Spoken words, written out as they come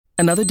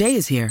Another day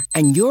is here,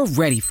 and you're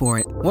ready for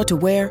it. What to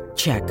wear?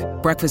 Check.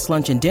 Breakfast,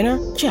 lunch, and dinner?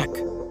 Check.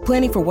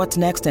 Planning for what's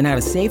next and how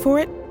to save for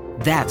it?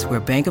 That's where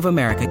Bank of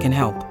America can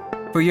help.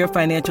 For your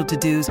financial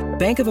to-dos,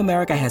 Bank of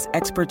America has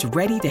experts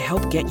ready to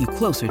help get you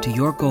closer to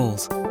your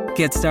goals.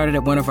 Get started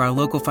at one of our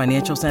local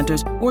financial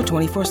centers or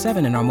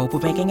 24/7 in our mobile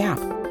banking app.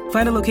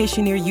 Find a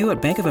location near you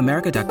at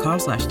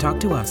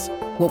bankofamerica.com/talktous.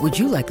 What would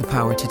you like the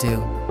power to do?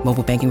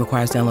 Mobile banking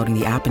requires downloading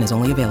the app and is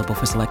only available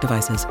for select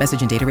devices.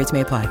 Message and data rates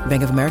may apply.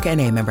 Bank of America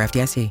N.A., member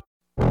FDIC.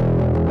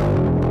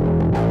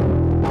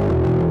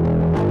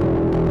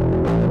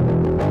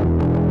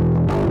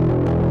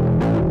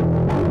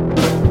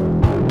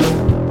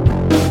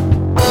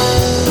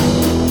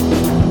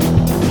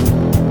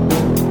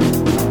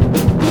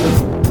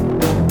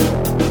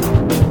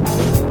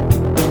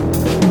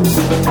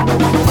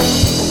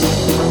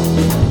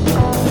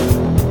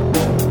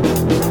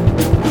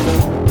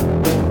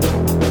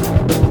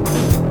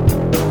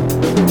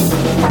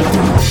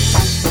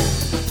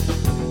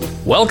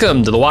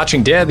 Welcome to The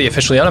Watching Dead, the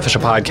officially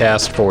unofficial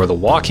podcast for The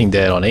Walking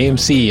Dead on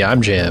AMC.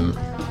 I'm Jim.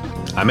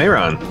 I'm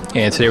Aaron.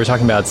 And today we're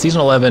talking about Season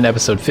 11,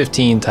 Episode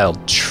 15,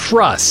 titled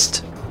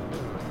Trust.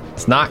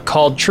 It's not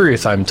called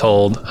Truth, I'm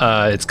told.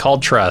 It's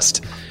called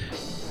Trust.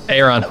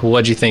 Aaron,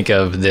 what'd you think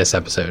of this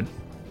episode?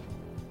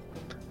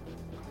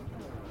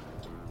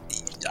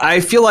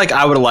 I feel like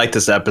I would have liked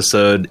this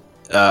episode.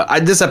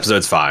 This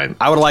episode's fine.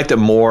 I would have liked it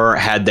more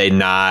had they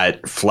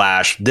not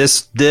flashed.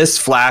 This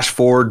flash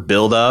forward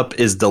buildup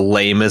is the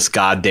lamest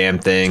goddamn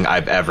thing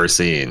I've ever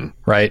seen.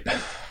 Right.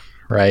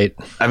 I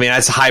mean,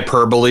 that's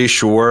hyperbole,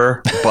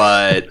 sure,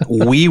 but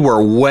we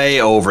were way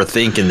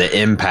overthinking the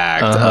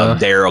impact of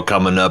Daryl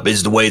coming up.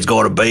 It's the way it's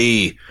going to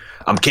be.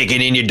 I'm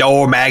kicking in your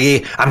door,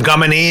 Maggie. I'm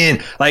coming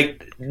in.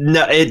 Like,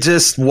 no, it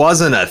just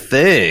wasn't a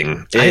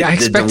thing. I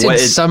expected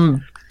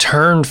some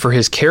turn for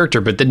his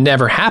character, but that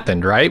never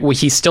happened, right? Well,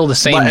 he's still the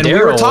same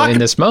Daryl in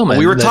this moment.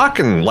 We were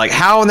talking, like,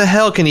 how in the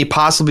hell can he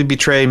possibly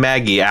betray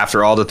Maggie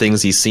after all the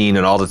things he's seen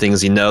and all the things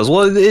he knows?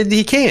 Well,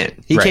 he can't.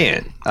 He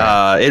can't.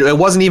 Right. It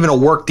wasn't even a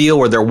work deal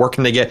where they're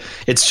working together.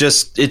 It's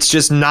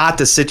just not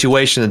the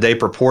situation that they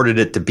purported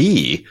it to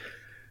be,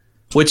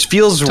 which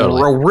feels a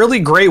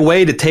really great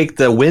way to take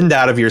the wind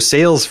out of your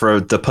sails for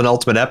the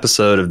penultimate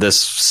episode of this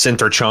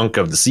center chunk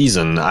of the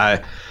season.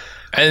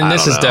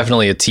 This is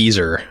definitely a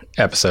teaser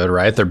episode,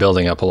 right? They're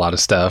building up a lot of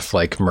stuff.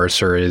 Like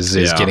Mercer is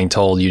getting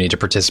told you need to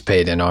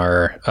participate in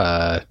our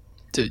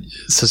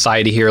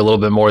society here a little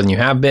bit more than you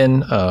have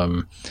been.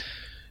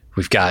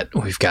 We've got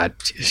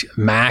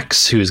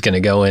Max, who's going to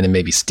go in and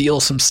maybe steal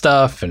some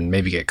stuff and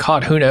maybe get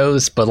caught. Who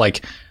knows? But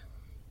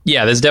this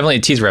is definitely a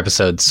teaser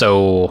episode.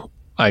 So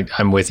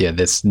I'm with you.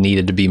 This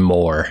needed to be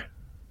more.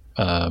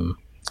 It's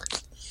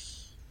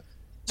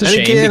a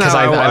shame because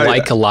I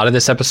like a lot of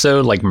this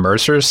episode. Like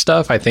Mercer's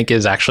stuff, I think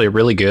is actually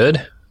really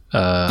good.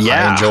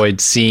 I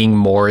enjoyed seeing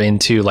more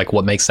into like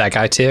what makes that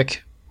guy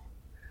tick.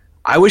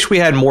 I wish we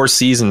had more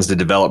seasons to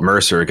develop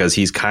Mercer because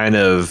he's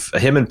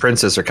him and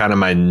Princess are kind of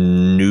my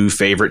new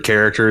favorite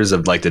characters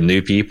of like the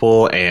new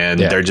people, and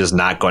they're just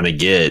not going to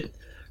get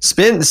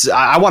spins.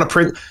 I want to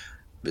print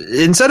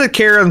instead of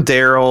Karen,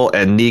 Daryl,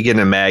 and Negan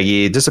and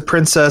Maggie, just a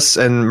Princess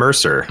and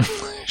Mercer.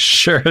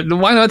 Sure.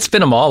 Why not spin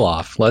them all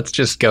off? Let's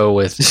just go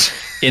with,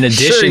 in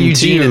addition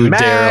to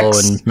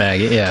Daryl and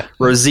Maggie,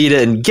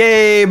 Rosita and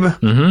Gabe,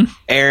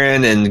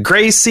 Aaron and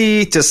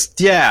Gracie. Just,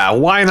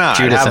 why not?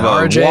 Judith have and a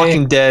RJ.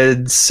 Walking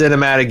Dead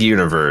cinematic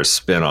universe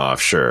spinoff.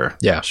 Sure.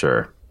 Yeah.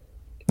 Sure.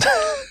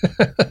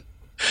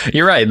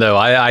 You're right, though.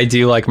 I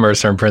do like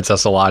Mercer and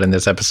Princess a lot in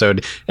this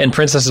episode. And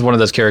Princess is one of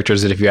those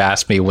characters that if you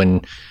ask me when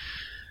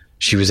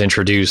she was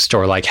introduced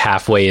or like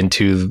halfway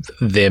into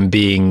them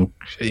being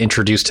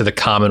introduced to the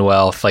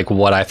Commonwealth, like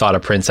what I thought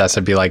of Princess,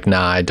 I'd be like,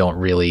 nah, I don't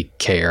really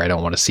care. I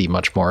don't want to see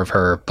much more of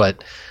her.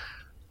 But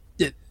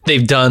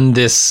they've done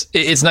this.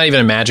 It's not even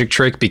a magic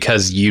trick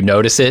because you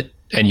notice it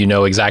and you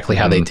know exactly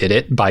how they did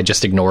it by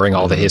just ignoring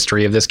all the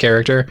history of this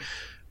character.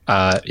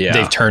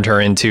 They've turned her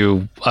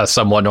into a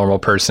somewhat normal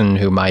person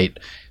who might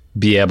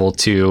be able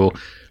to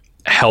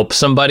help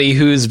somebody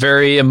who's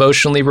very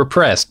emotionally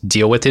repressed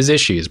deal with his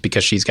issues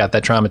because she's got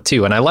that trauma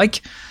too. And I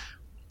like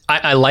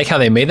how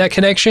they made that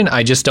connection.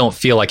 I just don't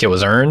feel like it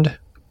was earned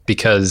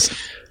because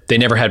they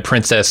never had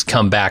Princess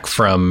come back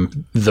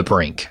from the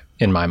brink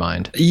in my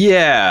mind.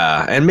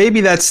 Yeah. And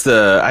maybe that's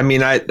I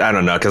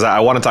don't know, because I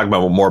want to talk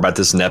more about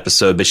this in the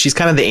episode, but she's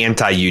kind of the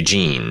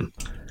anti-Eugene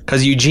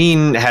because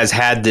Eugene has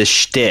had this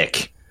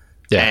shtick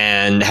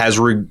and has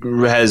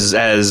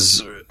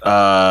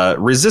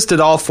resisted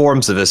all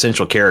forms of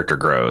essential character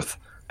growth.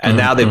 And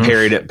now they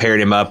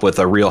paired him up with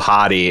a real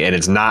hottie, and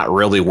it's not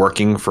really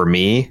working for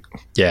me.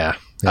 Yeah.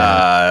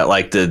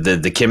 Like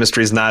the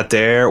chemistry's not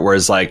there.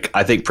 Whereas like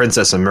I think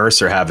Princess and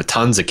Mercer have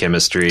tons of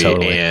chemistry,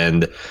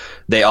 and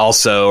they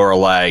also are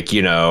like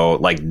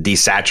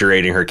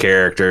desaturating her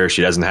character.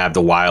 She doesn't have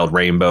the wild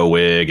rainbow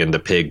wig and the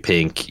pig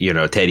pink,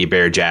 teddy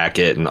bear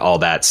jacket and all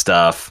that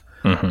stuff.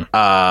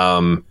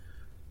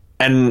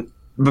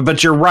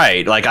 but you're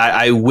right. Like,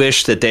 I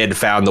wish that they had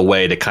found a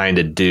way to kind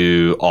of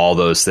do all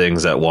those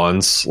things at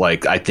once.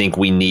 Like, I think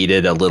we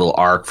needed a little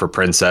arc for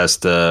Princess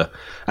to,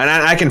 and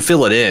I can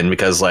fill it in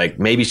because, like,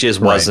 maybe she just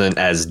wasn't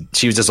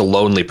she was just a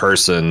lonely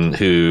person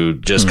who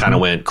just kind of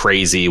went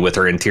crazy with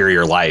her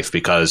interior life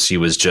because she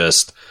was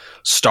just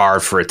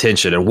starved for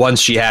attention. And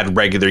once she had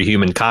regular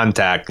human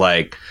contact,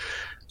 like,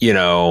 you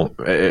know,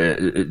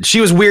 she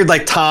was weird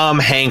like Tom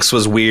Hanks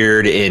was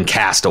weird in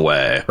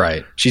Castaway.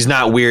 Right. She's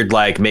not weird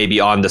like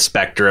maybe on the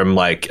spectrum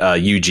like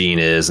Eugene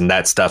is, and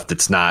that stuff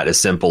that's not as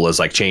simple as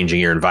like changing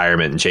your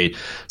environment and change.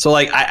 So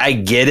like I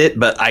get it,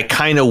 but I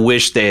kind of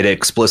wish they had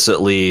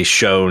explicitly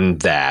shown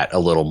that a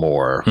little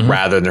more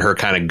rather than her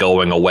kind of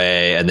going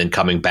away and then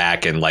coming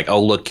back and like,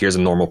 oh, look, here's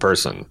a normal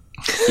person.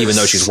 Even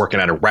though she's working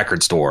at a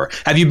record store.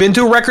 Have you been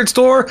to a record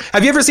store?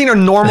 Have you ever seen a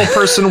normal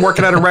person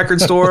working at a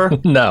record store?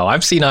 No,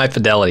 I've seen High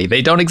Fidelity.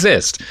 They don't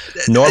exist.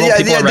 Normal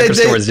people at record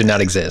stores do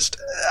not exist.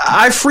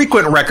 I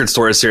frequent record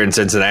stores here in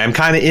Cincinnati. I'm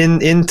kind of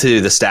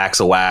into the stacks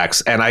of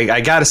wax. And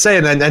I got to say,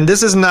 and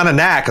this is not a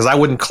knack because I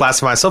wouldn't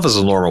classify myself as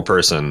a normal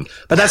person.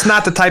 But that's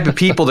not the type of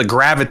people that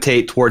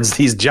gravitate towards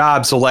these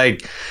jobs. So,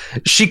 like,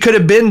 she could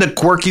have been the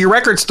quirky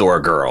record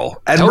store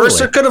girl. And Totally.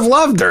 Mercer could have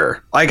loved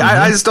her. Like,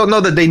 I just don't know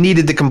that they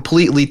needed to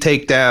completely take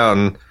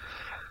down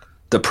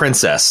the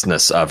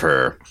princessness of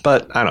her,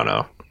 but I don't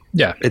know.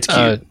 Yeah, it's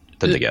cute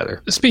put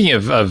together. Speaking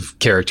of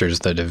characters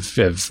that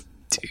have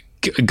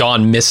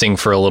gone missing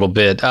for a little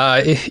bit,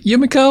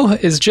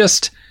 Yumiko is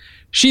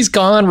she's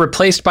gone,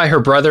 replaced by her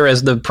brother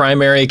as the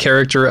primary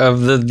character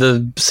of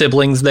the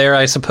siblings there,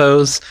 I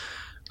suppose.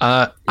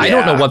 I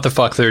don't know what the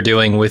fuck they're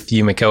doing with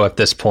Yumiko at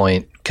this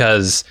point,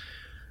 because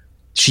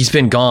she's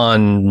been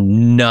gone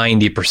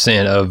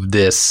 90% of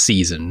this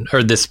season,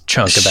 or this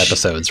chunk of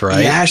episodes,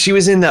 right? Yeah, she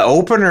was in the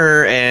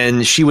opener,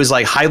 and she was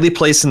like highly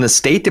placed in the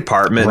State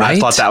Department. Right? I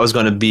thought that was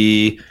going to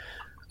be,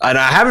 and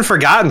I haven't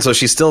forgotten, so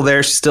she's still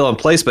there, she's still in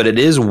place, but it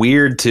is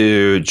weird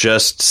to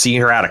just see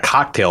her at a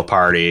cocktail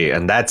party,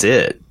 and that's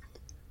it.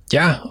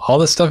 Yeah, all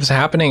this stuff is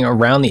happening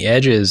around the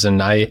edges,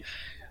 and I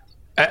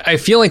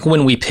feel like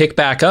when we pick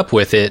back up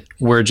with it,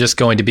 we're just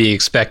going to be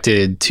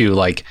expected to,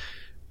 like,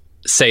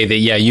 say that,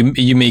 yeah,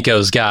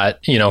 Yumiko's got,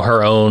 you know,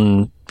 her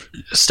own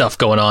stuff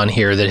going on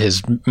here that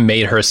has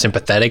made her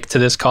sympathetic to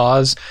this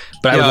cause.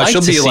 But I would like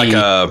to see,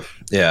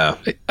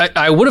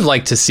 I would have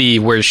liked to see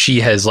where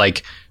she has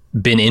like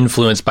been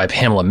influenced by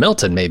Pamela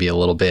Milton maybe a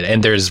little bit,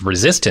 and there's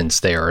resistance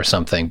there or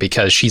something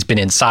because she's been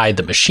inside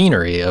the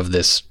machinery of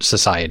this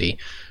society.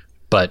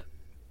 But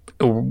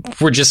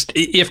we're just,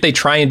 if they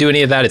try and do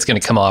any of that, it's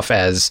going to come off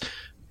as,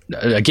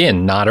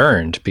 again, not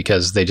earned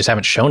because they just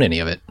haven't shown any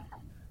of it.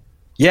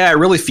 Yeah, it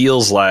really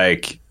feels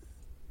like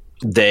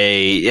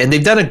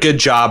they've done a good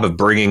job of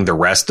bringing the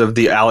rest of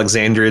the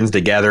Alexandrians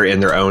together in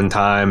their own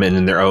time and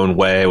in their own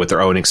way with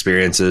their own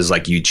experiences,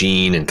 like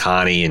Eugene and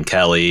Connie and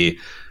Kelly,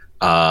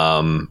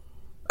 and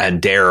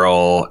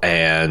Daryl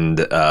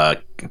and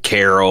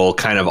Carol,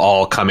 kind of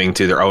all coming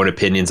to their own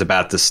opinions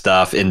about this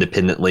stuff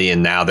independently,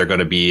 and now they're going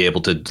to be able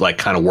to like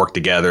kind of work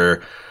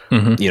together,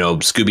 you know,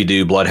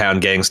 Scooby-Doo,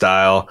 Bloodhound Gang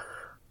style.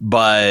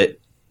 But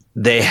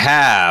they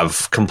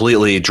have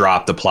completely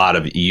dropped the plot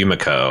of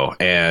Yumiko,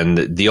 and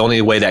the only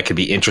way that could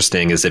be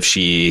interesting is if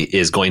she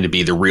is going to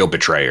be the real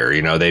betrayer.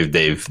 You know,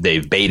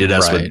 they've baited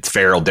us with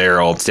Feral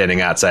Daryl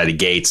standing outside the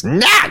gates.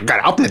 Nah,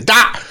 gotta open the door.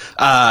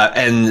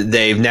 And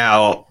they've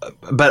now,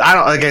 but I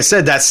don't. Like I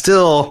said, that's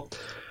still,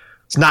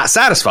 it's not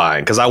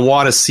satisfying because I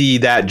want to see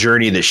that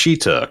journey that she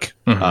took.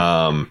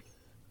 I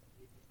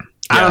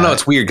don't know.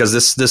 It's weird because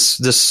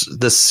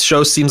this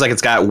show seems like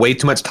it's got way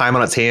too much time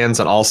on its hands,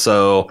 and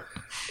also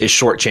is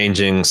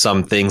shortchanging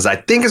some things I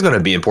think is going to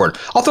be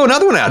important. I'll throw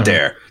another one out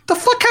there. The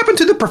fuck happened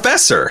to the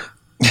professor?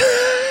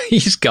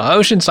 He's gone.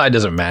 Oceanside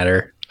doesn't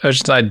matter.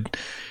 Oceanside,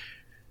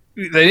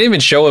 they didn't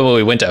even show him when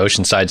we went to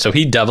Oceanside, so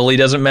he doubly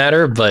doesn't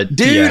matter. But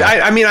dude,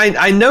 yeah. I mean,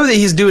 I know that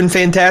he's doing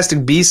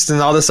Fantastic Beasts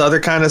and all this other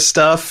kind of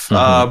stuff,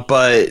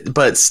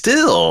 but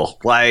still,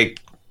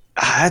 like,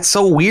 that's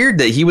so weird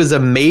that he was a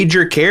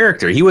major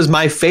character. He was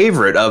my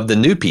favorite of the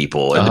new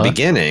people in the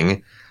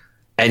beginning.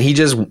 And he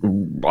just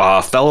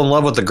fell in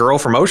love with the girl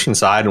from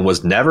Oceanside and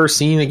was never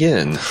seen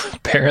again.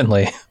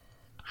 Apparently.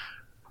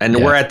 And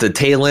we're at the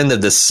tail end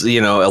of this,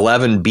 you know,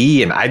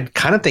 11B, and I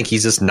kind of think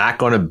he's just not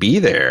going to be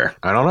there.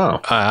 I don't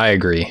know. I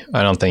agree.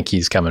 I don't think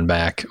he's coming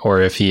back.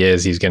 Or if he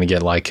is, he's going to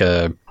get like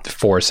a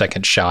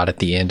 4-second shot at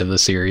the end of the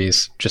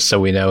series, just so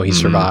we know he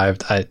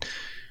survived.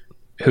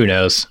 Who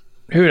knows?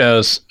 Who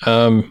knows?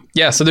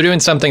 Yeah, so they're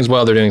doing some things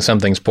well. They're doing some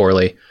things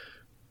poorly.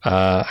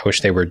 I wish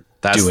they were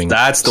doing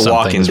that's the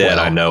Walking Dead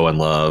I know and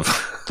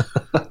love.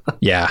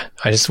 Yeah,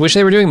 I just wish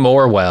they were doing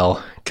more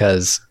well,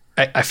 because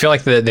I feel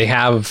like they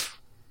have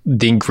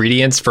the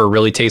ingredients for a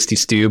really tasty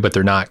stew, but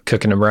they're not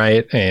cooking them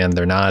right, and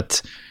they're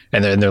not,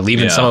 and they're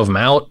leaving some of them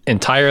out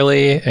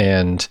entirely,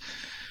 and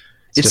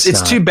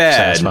it's too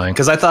bad,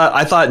 because I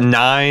thought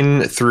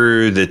 9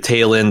 through the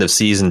tail end of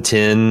season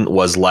 10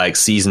 was like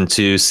season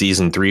 2,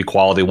 season 3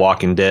 quality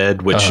Walking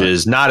Dead, which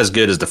is not as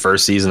good as the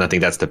first season. I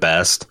think that's the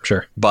best.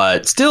 Sure.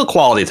 But still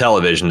quality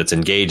television that's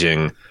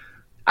engaging.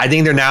 I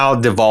think they're now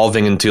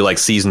devolving into like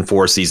season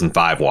 4, season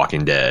 5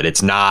 Walking Dead.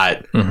 It's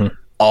not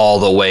all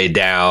the way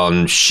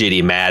down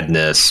shitty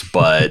madness,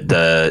 but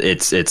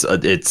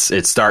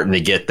it's starting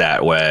to get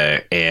that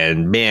way.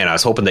 And man, I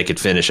was hoping they could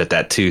finish at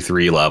that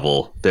 2-3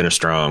 level, finish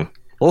strong.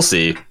 We'll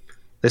see.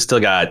 They still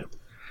got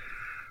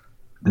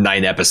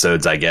 9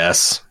 episodes, I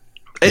guess.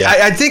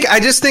 Yeah. I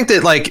just think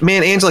that, like,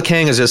 man, Angela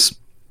Kang has just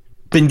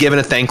been given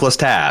a thankless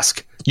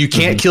task. You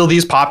can't kill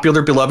these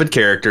popular, beloved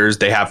characters.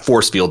 They have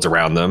force fields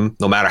around them,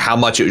 no matter how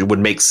much it would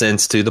make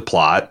sense to the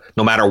plot,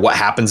 no matter what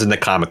happens in the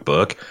comic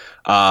book.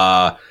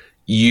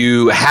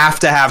 You have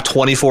to have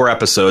 24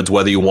 episodes,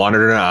 whether you want it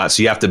or not.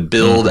 So you have to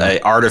build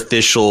a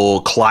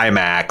artificial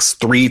climax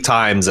 3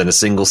 times in a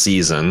single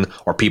season,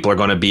 or people are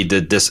going to be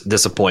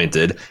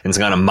disappointed. And it's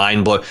going to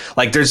mind blow.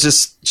 Like,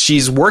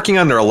 she's working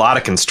under a lot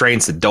of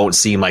constraints that don't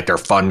seem like they're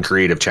fun,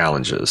 creative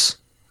challenges.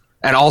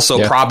 And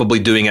also probably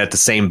doing it at the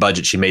same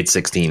budget she made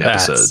 16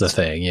 episodes. That's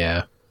the thing,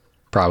 yeah.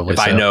 Probably. If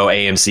I know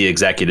AMC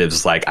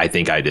executives, like, I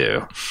think I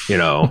do, you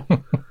know.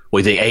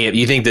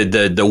 You think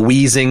that the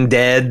wheezing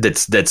dead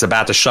that's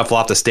about to shuffle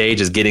off the stage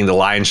is getting the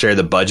lion's share of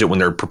the budget when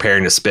they're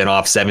preparing to spin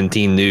off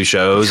 17 new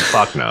shows?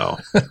 Fuck no.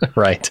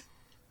 Right.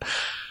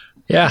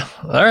 Yeah.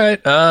 All right.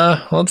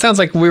 Well, it sounds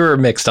like we were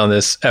mixed on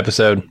this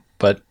episode,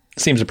 but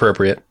seems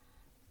appropriate.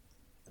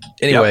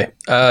 Anyway,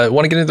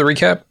 want to get into the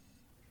recap?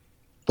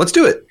 Let's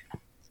do it.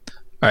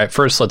 All right.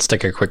 First, let's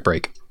take a quick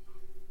break.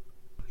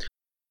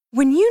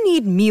 When you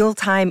need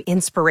mealtime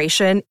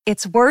inspiration,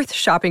 it's worth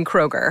shopping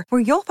Kroger, where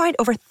you'll find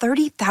over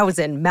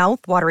 30,000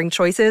 mouth-watering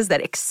choices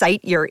that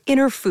excite your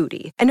inner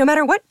foodie. And no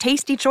matter what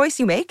tasty choice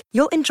you make,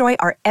 you'll enjoy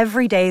our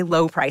everyday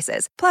low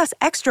prices, plus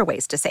extra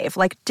ways to save,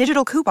 like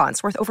digital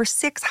coupons worth over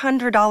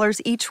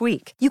 $600 each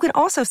week. You can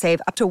also save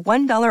up to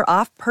 $1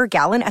 off per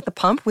gallon at the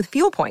pump with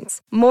fuel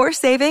points. More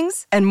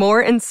savings and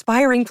more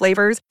inspiring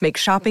flavors make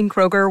shopping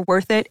Kroger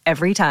worth it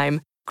every time.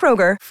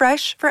 Kroger,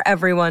 fresh for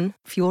everyone.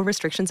 Fuel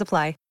restrictions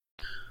apply.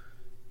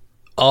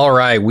 All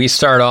right, we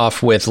start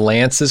off with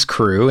Lance's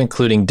crew,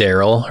 including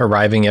Daryl,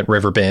 arriving at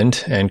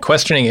Riverbend and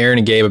questioning Aaron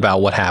and Gabe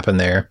about what happened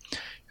there.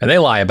 And they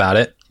lie about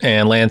it,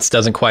 and Lance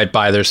doesn't quite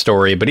buy their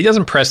story, but he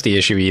doesn't press the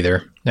issue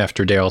either,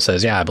 after Daryl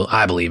says, yeah,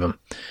 I believe him.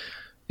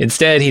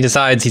 Instead, he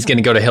decides he's going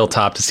to go to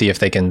Hilltop to see if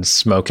they can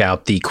smoke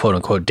out the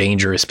quote-unquote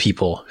dangerous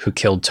people who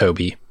killed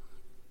Toby.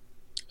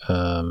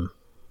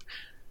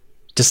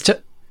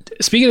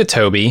 Speaking of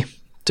Toby...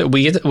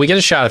 We get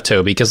a shot of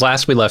Toby, because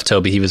last we left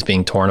Toby, he was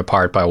being torn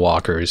apart by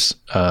walkers,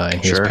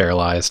 and he was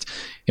paralyzed.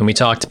 And we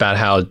talked about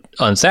how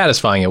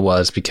unsatisfying it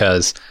was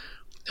because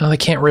they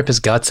can't rip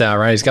his guts out,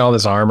 right? He's got all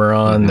this armor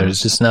on.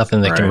 There's just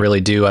nothing they can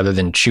really do other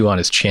than chew on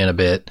his chin a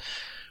bit.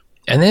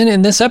 And then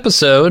in this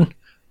episode,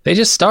 they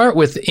just start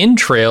with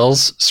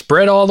entrails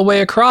spread all the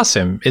way across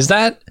him. Is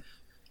that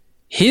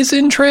his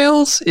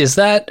entrails? Is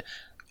that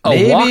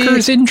a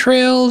walker's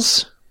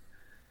entrails?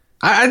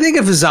 I think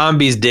if the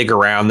zombies dig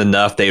around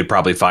enough, they would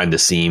probably find the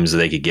seams so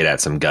they could get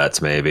at some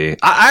guts, maybe.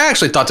 I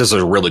actually thought this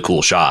was a really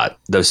cool shot.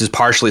 This is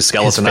partially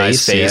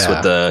skeletonized face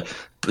with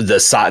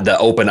the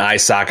open eye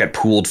socket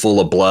pooled full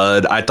of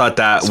blood. I thought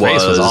that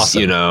was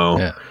awesome.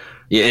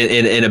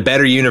 In a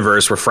better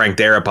universe where Frank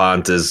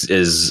Darabont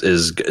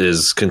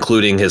is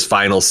concluding his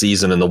final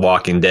season in The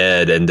Walking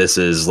Dead, and this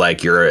is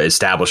like your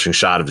establishing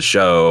shot of the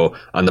show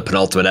on the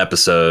penultimate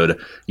episode,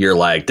 you're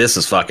like, this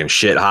is fucking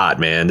shit hot,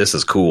 man. This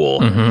is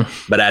cool.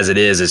 But as it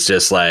is, it's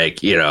just like,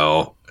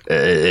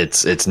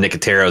 it's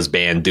Nicotero's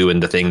band doing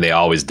the thing they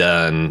always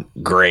done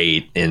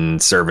great in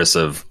service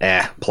of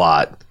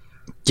plot.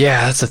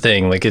 Yeah, that's the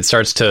thing. Like, it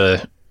starts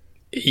to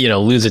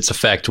lose its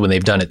effect when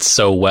they've done it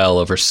so well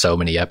over so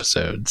many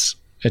episodes.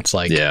 It's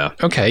like,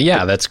 okay,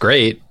 that's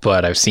great,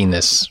 but I've seen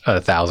this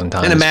 1,000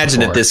 times. And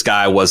imagine if this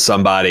guy was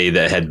somebody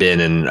that had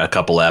been in a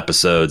couple of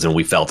episodes and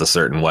we felt a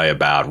certain way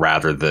about,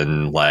 rather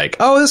than like,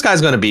 oh, this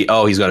guy's going to be,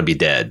 he's going to be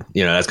dead.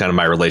 That's kind of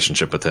my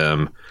relationship with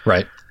him.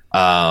 Right.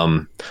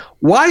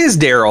 Why is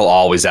Daryl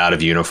always out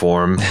of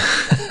uniform?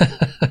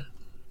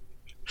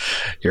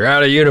 You're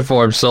out of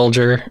uniform,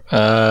 soldier.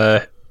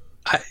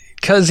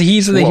 Because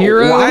he's the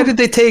hero? Why did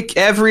they take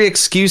every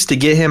excuse to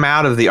get him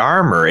out of the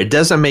armor? It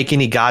doesn't make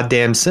any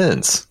goddamn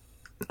sense.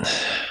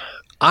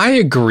 I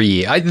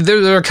agree.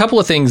 There are a couple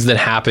of things that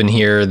happen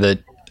here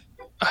that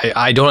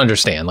I don't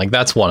understand. Like,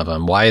 that's one of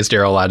them. Why is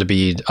Daryl allowed to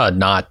be a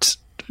not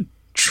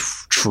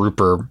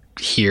trooper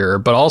here?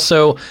 But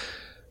also,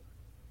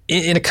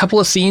 in a couple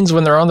of scenes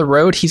when they're on the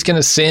road, he's going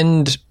to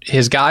send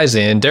his guys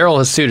in. Daryl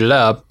has suited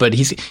up, but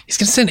he's going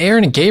to send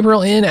Aaron and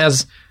Gabriel in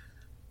as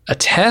a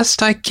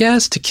test, I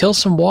guess, to kill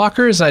some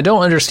walkers. I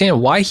don't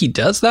understand why he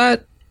does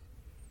that.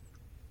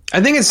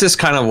 I think it's just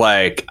kind of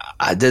like,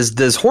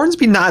 does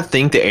Hornsby not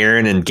think that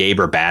Aaron and Gabe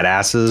are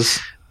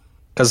badasses?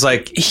 Because,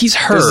 like, he's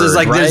heard,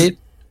 like, right?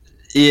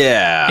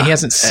 Yeah. He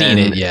hasn't seen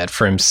it yet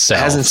for himself.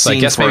 Hasn't seen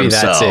I guess maybe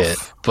himself.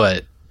 That's it.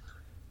 But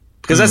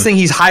because that's the thing,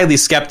 he's highly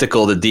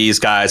skeptical that these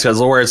guys, because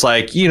where it's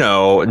like,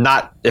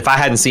 not if I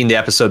hadn't seen the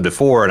episode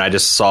before and I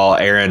just saw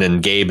Aaron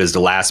and Gabe as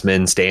the last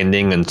men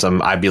standing, and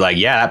I'd be like,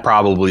 yeah, that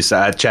probably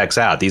checks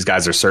out. These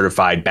guys are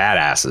certified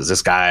badasses.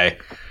 This guy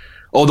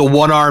Oh, the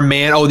one-armed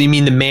man. Oh, you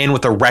mean the man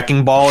with the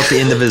wrecking ball at the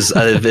end of his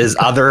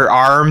other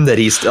arm that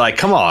he's like,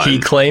 come on. He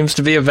claims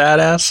to be a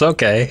badass?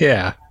 Okay,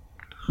 yeah.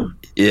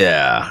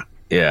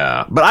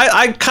 Yeah. But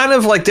I kind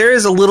of like, there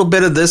is a little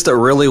bit of this that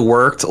really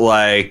worked,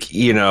 like,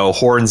 you know,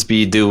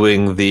 Hornsby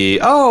doing the,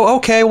 oh,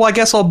 okay, well, I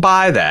guess I'll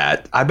buy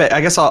that. I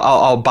guess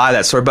I'll buy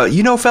that story. But,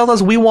 you know,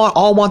 fellas, we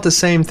all want the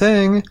same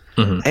thing.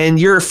 Mm-hmm. And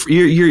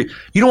you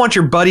don't want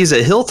your buddies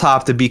at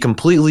Hilltop to be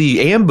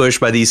completely ambushed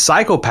by these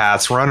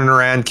psychopaths running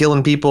around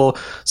killing people.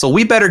 So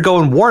we better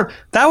go and warn.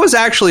 That was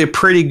actually a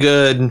pretty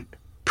good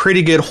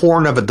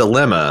horn of a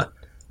dilemma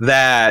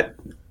that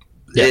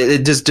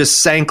it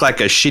just sank like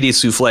a shitty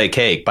souffle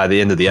cake by the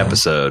end of the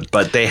episode.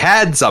 But they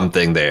had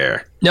something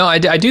there. No, I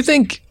do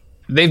think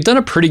they've done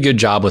a pretty good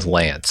job with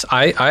Lance.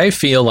 I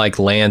feel like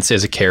Lance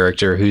is a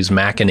character whose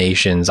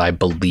machinations I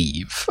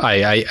believe.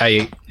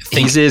 I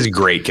think he is a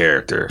great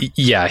character.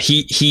 Yeah,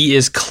 he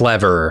is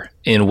clever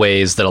in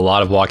ways that a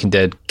lot of Walking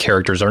Dead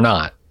characters are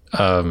not.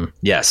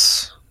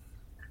 Yes.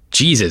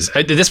 Jesus,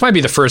 this might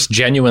be the first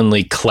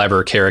genuinely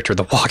clever character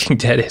The Walking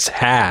Dead has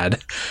had.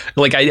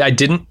 Like, I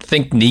didn't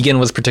think Negan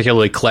was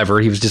particularly clever.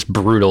 He was just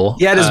brutal.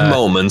 He had his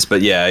moments,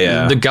 but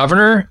yeah. The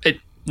governor, it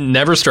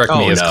never struck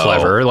me as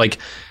clever. Like,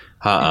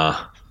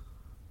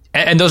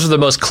 and those are the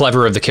most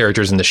clever of the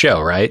characters in the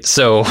show, right?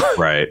 So,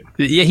 right.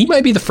 Yeah, he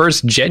might be the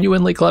first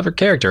genuinely clever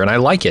character, and I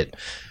like it.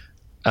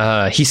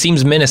 He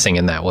seems menacing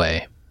in that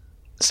way.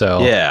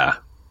 So yeah.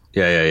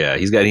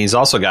 He's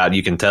also got,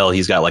 you can tell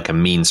he's got like a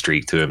mean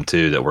streak to him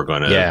too that we're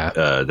going to,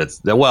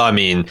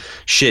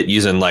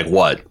 using like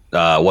what,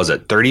 was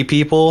it 30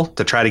 people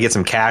to try to get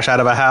some cash out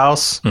of a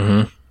house?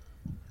 Mm-hmm.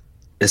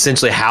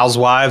 Essentially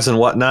housewives and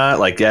whatnot.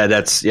 Like,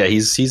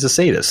 he's a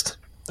sadist.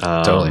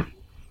 Totally.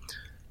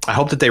 I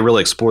hope that they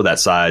really explore that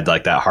side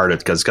like that harder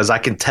because I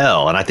can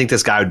tell, and I think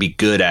this guy would be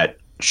good at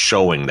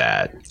showing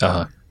that,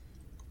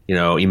 you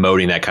know,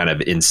 emoting that kind of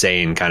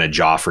insane kind of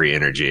Joffrey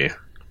energy.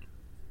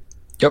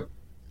 Yep.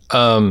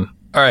 All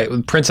right.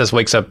 Princess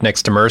wakes up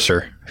next to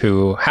Mercer,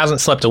 who hasn't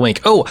slept a wink.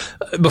 Oh,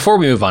 before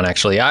we move on,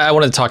 actually, I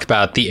wanted to talk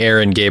about the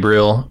Aaron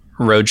Gabriel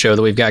roadshow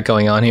that we've got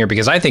going on here,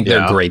 because I think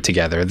they're great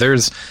together.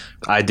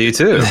 I do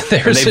too.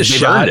 There's a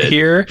shot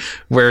here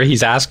where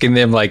he's asking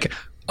them like,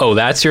 oh,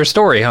 that's your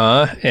story,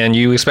 huh? And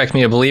you expect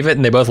me to believe it?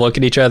 And they both look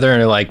at each other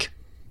and are like,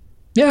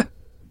 yeah,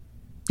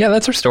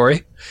 that's her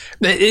story.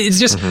 It's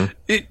just,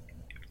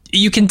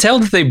 you can tell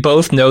that they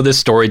both know this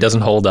story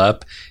doesn't hold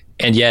up.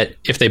 And yet,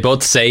 if they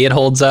both say it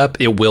holds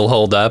up, it will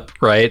hold up,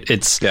 right?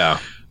 I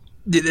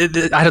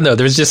don't know.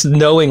 There's just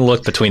knowing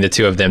look between the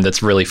two of them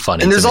that's really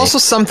funny. And there's also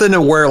something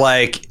where,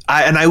 like,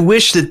 I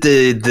wish that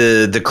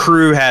the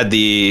crew had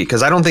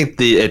because I don't think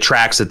it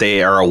tracks that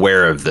they are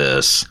aware of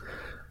this.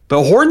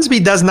 But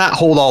Hornsby does not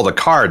hold all the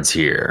cards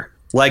here.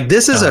 Like,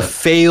 this is a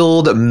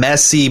failed,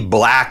 messy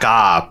black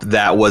op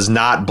that was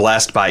not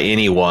blessed by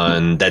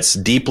anyone. That's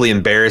deeply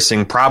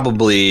embarrassing.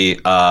 Probably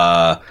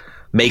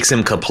makes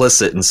him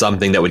complicit in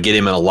something that would get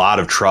him in a lot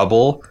of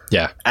trouble.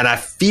 Yeah. And I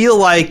feel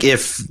like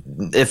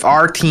if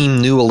our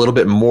team knew a little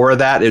bit more of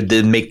that, it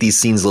did make these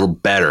scenes a little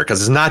better.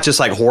 Because it's not just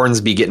like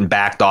Hornsby getting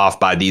backed off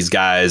by these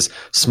guys'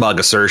 smug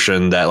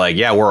assertion that, like,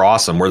 yeah, we're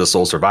awesome, we're the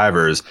sole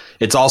survivors.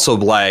 It's also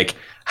like,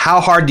 how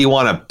hard do you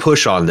want to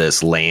push on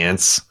this,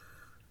 Lance?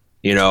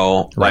 You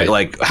know, right.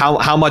 like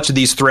how much of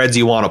these threads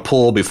you want to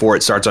pull before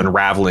it starts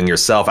unraveling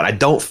yourself. And I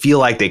don't feel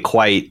like they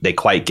quite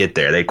get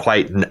there. They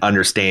quite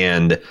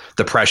understand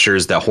the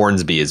pressures that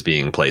Hornsby is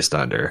being placed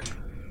under.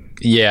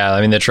 Yeah, I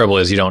mean, the trouble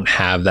is you don't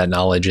have that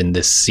knowledge in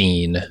this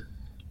scene.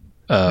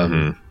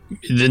 None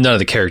of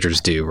the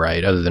characters do,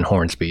 right? Other than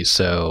Hornsby.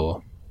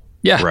 So,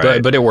 yeah,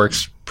 right. but it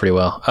works pretty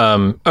well.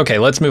 Okay,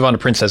 let's move on to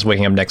Princess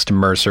waking up next to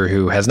Mercer,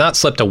 who has not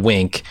slept a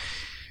wink.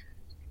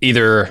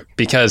 Either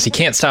because he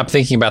can't stop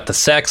thinking about the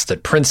sex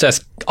that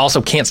Princess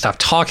also can't stop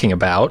talking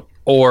about,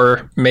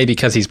 or maybe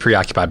because he's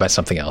preoccupied by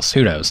something else.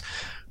 Who knows?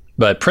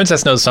 But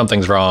Princess knows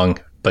something's wrong,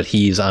 but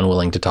he's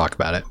unwilling to talk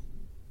about it.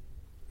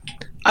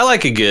 I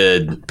like a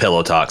good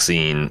pillow talk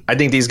scene. I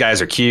think these guys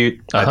are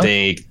cute. I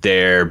think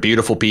they're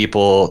beautiful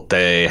people.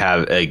 They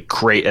have a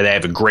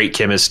great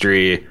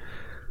chemistry.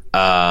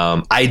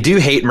 I do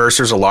hate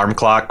Mercer's alarm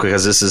clock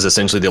because this is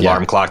essentially the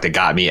alarm clock that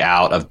got me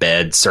out of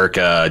bed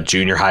circa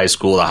junior high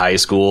school to high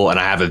school. And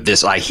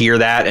I hear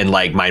that and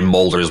like my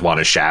molars want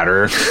to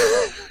shatter.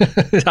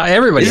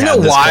 Everybody Isn't had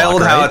it this wild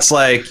clock, how right? it's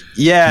like,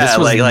 yeah, this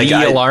was like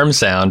the alarm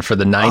sound for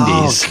the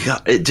 90s. Oh,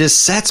 God, it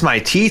just sets my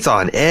teeth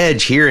on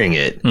edge hearing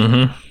it.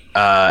 Mm-hmm.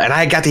 And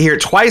I got to hear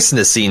it twice in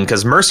this scene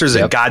because Mercer's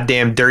a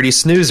goddamn dirty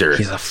snoozer.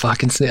 He's a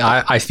fucking snooze.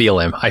 I feel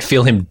him. I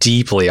feel him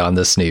deeply on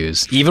the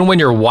snooze. Even when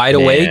you're wide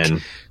awake,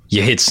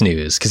 you hit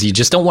snooze because you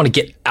just don't want to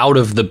get out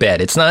of the bed.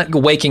 It's not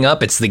waking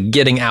up. It's the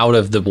getting out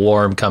of the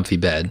warm, comfy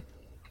bed.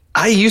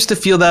 I used to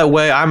feel that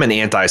way. I'm an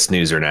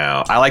anti-snoozer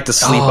now. I like to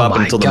sleep up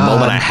until the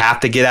moment I have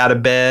to get out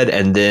of bed,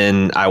 and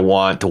then I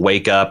want to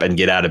wake up and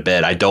get out of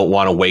bed. I don't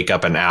want to wake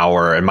up an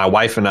hour. And my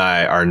wife and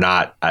I are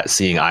not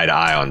seeing eye to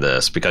eye on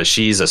this because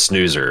she's a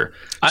snoozer.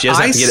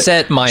 I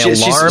set my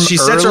alarm. She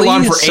sets her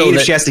alarm for 8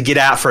 if she has to get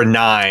out for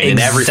 9. And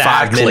every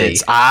 5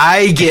 minutes,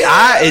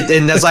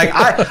 and that's like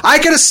I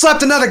could have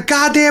slept another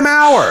goddamn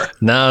hour.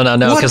 No,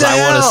 because I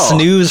want to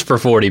snooze for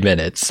 40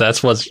 minutes.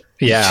 That's what's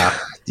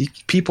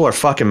People are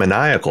fucking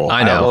maniacal.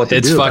 I know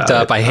it's fucked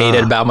up. I hate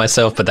it about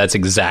myself, but that's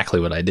exactly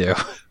what I do.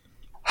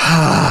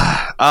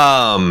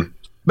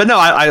 But no,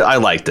 I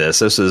like this.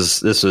 This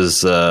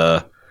was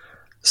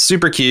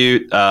super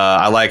cute.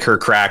 I like her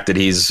crack that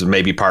he's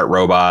maybe part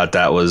robot.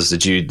 Did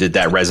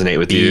that resonate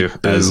with you?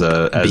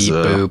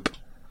 Boop.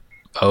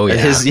 Oh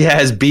yeah,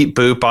 his beep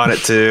boop on it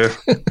too.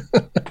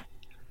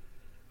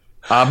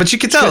 But you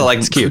can tell,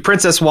 the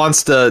princess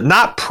wants to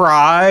not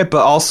pry,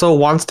 but also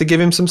wants to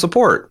give him some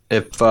support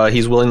if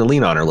he's willing to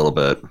lean on her a little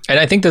bit. And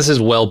I think this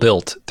is well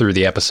built through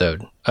the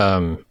episode.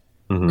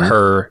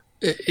 Her,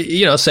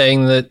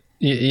 saying that,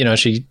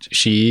 she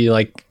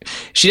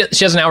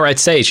doesn't outright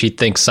say she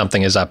thinks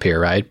something is up here,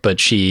 right?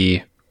 But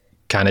she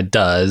kind of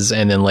does,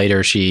 and then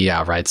later she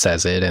outright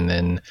says it, and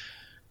then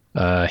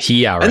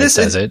he outright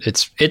says it.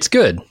 It's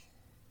good.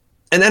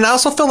 And then I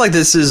also feel like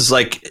this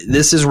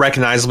is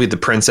recognizably the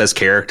princess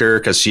character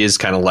because she is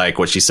kind of like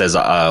what she says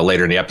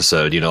later in the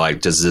episode,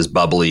 just this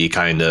bubbly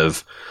kind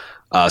of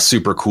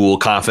super cool,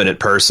 confident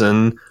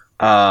person.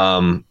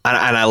 And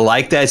I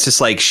like that. It's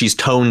just like she's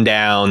toned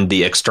down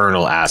the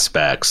external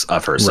aspects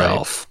of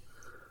herself.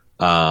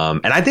 Right.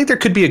 And I think there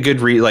could be a good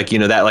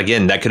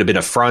that could have been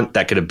a front.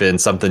 That could have been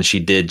something she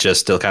did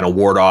just to kind of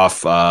ward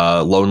off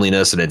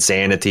loneliness and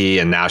insanity.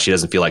 And now she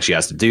doesn't feel like she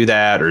has to do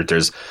that, or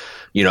there's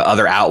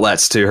other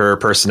outlets to her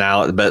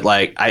personality. But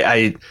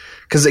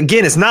because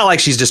again, it's not like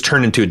she's just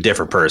turned into a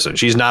different person.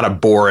 She's not a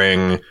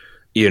boring,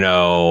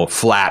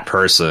 flat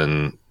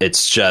person.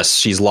 It's just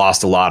she's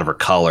lost a lot of her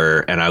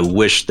color, and I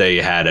wish they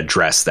had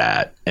addressed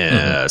that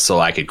so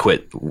I could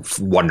quit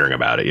wondering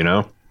about it.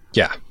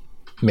 Yeah,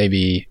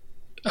 maybe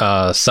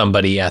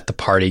somebody at the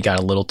party got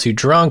a little too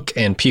drunk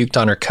and puked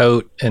on her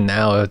coat, and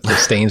now the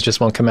stains just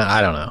won't come out. I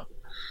don't know.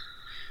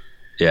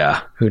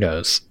 Yeah. Who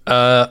knows?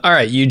 All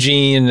right.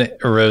 Eugene,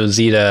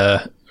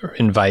 Rosita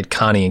invite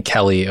Connie and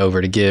Kelly over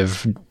to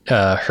give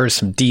her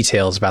some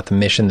details about the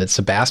mission that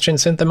Sebastian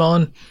sent them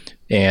on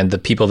and the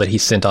people that he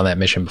sent on that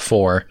mission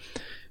before.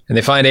 And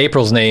they find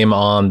April's name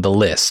on the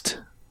list,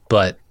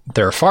 but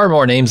there are far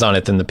more names on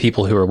it than the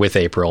people who are with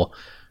April.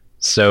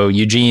 So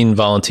Eugene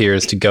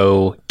volunteers to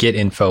go get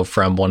info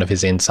from one of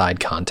his inside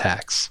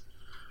contacts.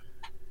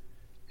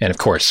 And of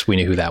course, we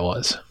knew who that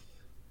was.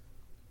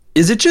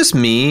 Is it just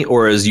me,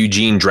 or is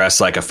Eugene dressed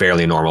like a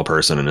fairly normal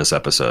person in this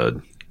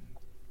episode?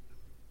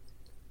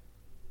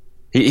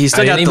 He's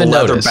still got the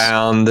leather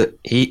bound.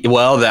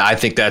 I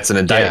think that's an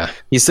indictment. Yeah,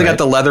 he's still got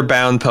the leather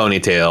bound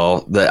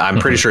ponytail that I'm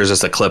pretty sure is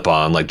just a clip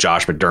on, like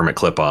Josh McDermott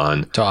clip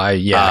on.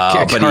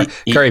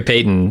 Corey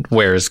Payton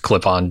wears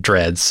clip on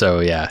dreads, so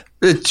yeah.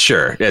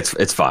 Sure,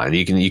 it's fine.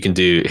 You can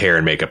do hair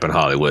and makeup in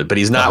Hollywood, but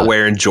he's not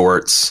wearing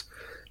jorts.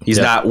 He's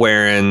not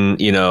wearing,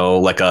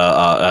 like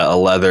a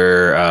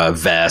leather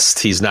vest.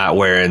 He's not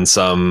wearing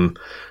some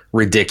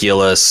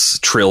ridiculous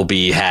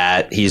Trilby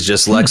hat. He's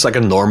just looks like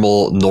a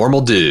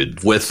normal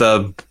dude with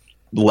a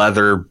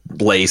leather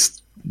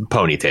laced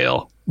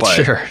ponytail.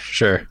 But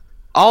sure.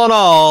 All in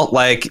all,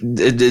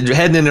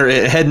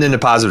 heading in a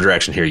positive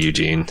direction here,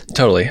 Eugene.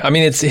 Totally. I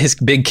mean, it's his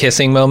big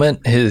kissing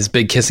moment, his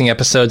big kissing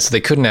episode. So they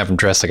couldn't have him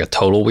dressed like a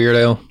total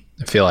weirdo.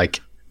 I feel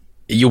like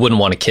you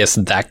wouldn't want to kiss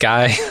that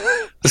guy.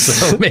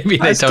 So maybe they toned it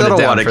down. I still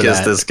don't want to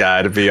kiss this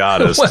guy, to be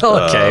honest.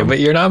 Well, okay, but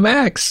you're not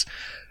Max.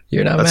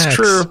 That's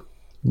true.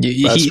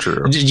 That's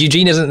true.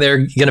 Eugene isn't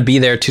going to be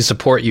there to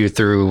support you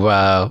through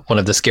one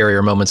of the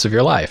scarier moments of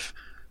your life,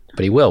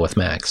 but he will with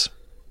Max.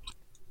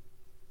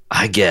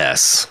 I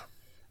guess.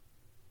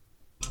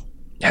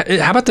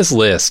 How about this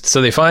list?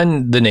 So they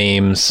find the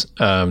names.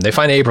 They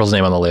find April's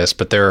name on the list,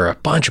 but there are a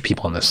bunch of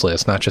people on this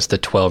list, not just the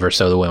 12 or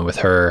so that went with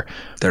her.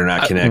 They're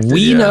not connected.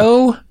 We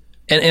know.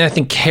 And I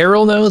think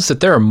Carol knows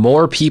that there are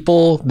more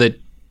people that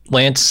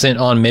Lance sent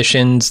on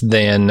missions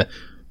than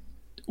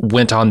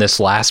went on this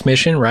last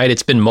mission, right?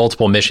 It's been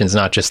multiple missions,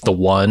 not just the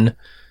one.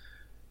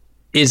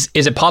 Is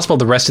it possible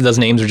the rest of those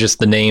names are just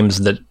the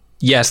names that,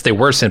 yes, they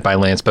were sent by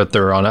Lance, but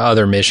they're on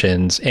other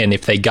missions, and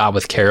if they got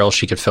with Carol,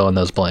 she could fill in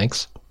those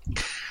blanks?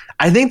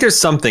 I think there's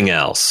something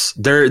else.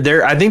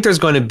 I think there's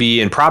going to be,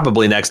 in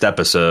probably next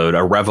episode,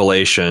 a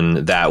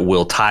revelation that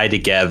will tie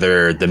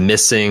together the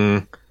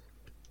missing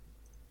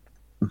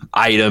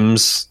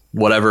items,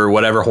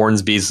 whatever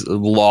Hornsby's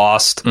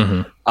lost,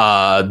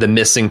 the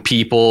missing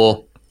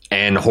people,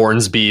 and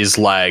Hornsby's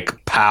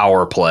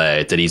power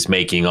play that he's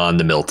making on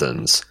the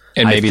Miltons.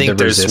 And maybe I think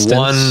there's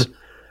resistance.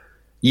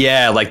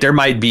 Yeah, like there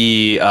might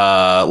be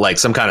like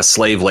some kind of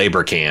slave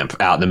labor camp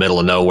out in the middle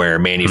of nowhere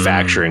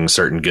manufacturing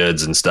certain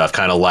goods and stuff,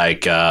 kind of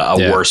like a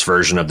worse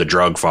version of the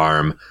drug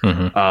farm.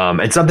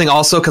 And something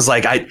also because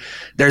like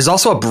there's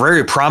also a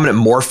very prominent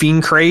morphine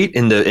crate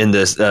in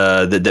this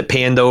that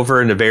panned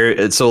over in the very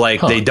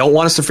they don't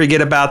want us to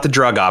forget about the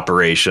drug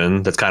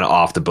operation that's kind of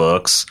off the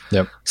books.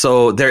 Yep.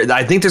 So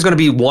I think there's going to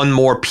be one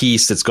more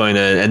piece that's going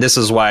to, and this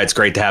is why it's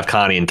great to have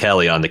Connie and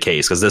Kelly on the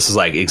case because this is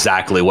like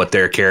exactly what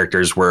their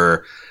characters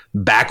were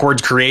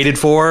backwards created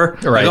for.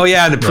 Right. Like, oh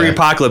yeah, in the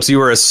pre-apocalypse you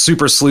were a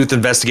super sleuth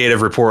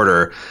investigative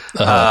reporter.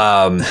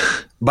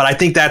 But I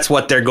think that's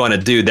what they're going to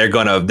do. They're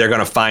going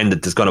to find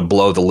that it's going to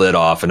blow the lid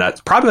off, and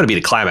that's probably going to be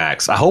the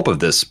climax, I hope, of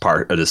this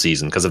part of the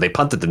season, because if they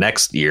punt it the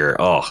next year,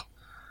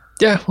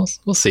 yeah,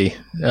 we'll see.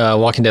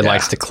 Walking Dead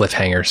likes to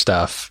cliffhanger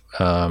stuff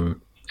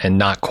and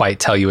not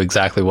quite tell you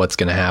exactly what's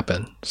going to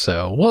happen,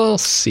 so we'll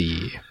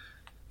see.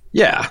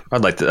 Yeah,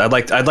 I'd like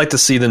to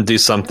see them do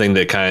something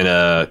that kind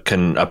of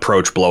can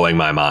approach blowing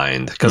my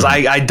mind, because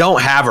I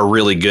don't have a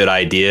really good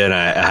idea, and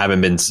I haven't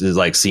been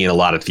like seeing a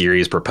lot of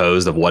theories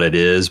proposed of what it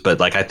is,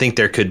 but like I think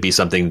there could be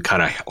something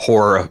kind of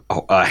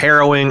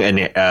harrowing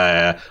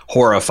and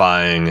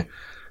horrifying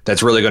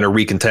that's really going to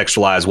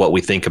recontextualize what we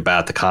think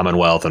about the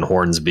Commonwealth and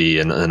Hornsby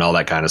and all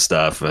that kind of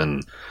stuff,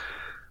 and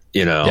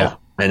Yeah.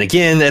 And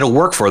again, it'll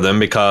work for them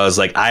because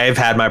like I've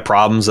had my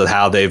problems with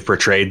how they've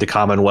portrayed the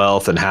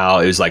Commonwealth and how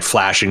it was like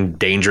flashing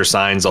danger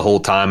signs the whole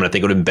time. And I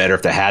think it would have been better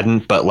if they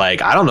hadn't. But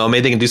like, I don't know,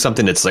 maybe they can do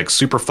something that's like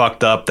super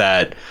fucked up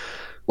that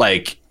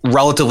like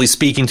relatively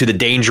speaking to the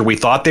danger we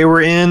thought they were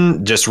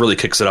in just really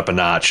kicks it up a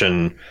notch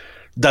and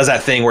does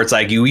that thing where it's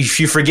like if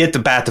you forget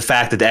about the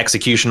fact that the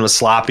execution was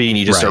sloppy and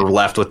you just are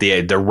left with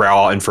the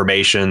raw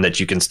information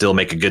that you can still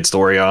make a good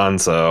story on.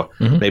 So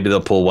maybe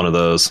they'll pull one of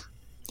those.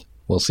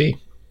 We'll see.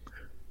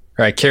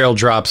 All right, Carol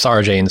drops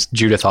RJ and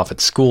Judith off at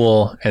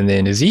school, and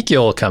then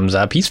Ezekiel comes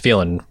up. He's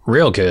feeling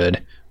real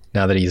good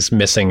now that he's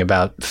missing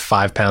about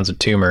 5 pounds of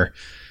tumor.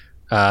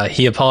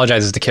 He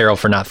apologizes to Carol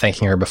for not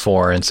thanking her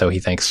before, and so he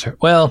thanks her.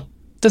 Well,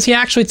 does he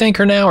actually thank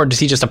her now, or does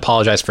he just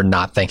apologize for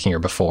not thanking her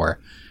before?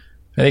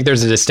 I think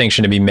there's a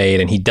distinction to be made,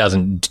 and he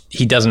doesn't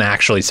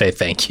actually say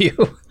thank you.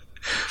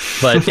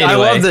 But anyway, I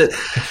love that.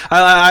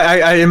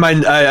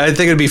 I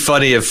think it'd be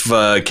funny if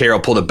Carol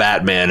pulled a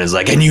Batman and is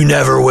like, "And you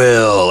never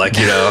will." Like,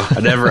 I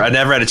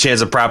never had a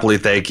chance to properly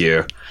thank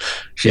you.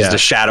 She's the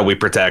shadowy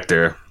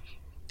protector.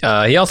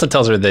 He also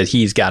tells her that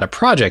he's got a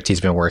project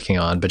he's been working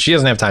on, but she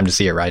doesn't have time to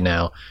see it right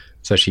now.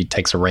 So she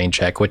takes a rain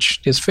check, which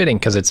is fitting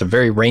because it's a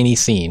very rainy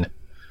scene.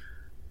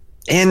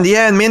 And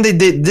man, they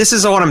did. This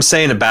is what I'm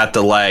saying about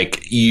the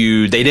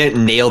they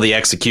didn't nail the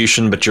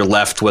execution, but you're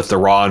left with the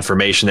raw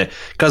information.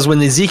 Because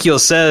when Ezekiel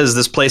says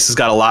this place has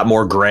got a lot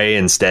more gray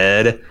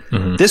instead,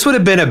 this would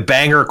have been a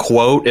banger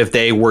quote if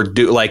they were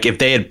if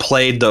they had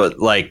played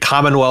the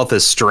Commonwealth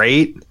as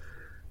straight,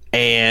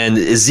 and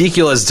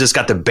Ezekiel has just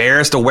got the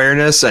barest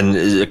awareness,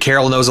 and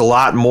Carol knows a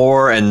lot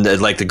more, and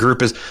the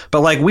group is.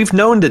 But we've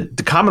known that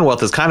the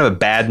Commonwealth is kind of a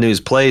bad news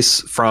place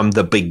from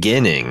the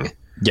beginning.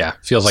 Yeah,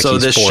 feels like so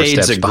he's the 4 shades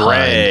steps of behind.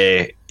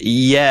 gray.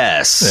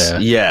 Yes,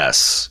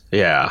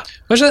 yeah.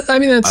 Which I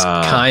mean, that's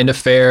kind of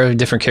fair.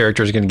 Different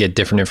characters are going to get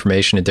different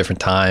information at different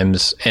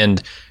times,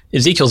 and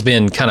Ezekiel's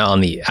been kind of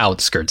on the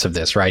outskirts of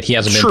this, right? He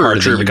hasn't been part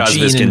of the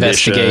Eugene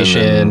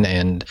investigation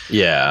and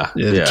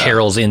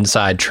Carol's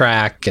inside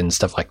track and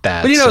stuff like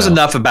that. But he knows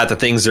enough about the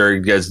things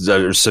that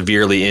are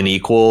severely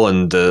unequal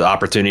and the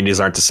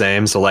opportunities aren't the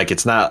same. So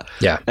it's not.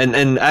 Yeah.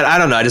 And I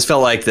don't know. I just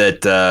felt like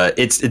that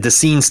the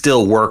scene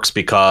still works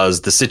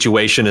because the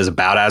situation is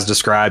about as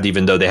described,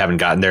 even though they haven't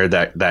gotten there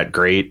that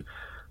great.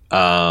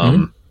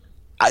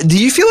 Do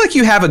you feel like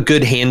you have a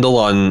good handle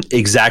on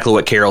exactly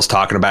what Carol's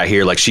talking about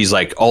here? Like she's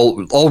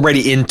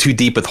already in too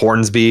deep with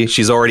Hornsby.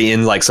 She's already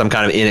in some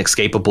kind of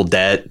inescapable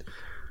debt.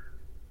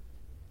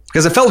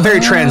 Because it felt very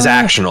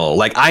transactional.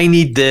 Like, I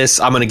need this.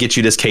 I'm going to get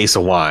you this case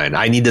of wine.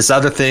 I need this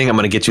other thing. I'm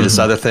going to get you this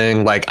other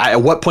thing.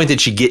 At what point did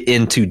she get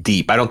in too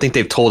deep? I don't think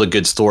they've told a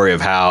good story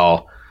of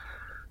how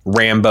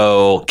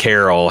Rambo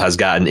Carol has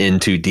gotten in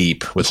too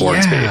deep with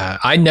Hornsby. Yeah,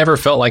 I never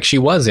felt like she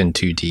was in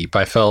too deep.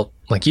 I felt,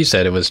 like you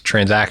said, it was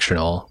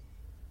transactional.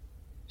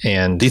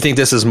 And do you think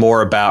this is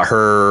more about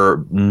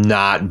her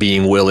not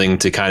being willing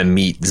to kind of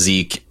meet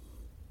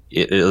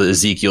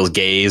Ezekiel's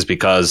gaze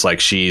because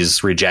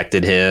she's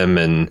rejected him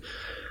and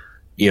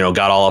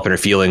got all up in her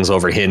feelings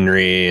over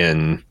Henry?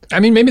 And I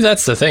mean, maybe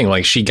that's the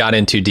thing. She got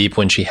in too deep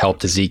when she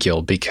helped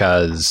Ezekiel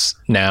because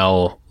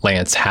now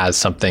Lance has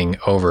something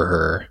over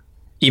her.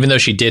 Even though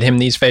she did him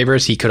these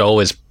favors, he could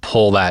always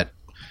pull that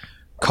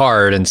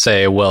card and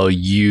say, well,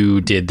 you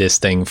did this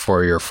thing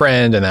for your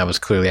friend and that was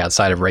clearly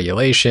outside of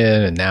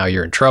regulation and now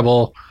you're in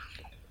trouble.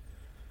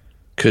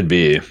 Could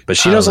be, but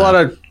she knows a lot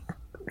of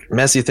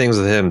messy things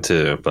with him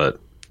too. But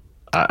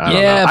I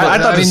don't know.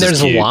 But I mean,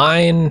 there's a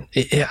line.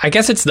 I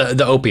guess it's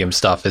the opium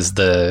stuff is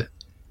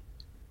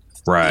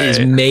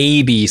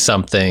maybe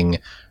something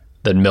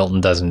that Milton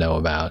doesn't know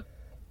about.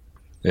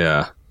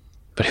 Yeah.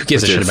 But who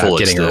gives a shit about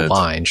getting her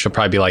wine? She'll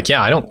probably be like,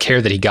 yeah, I don't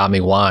care that he got me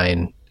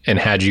wine. and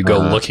had you go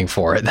looking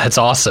for it. That's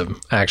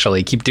awesome.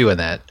 Actually, keep doing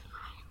that.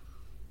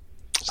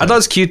 I thought it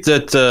was cute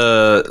that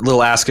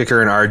little ass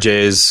kicker in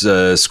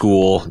RJ's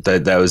school.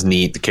 That was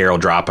neat. The Carol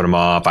dropping him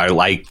off.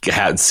 I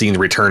seeing the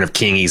return of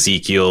King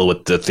Ezekiel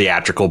with the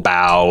theatrical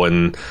bow,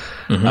 and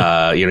he's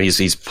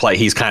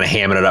kind of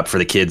hamming it up for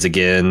the kids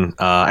again.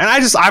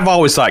 And I've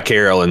always thought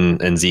Carol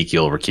and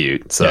Ezekiel were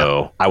cute.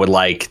 So I would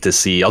like to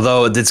see,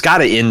 although it's got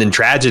to end in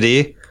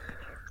tragedy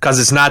because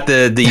it's not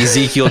the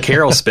Ezekiel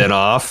Carol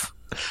spinoff.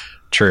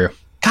 True.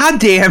 God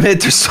damn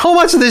it! There's so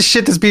much of this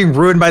shit that's being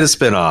ruined by the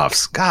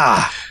spinoffs.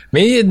 God.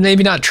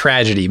 Maybe not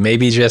tragedy.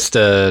 Maybe just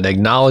an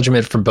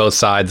acknowledgement from both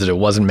sides that it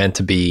wasn't meant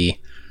to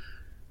be.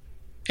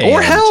 Or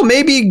hell,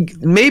 maybe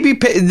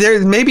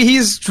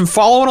he's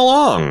following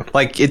along.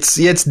 Like it's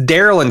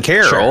Daryl and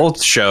Carol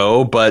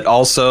show, but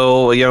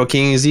also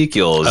King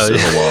Ezekiel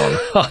is along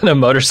on a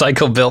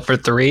motorcycle built for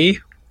 3.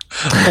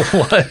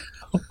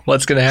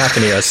 What's going to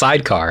happen here? A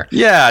sidecar?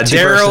 Yeah,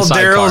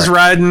 Daryl's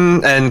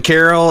riding, and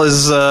Carol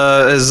is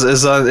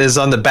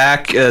on the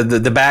back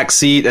the back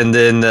seat, and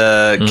then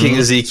King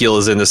Ezekiel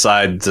is in the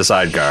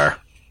sidecar.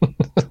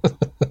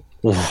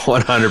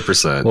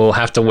 100%. We'll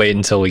have to wait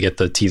until we get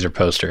the teaser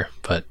poster,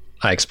 but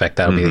I expect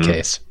that'll be the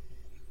case.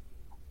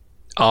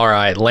 All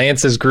right,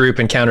 Lance's group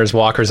encounters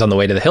walkers on the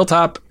way to the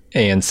hilltop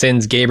and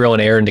sends Gabriel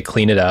and Aaron to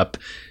clean it up.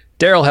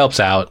 Daryl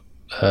helps out,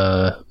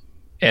 and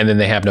then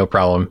they have no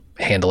problem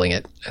handling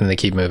it, and they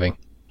keep moving.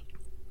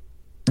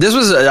 This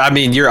was,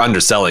 you're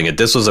underselling it.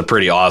 This was a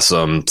pretty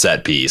awesome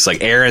set piece.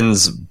 Like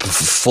Aaron's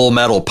full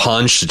metal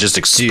punch just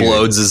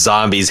explodes the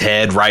zombie's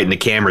head right in the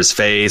camera's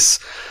face.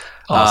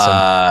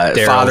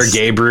 Awesome. Father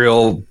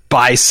Gabriel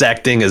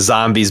bisecting a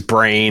zombie's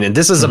brain, and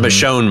this is a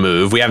Michonne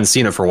move. We haven't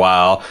seen it for a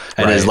while,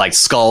 and his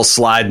skull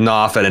sliding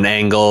off at an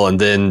angle, and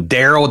then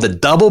Daryl with the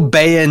double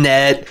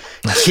bayonet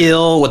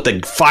kill with the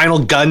final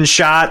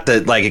gunshot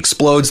that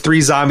explodes 3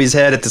 zombies'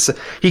 head at the.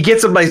 He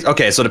gets them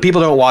okay. So the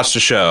people don't watch the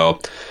show.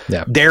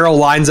 Yeah. Daryl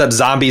lines up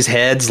zombies'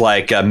 heads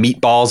like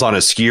meatballs on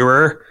a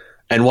skewer.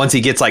 And once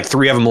he gets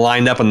 3 of them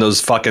lined up on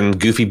those fucking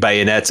goofy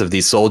bayonets of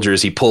these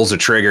soldiers, he pulls the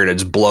trigger and it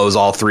just blows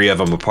all 3 of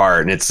them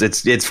apart. And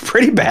it's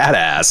pretty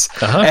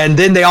badass. And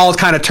then they all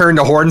kind of turn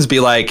to Hornsby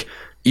like,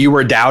 "You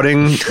were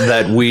doubting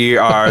that we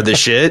are the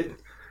shit?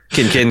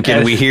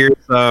 Can we hear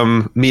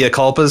some mea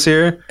culpas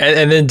here?"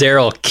 And then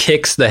Daryl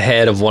kicks the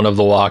head of one of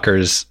the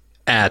walkers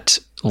at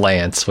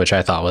Lance, which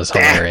I thought was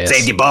hilarious.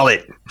 Safety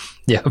bullet.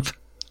 Yep.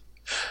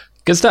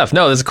 Good stuff.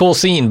 No, it's a cool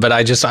scene, but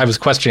I was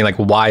questioning,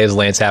 why is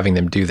Lance having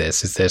them do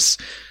this? Is this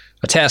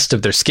a test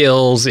of their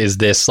skills? Is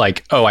this I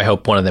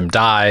hope one of them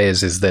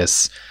dies? Is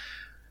this...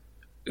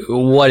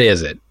 What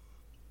is it?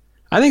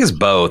 I think it's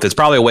both. It's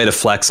probably a way to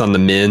flex on the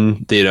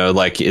men.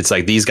 It's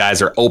these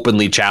guys are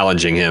openly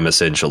challenging him,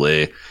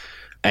 essentially.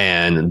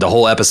 And the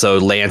whole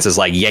episode, Lance is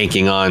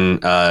yanking on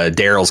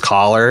Daryl's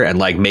collar and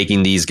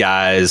making these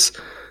guys...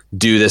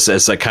 do this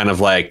as a kind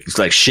of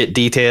shit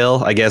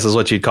detail, I guess is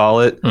what you'd call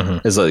it.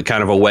 Is a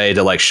kind of a way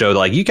to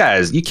show you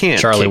guys, you can't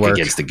Charlie kick work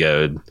against the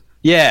goad.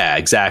 Yeah,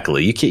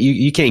 exactly.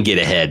 You can't get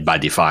ahead by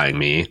defying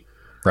me.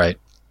 Right.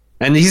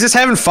 And he's just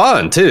having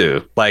fun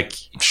too.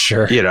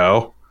 Sure.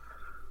 Yeah,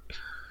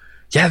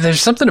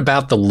 there's something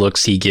about the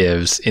looks he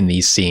gives in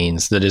these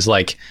scenes that is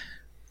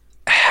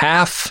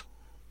half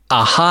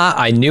aha,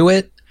 I knew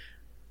it,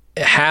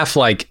 half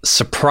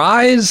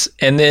surprise,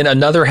 and then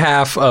another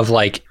half of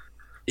they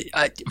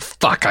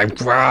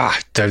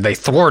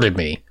thwarted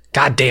me.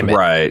 God damn it.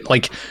 Right.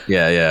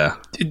 Yeah.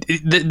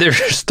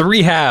 There's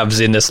 3 halves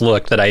in this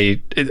look that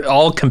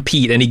all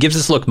compete, and he gives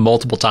this look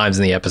multiple times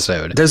in the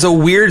episode. There's a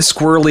weird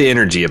squirrely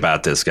energy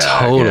about this guy.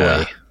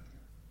 Totally.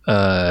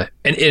 Yeah.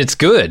 And it's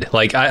good.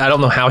 I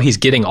don't know how he's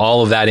getting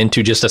all of that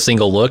into just a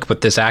single look,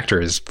 but this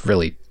actor is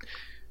really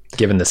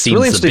given the scenes,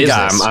 really interesting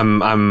guy.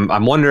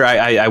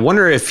 I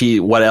wonder if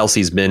what else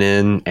he's been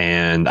in,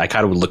 and I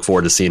kind of would look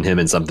forward to seeing him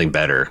in something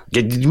better.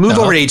 Move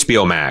over to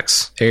HBO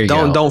Max. There you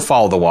go. Don't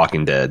follow The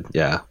Walking Dead.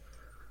 Yeah.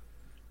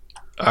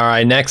 All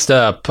right. Next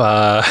up,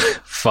 I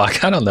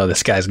don't know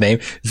this guy's name.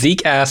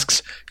 Zeke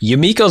asks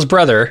Yumiko's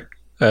brother,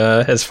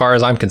 as far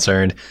as I'm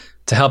concerned,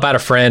 to help out a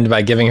friend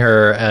by giving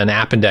her an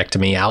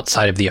appendectomy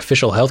outside of the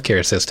official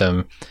healthcare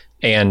system,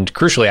 and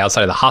crucially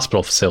outside of the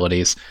hospital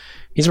facilities.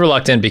 He's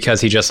reluctant because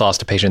he just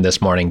lost a patient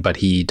this morning, but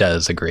he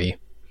does agree.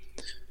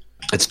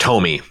 It's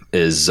Tomi,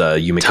 is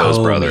Yumiko's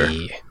brother.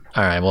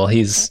 All right, well,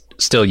 he's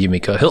still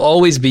Yumiko. He'll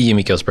always be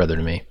Yumiko's brother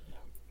to me.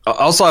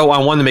 Also, I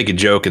wanted to make a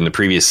joke in the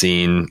previous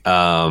scene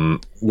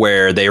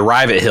where they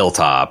arrive at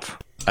Hilltop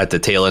at the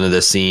tail end of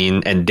this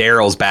scene, and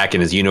Daryl's back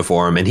in his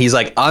uniform, and he's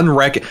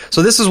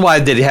so this is why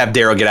they have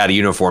Daryl get out of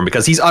uniform,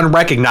 because he's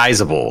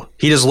unrecognizable.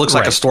 He just looks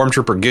like a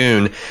stormtrooper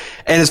goon,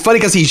 and it's funny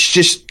because he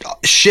just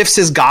shifts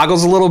his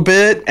goggles a little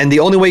bit, and the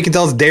only way you can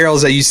tell it's Daryl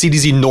is that you see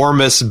these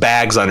enormous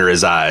bags under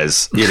his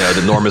eyes, the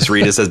enormous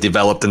Reedus has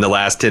developed in the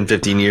last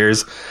 10-15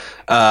 years.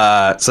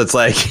 So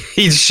it's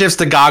he shifts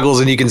the goggles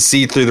and you can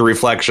see through the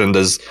reflection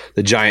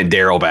the giant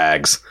Daryl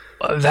bags.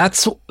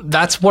 That's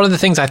one of the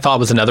things I thought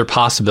was another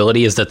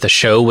possibility, is that the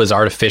show was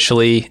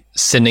artificially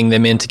sending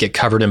them in to get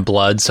covered in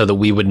blood so that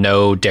we would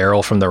know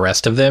Daryl from the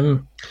rest of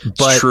them.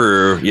 But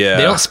true, yeah.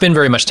 They don't spend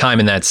very much time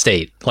in that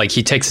state. Like,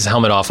 he takes his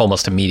helmet off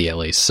almost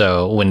immediately.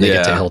 So when they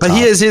get to Hilltop, but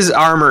his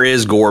armor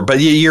is gore. But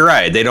you're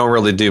right; they don't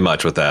really do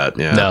much with that.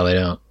 Yeah. No, they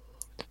don't.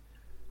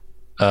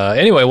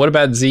 Anyway, what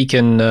about Zeke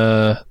and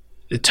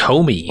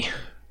Tommy?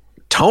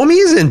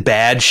 Tommy's in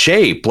bad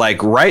shape,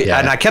 Yeah.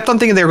 And I kept on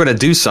thinking they were going to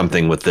do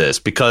something with this,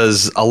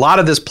 because a lot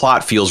of this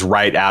plot feels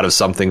right out of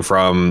something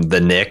from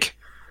the Nick,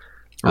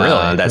 Really?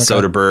 that Okay.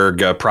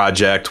 Soderbergh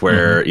project,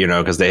 where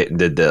because they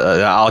did.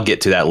 I'll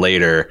get to that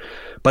later,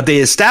 but they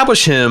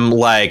establish him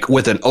like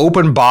with an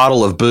open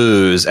bottle of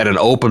booze and an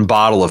open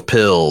bottle of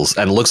pills,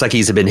 and it looks like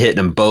he's been hitting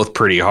them both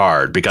pretty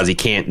hard, because he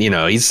can't.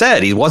 He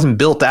said he wasn't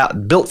built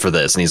for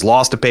this, and he's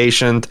lost a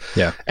patient.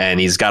 Yeah. And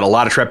he's got a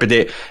lot of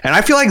trepidation, and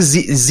I feel like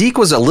Zeke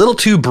was a little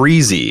too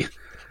breezy.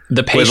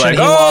 The patient like, he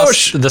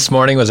lost this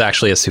morning was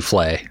actually a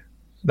souffle.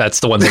 That's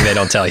the one thing they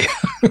don't tell you.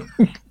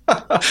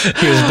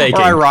 He was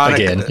baking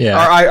again. Yeah.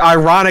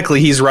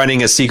 Ironically, he's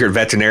running a secret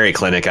veterinary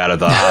clinic out of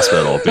the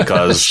hospital,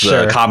 because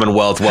Sure. the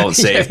Commonwealth won't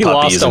save he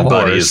puppies lost a and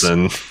horse. buddies,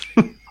 and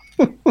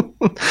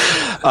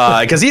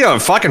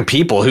because fucking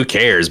people, who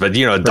cares? But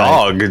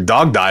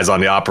dog dies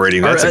on the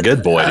operating. That's a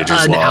good boy that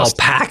just an lost.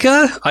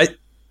 alpaca,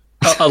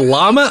 a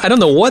llama. I don't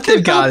know what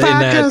they've got in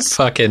that Alpacas.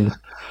 fucking.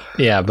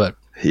 Yeah, but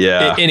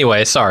Yeah.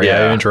 anyway, sorry,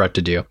 Yeah. I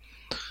interrupted you.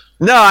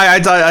 No, I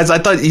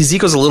thought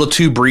Ezekiel's a little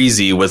too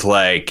breezy with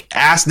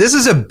ask. This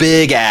is a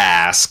big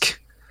ask.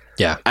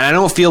 Yeah, And I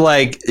don't feel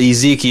like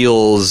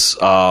Ezekiel's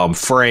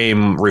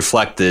frame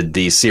reflected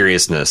the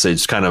seriousness.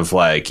 It's kind of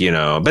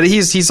but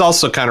he's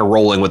also kind of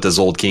rolling with this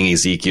old King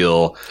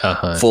Ezekiel,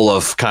 full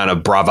of kind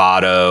of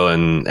bravado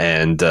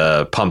and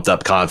pumped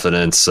up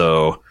confidence.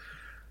 So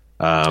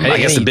I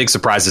guess the big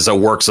surprise is it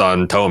works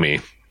on Tommy.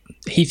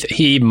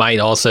 he might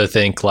also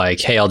think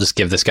hey, I'll just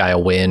give this guy a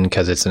win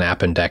because it's an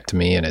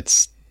appendectomy,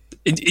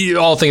 and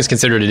all things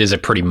considered, it is a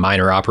pretty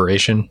minor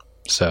operation.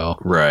 So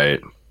Right.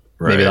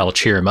 maybe that'll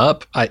cheer him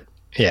up. I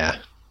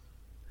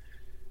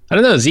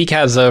don't know. Zeke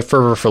has a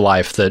fervor for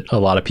life that a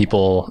lot of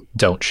people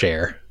don't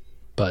share,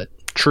 but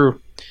True.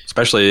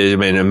 Especially,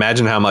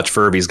 imagine how much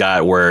fervor he's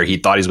got where he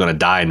thought he was going to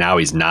die and now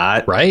he's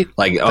not. right?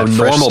 Like That a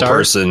fresh normal start.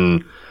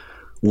 person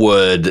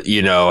would,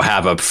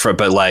 have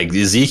but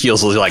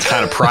Ezekiel's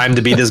kind of primed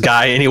to be this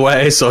guy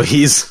anyway. So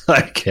he's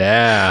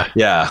Yeah.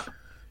 yeah.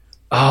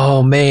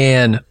 Oh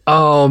man.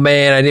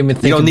 I didn't even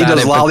think You don't need about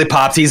those it, but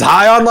lollipops. He's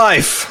high on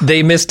life.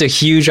 they missed a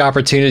huge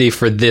opportunity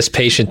for this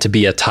patient to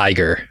be a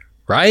tiger,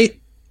 right?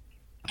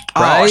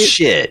 Oh, Right?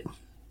 shit.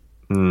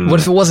 What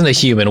if it wasn't a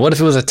human? What if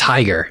it was a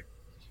tiger?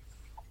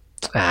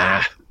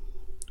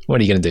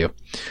 What are you going to do?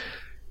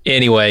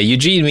 Anyway,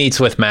 Eugene meets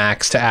with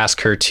Max to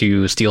ask her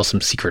to steal some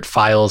secret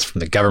files from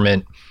the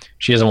government.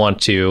 She doesn't want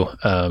to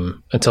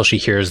until she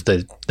hears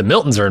that the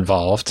Miltons are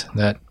involved.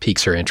 That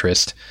piques her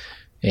interest.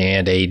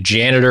 And a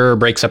janitor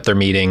breaks up their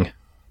meeting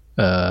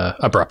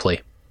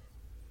abruptly.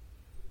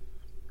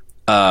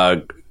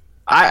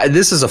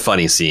 This is a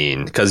funny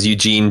scene because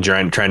Eugene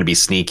trying to be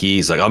sneaky.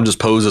 He's like, I'm just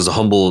posed as a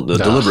humble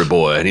delivery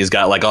boy. And he's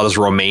got all this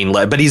romaine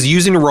lettuce, but he's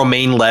using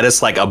romaine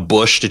lettuce like a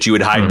bush that you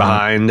would hide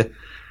behind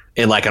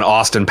in an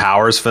Austin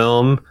Powers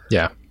film.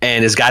 Yeah.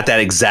 And it's got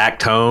that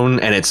exact tone,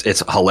 and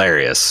it's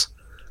hilarious.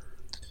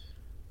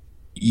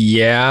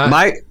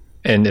 Yeah.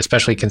 And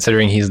especially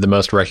considering he's the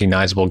most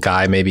recognizable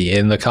guy maybe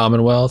in the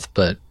Commonwealth,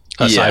 but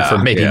aside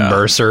from maybe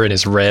Mercer and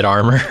his red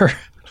armor.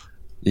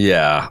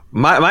 Yeah.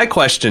 My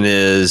question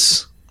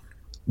is,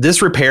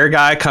 this repair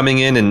guy coming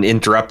in and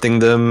interrupting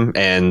them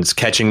and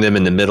catching them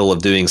in the middle of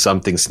doing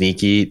something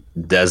sneaky,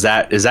 is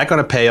that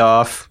going to pay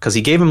off? Because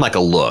he gave him a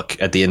look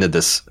at the end of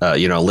this, a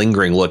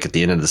lingering look at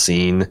the end of the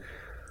scene,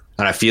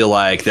 and I feel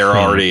like they've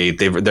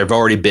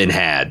already been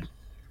had.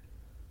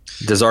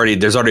 There's already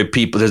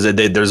people.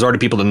 There's already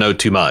people to know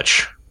too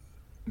much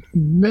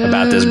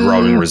about this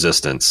growing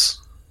resistance.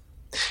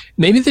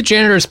 Maybe the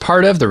janitor is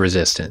part of the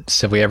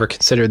resistance. Have we ever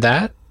considered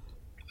that?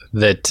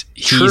 That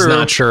he's True.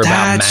 not sure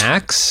about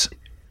Max,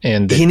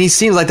 and he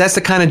seems like that's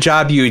the kind of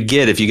job you would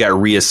get if you got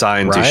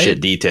reassigned to Right?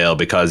 shit detail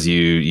because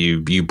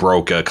you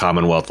broke a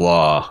Commonwealth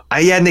law.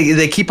 And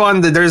they keep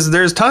on.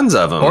 There's tons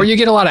of them. or you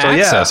get a lot of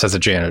access as a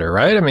janitor,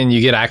 right? I mean,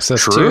 you get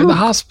access to the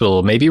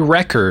hospital, maybe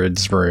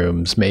records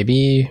rooms,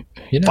 maybe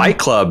Fight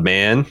Club,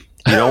 man.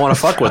 You don't want to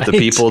fuck with the Right.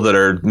 people that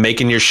are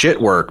making your shit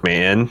work,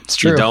 man. It's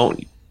true. You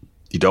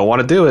don't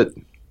want to do it.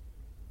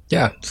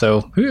 Yeah.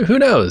 So who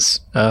knows?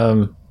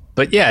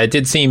 But yeah, it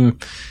did seem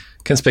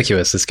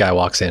conspicuous. This guy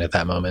walks in at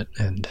that moment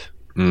and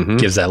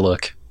gives that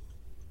look.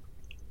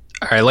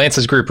 All right,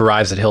 Lance's group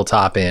arrives at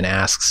Hilltop and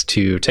asks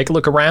to take a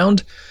look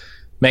around.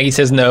 Maggie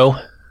says no,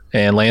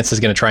 and Lance is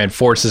going to try and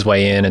force his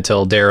way in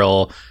until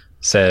Daryl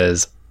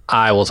says,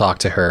 I will talk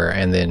to her,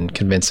 and then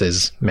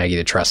convinces Maggie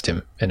to trust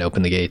him and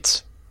open the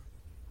gates.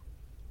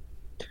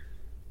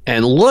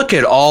 And look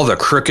at all the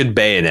crooked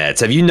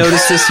bayonets. Have you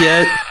noticed this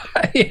yet?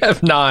 I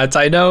have not.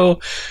 I know.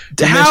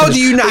 How do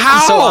you know?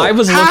 How? So I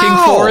was looking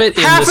for it.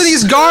 Half of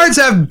these guards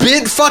have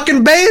bent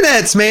fucking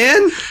bayonets,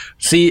 man.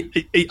 See,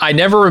 I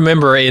never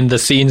remember in the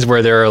scenes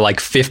where there are like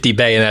 50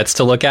 bayonets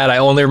to look at. I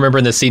only remember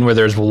in the scene where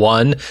there's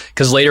one.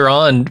 Because later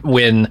on,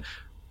 when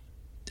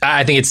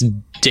I think it's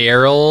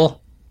Daryl.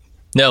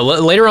 No,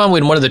 later on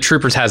when one of the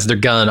troopers has their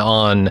gun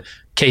on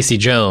Casey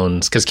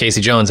Jones, because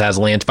Casey Jones has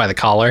Lance by the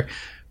collar.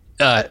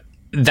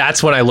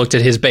 That's when I looked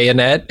at his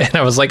bayonet and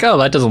I was like, oh,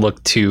 that doesn't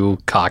look too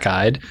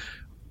cockeyed.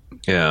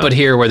 Yeah. But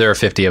here where there are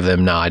 50 of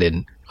them, no, I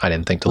didn't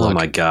think to look. Oh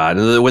my God.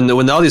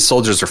 When all these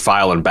soldiers are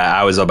filing back,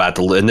 I was about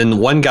to, and then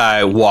one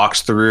guy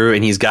walks through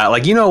and he's got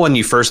like, you know, when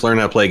you first learn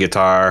how to play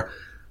guitar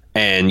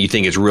and you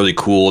think it's really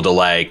cool to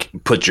like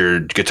put your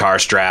guitar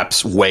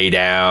straps way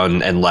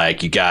down and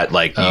like you got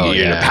like you're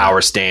in a power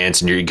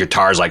stance and your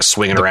guitar's like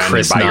swinging around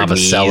Chris by your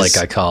knees.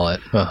 Novoselic, I call it.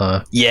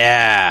 Uh-huh.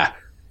 Yeah.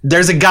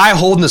 There's a guy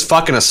holding his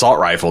fucking assault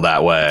rifle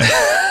that way.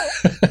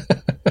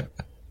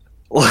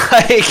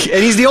 Like,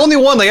 and he's the only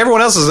one. Like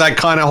everyone else is like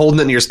kind of holding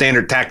it in your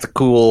standard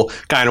tactical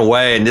kind of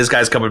way, and this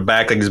guy's coming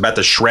back like he's about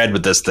to shred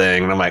with this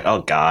thing. And I'm like,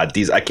 oh God,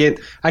 I can't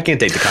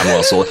take the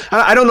Commonwealth soldier.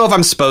 I don't know if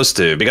I'm supposed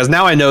to, because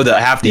now I know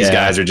that half these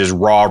guys are just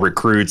raw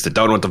recruits that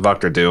don't know what the fuck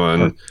they're doing.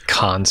 Or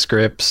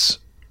conscripts,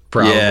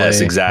 probably.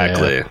 Yes,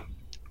 exactly. Yeah.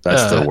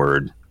 That's the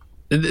word.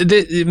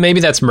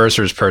 Maybe that's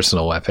Mercer's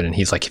personal weapon, and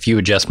he's like, if you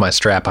adjust my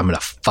strap, I'm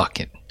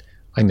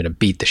gonna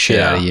beat the shit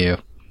out of you.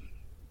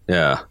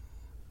 Yeah.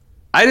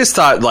 I just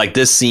thought like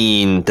this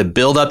scene, the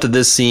build up to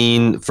this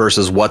scene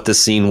versus what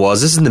this scene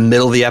was. This is in the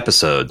middle of the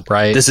episode.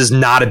 Right. This is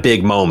not a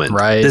big moment.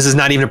 Right. This is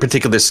not even a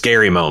particular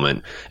scary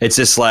moment. It's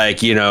just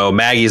like, you know,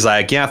 Maggie's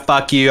like, yeah,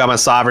 fuck you. I'm a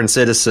sovereign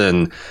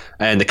citizen.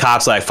 And the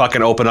cop's like,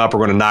 fucking open up.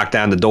 We're going to knock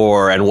down the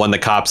door. And one of the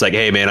cops like,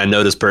 hey man, I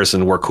know this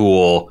person. We're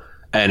cool.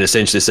 And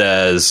essentially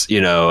says, you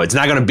know, it's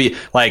not going to be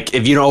like,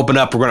 if you don't open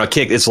up, we're going to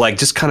kick. It's like,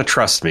 just kind of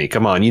trust me.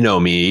 Come on. You know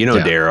me. You know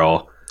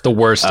Daryl. The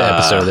worst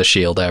episode of The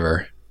Shield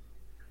ever.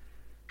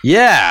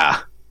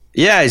 Yeah.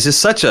 Yeah, it's just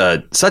such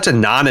a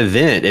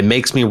non-event. It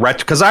makes me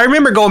because I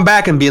remember going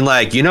back and being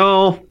like, you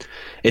know,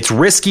 it's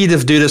risky to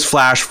do this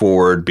flash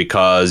forward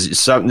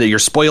because you're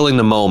spoiling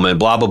the moment,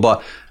 blah, blah,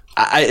 blah.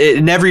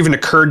 It never even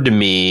occurred to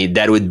me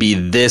that it would be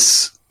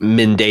this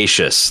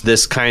mendacious,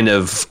 this kind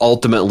of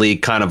ultimately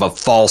kind of a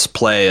false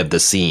play of the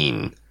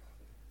scene.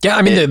 Yeah,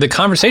 I mean, the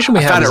conversation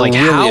we had is like,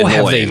 really how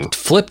annoying. Have they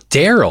flipped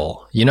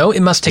Daryl? You know, it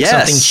must take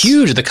something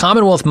huge. The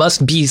Commonwealth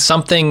must be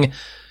something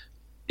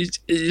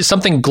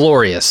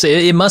glorious.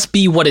 It must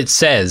be what it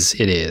says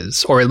it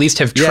is, or at least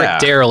have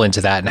tricked Daryl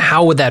into that. And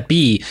how would that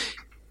be?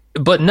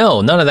 But no,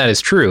 none of that is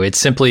true. It's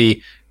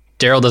simply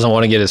Daryl doesn't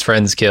want to get his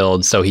friends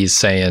killed, so he's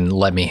saying,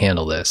 let me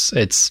handle this.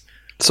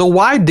 So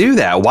why do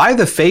that? Why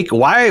the fake?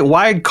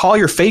 Why call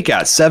your fake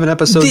out 7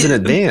 episodes in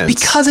advance?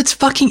 Because it's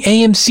fucking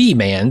AMC,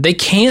 man. They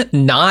can't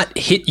not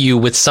hit you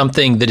with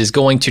something that is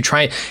going to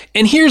try.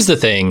 And here's the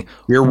thing.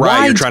 You're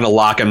right. You're trying to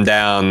lock them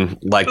down.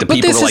 Like the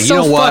people are like, you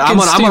know what? I'm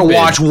gonna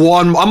watch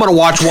one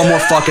more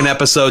fucking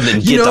episode and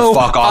then get the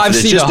fuck off of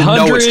this just to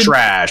know it's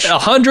trash.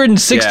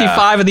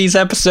 165 of these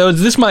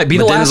episodes. This might be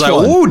the last one.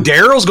 Oh,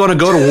 Daryl's going to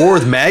go to war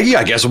with Maggie.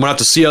 I guess I'm gonna have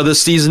to see how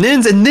this season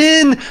ends. And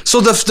then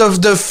so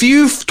the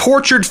few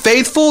tortured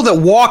faithful that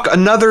walk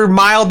another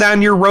mile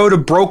down your road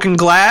of broken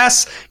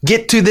glass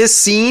get to this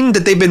scene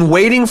that they've been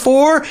waiting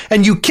for,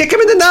 and you kick them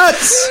in the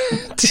nuts.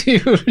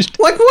 Dude,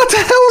 like, what the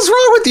hell is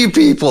wrong with you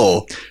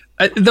people?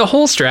 The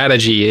whole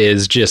strategy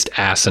is just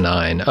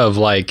asinine of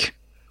like,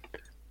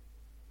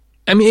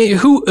 I mean,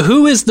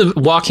 who is the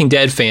Walking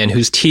Dead fan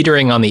who's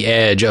teetering on the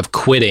edge of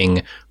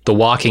quitting The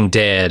Walking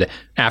Dead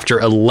after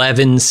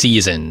 11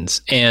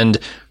 seasons? And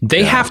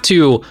they have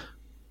to,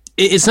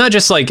 it's not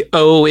just like,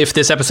 oh, if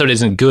this episode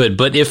isn't good,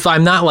 but if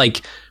I'm not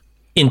like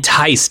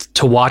enticed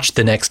to watch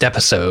the next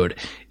episode,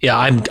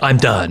 I'm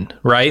done,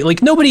 right?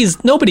 Like nobody's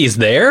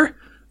there.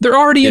 They're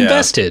already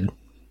invested.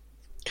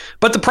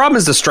 But the problem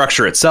is the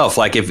structure itself.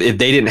 Like if they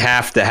didn't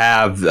have to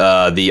have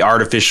the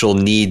artificial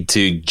need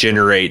to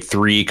generate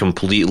 3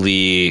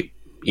 completely,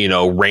 you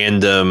know,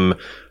 random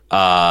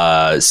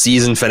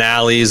season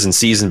finales and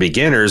season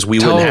beginners, we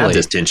wouldn't have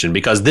this tension,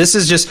 because this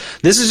is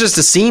just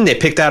a scene they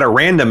picked out at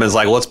random as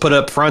like, let's put it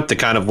up front to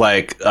kind of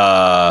like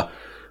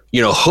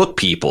you know, hook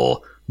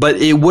people. But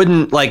it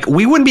wouldn't, like,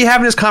 we wouldn't be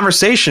having this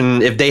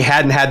conversation if they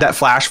hadn't had that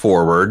flash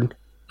forward.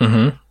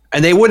 Mm-hmm.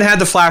 And they wouldn't have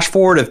the flash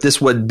forward if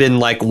this would have been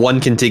like one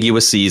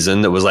contiguous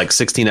season that was like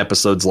 16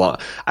 episodes long.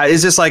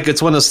 It's just like,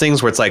 it's one of those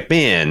things where it's like,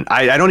 man,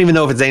 I don't even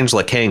know if it's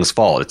Angela Kang's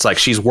fault. It's like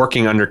she's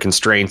working under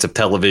constraints of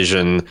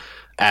television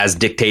as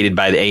dictated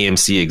by the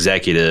AMC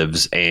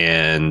executives.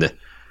 And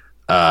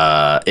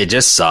it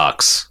just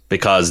sucks,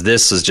 because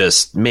this is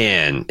just,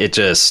 man, it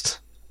just...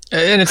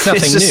 And it's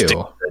nothing new,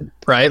 stupid.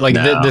 Right? Like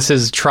this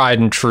is tried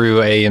and true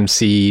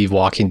AMC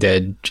Walking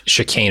Dead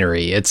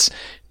chicanery. And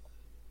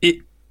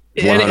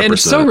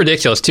it's so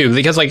ridiculous too,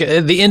 because like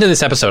at the end of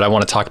this episode, I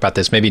want to talk about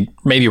this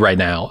maybe right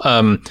now.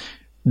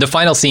 The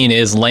final scene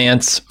is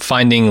Lance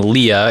finding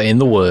Leah in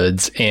the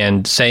woods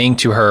and saying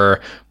to her,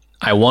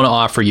 I want to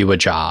offer you a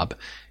job.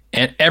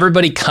 And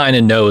everybody kind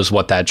of knows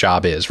what that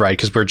job is, right?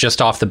 Because we're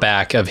just off the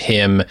back of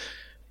him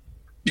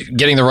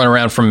getting the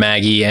runaround from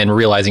Maggie and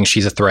realizing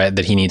she's a threat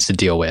that he needs to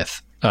deal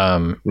with.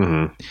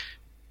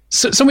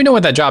 So we know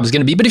what that job is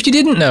going to be. But if you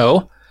didn't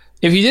know,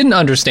 if you didn't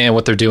understand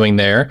what they're doing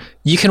there,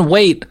 you can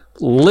wait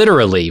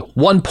literally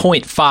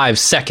 1.5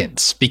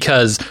 seconds,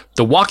 because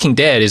The Walking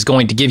Dead is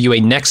going to give you a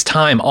next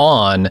time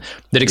on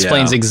that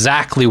explains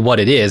exactly what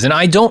it is. And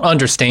I don't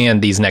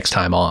understand these next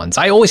time ons.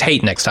 I always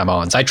hate next time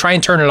ons. I try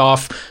and turn it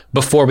off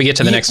before we get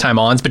to the next time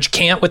ons, but you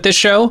can't with this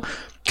show.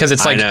 Because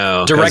it's like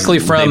directly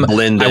from, I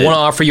want to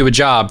offer you a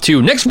job,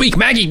 to next week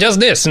Maggie does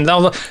this. And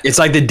it's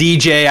like the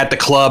DJ at the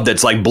club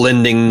that's like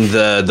blending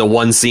the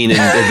one scene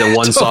and the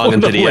one song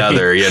into the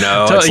other, you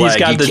know? He's like,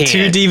 got the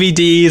two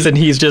DVDs and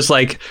he's just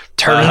like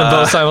turning them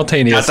both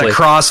simultaneously. Got the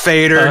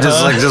crossfader,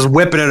 just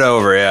whipping it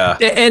over, yeah.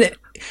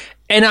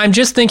 And I'm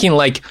just thinking,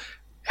 like,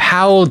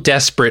 how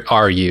desperate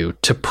are you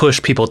to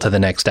push people to the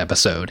next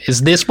episode?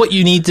 Is this what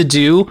you need to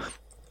do?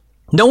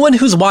 No one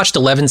who's watched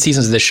 11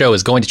 seasons of this show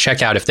is going to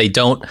check out if they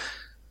don't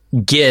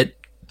get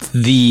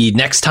the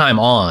next time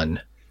on.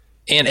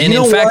 And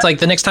in fact, like,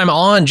 the next time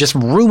on just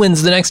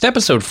ruins the next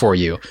episode for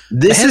you.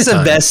 This is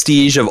a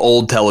vestige of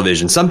old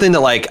television. Something that,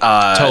 like,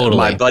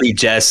 my buddy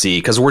Jesse,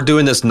 because we're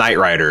doing this Knight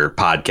Rider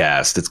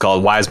podcast. It's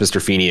called Why is Mr.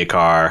 Feeney a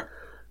Car?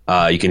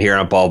 You can hear it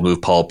on Bald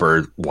Move Pulp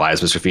or Why is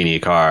Mr. Feeney a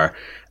Car?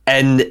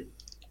 And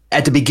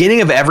at the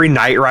beginning of every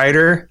Knight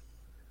Rider,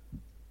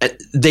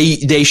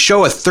 they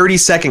show a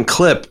 30-second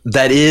clip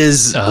that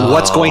is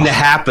what's going to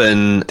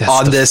happen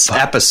on this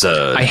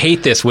episode. I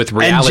hate this with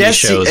reality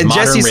shows. And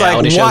modern Jesse's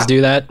reality shows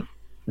do that.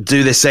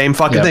 Do the same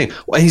fucking thing.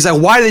 And he's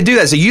like, why do they do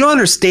that? So you don't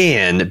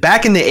understand.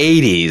 Back in the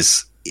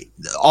 80s,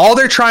 all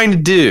they're trying to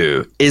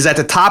do is at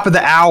the top of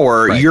the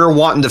hour, you're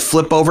wanting to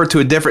flip over to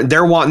a different.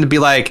 They're wanting to be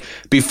like,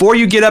 before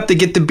you get up to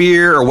get the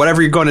beer or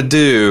whatever you're going to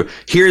do,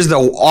 here's the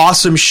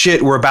awesome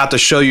shit we're about to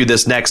show you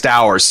this next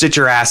hour. Sit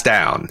your ass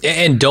down.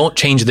 And don't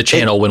change the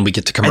channel when we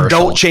get to commercial. And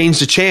don't change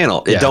the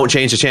channel. Yeah. Don't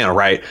change the channel,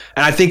 right?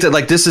 And I think that,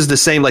 like, this is the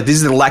same. Like,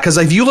 these are the because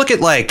if you look at,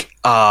 like,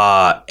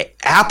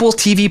 Apple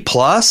TV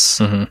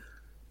Plus.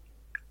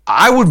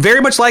 I would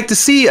very much like to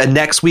see a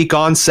next week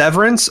on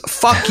Severance.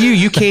 Fuck you.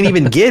 You can't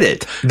even get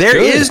it. There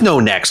is no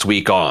next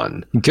week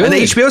on. Good. And the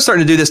HBO's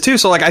starting to do this too.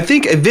 So, like, I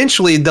think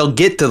eventually they'll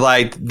get to,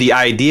 like, the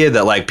idea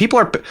that, like, people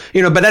are,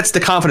 you know, but that's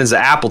the confidence of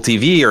Apple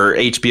TV or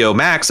HBO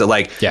Max that,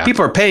 like,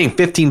 people are paying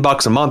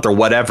 $15 a month or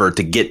whatever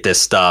to get this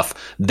stuff.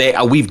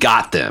 We've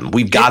got them.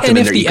 We've got them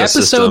in their ecosystem. And if the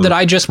episode that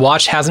I just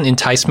watched hasn't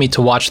enticed me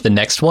to watch the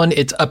next one,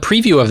 it's a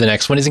preview of the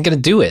next one isn't going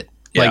to do it.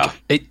 Yeah.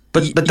 Like,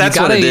 but that's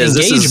what it is.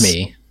 Engage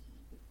me.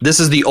 This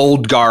is the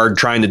old guard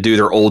trying to do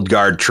their old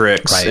guard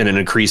tricks in an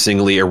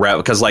increasingly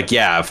because, like,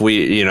 if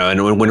we, you know,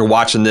 and when you're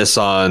watching this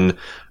on,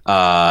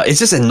 it's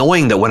just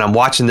annoying that when I'm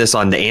watching this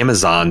on the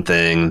Amazon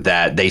thing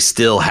that they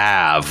still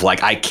have,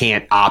 like, I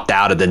can't opt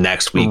out of the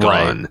next week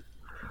on.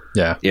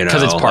 Yeah, you know,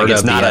 because it's part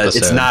of the episode.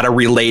 It's not a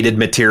related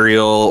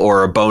material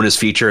or a bonus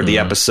feature of the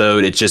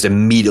episode. It just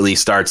immediately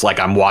starts like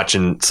I'm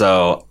watching.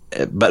 So,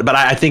 but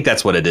I think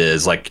that's what it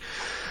is. Like,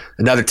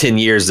 another 10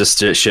 years, this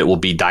shit will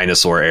be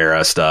dinosaur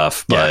era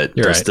stuff, but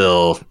they're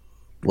still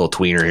a little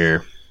tweener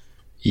here.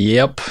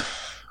 Yep.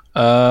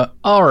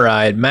 All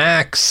right.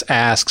 Max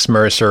asks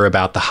Mercer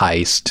about the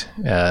heist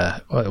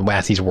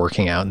as he's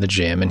working out in the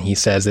gym, and he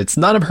says it's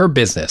none of her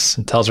business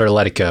and tells her to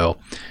let it go.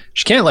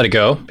 She can't let it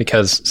go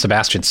because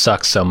Sebastian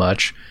sucks so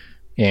much.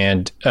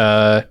 And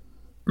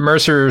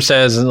Mercer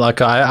says,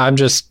 look, I'm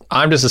just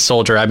a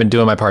soldier. I've been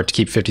doing my part to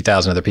keep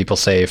 50,000 other people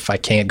safe. I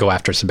can't go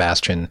after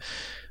Sebastian.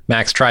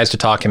 Max tries to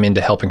talk him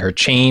into helping her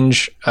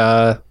change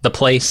the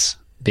place,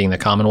 being the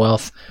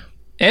Commonwealth.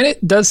 And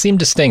it does seem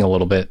to sting a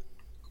little bit,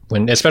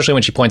 especially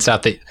when she points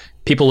out that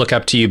people look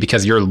up to you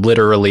because you're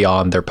literally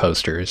on their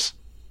posters.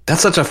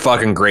 That's such a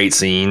fucking great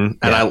scene.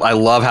 And I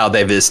love how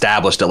they've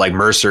established that, like,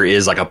 Mercer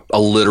is like a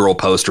literal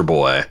poster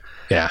boy.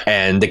 Yeah.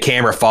 And the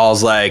camera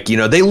falls, like, you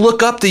know, they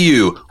look up to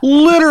you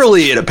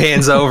literally, and it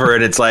pans over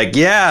and it's like,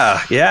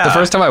 yeah. The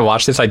first time I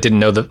watched this, I didn't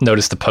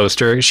notice the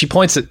poster. She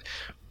points it.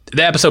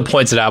 The episode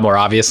points it out more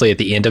obviously at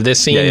the end of this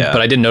scene, but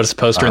I didn't notice the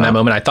poster in that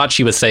moment. I thought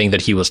she was saying that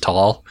he was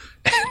tall.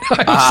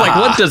 I was like,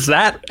 what does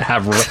that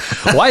have?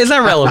 Why is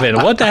that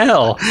relevant? What the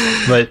hell?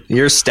 But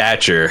your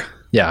stature.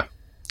 Yeah,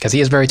 because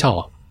he is very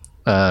tall.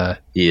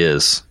 He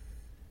is.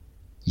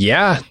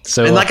 Yeah.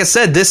 So, and like I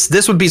said,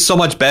 this would be so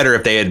much better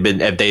if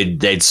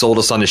they'd sold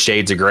us on the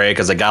Shades of Grey,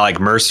 because a guy like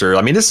Mercer,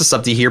 I mean, this is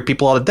something you hear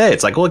people all the day.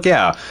 It's like, look,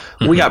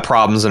 we got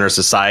problems in our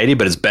society,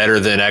 but it's better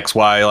than X,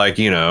 Y, like,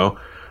 you know.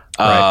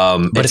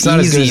 Right. But it's not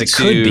as good as it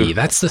could be.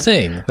 That's the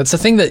thing. That's the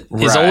thing that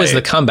is always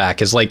the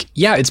comeback is like,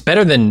 yeah, it's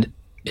better than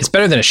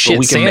a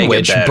shit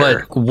sandwich,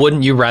 but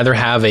wouldn't you rather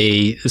have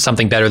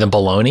something better than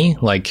bologna?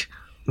 Like,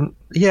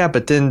 yeah,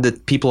 but then the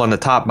people on the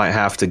top might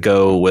have to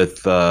go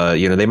with,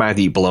 they might have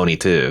to eat bologna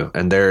too,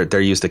 and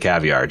they're used to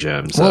caviar,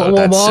 Jim. So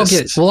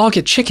we'll all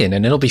get chicken,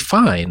 and it'll be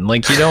fine.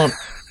 Like,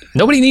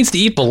 nobody needs to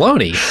eat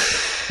bologna.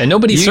 And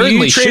nobody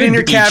certainly should trade in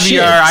your caviar.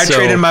 Shit, I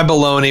trade in my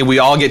bologna. We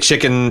all get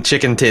chicken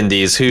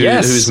tendies.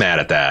 Who's mad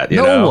at that?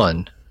 No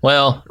one.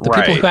 Well, the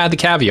people who had the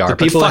caviar. The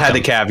people who had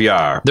the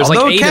caviar. There's like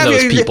 8 of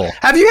those people.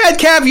 Have you had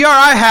caviar?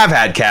 I have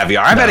had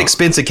caviar. I've had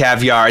expensive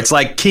caviar. It's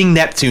like King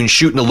Neptune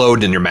shooting a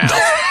load in your mouth.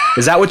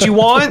 Is that what you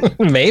want?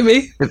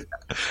 Maybe. Are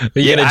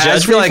you going to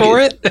judge me for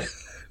it?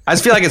 I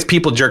just feel like it's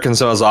people jerking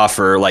themselves off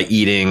for like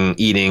eating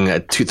a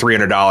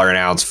 $300 an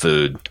ounce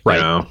food. Right.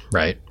 You know?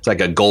 Right. It's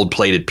like a gold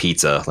plated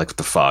pizza. Like, what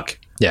the fuck?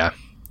 Yeah.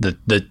 The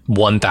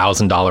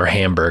 $1,000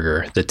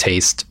 hamburger that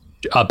tastes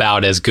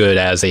about as good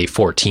as a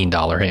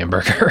 $14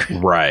 hamburger.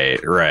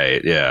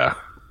 Right. Yeah.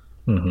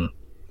 Mm-hmm.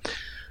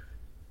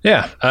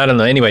 Yeah. I don't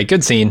know. Anyway,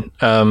 good scene.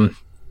 Then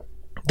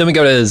we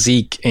go to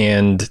Zeke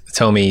and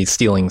Tommy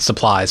stealing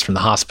supplies from the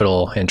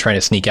hospital and trying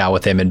to sneak out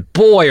with him. And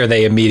boy, are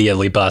they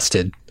immediately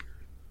busted.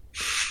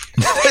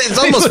 It's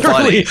almost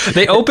funny.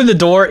 They open the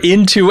door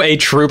into a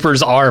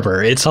trooper's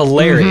armor. It's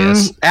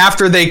hilarious. Mm-hmm.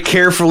 After they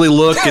carefully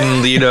look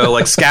and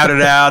like scout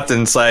it out,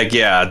 and it's like,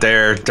 yeah,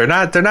 they're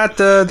not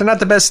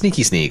the best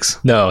sneaky sneaks.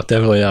 No,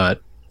 definitely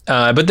not.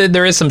 But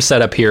there is some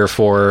setup here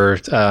for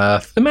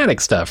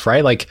thematic stuff,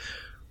 right? Like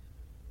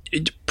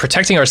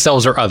protecting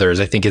ourselves or others,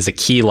 I think, is a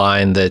key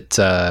line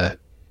that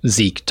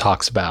Zeke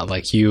talks about.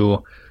 Like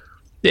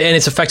and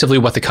it's effectively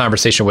what the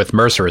conversation with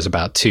Mercer is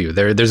about too.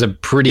 There's a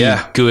pretty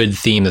good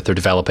theme that they're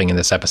developing in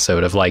this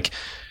episode of like,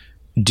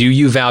 do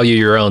you value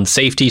your own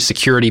safety,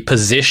 security,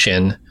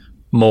 position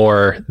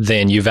more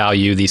than you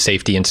value the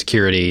safety and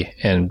security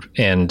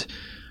and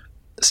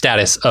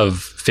status of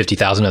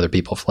 50,000 other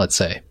people, let's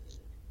say.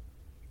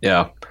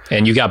 Yeah.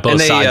 And you got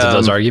both sides of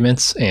those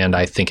arguments, and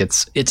I think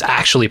it's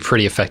actually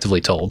pretty effectively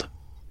told.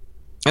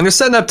 And they're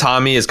setting up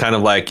Tommy as kind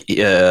of like,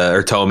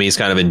 or Tomy's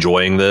kind of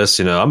enjoying this.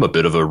 I'm a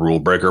bit of a rule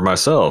breaker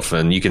myself.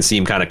 And you can see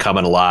him kind of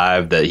coming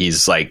alive, that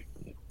he's like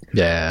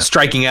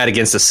striking out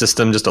against the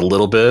system just a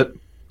little bit.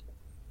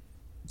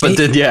 But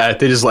then,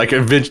 they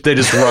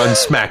just run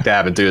smack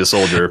dab into a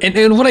soldier.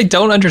 And what I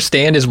don't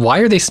understand is, why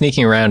are they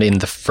sneaking around in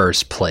the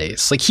first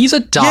place? Like, he's a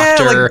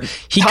doctor.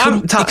 He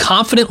could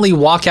confidently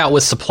walk out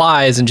with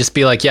supplies and just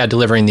be like,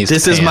 delivering these.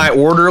 This is my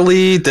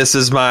orderly. This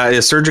is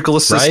my surgical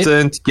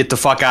assistant. Right? Get the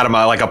fuck out of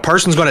my, like, a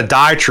person's going to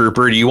die,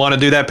 trooper. Do you want to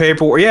do that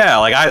paperwork? Yeah.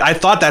 Like, I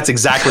thought that's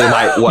exactly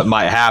what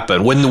might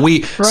happen. When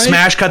we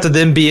smash cut to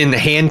them being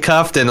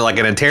handcuffed and like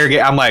an interrogate,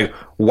 I'm like,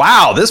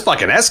 wow, this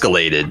fucking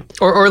escalated.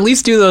 Or at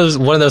least do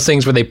one of those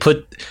things where they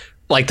put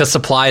like the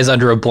supplies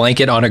under a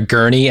blanket on a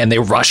gurney and they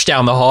rush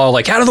down the hall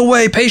like, out of the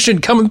way,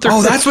 patient coming through.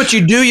 Oh, that's what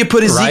you do. You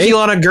put Ezekiel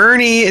on a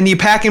gurney and you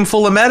pack him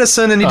full of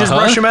medicine and you just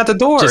rush him out the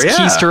door. Just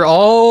keister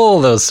all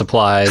those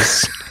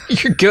supplies.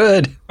 You're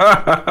good. Oh,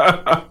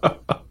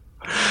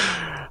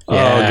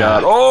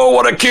 God. Oh,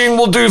 what a king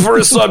will do for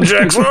his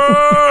subjects. Can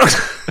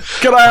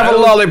I have a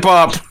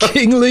lollipop?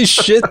 Kingly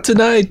shit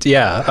tonight.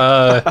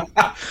 Yeah.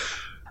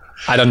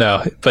 I don't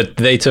know, but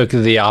they took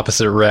the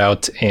opposite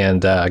route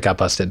and got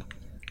busted.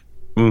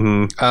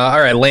 Mm-hmm. All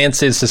right,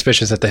 Lance is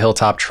suspicious that the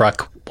Hilltop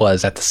truck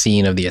was at the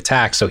scene of the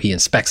attack, so he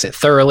inspects it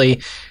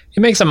thoroughly.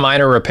 He makes a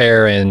minor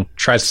repair and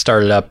tries to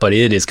start it up, but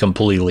it is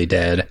completely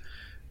dead.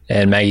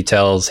 And Maggie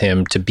tells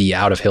him to be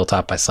out of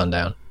Hilltop by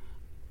sundown.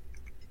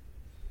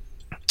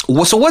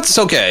 Well, so what's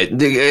okay?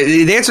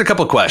 They answered a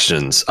couple of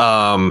questions.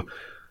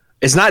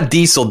 It's not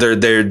diesel.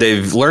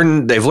 They've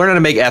learned how to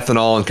make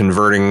ethanol and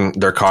converting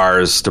their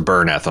cars to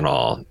burn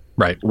ethanol.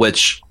 Right.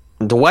 Which,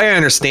 the way I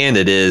understand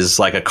it, is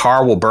like a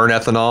car will burn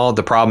ethanol.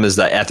 The problem is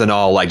that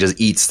ethanol like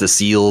just eats the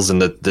seals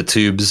and the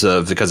tubes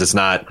because it's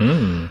not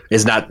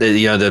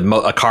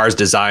a car is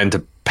designed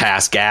to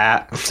pass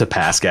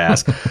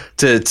gas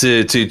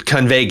to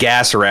convey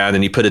gas around,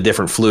 and you put a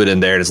different fluid in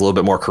there and it's a little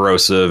bit more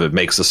corrosive. It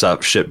makes the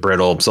shit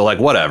brittle. So like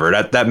whatever,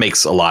 that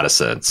makes a lot of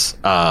sense.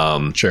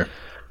 Sure.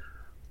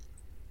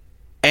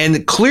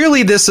 And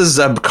clearly this is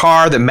a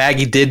car that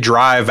Maggie did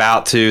drive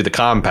out to the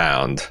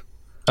compound.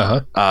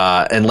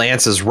 And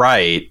Lance is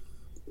right.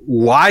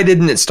 Why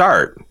didn't it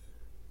start?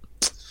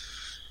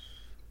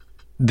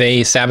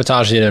 They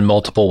sabotaged it in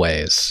multiple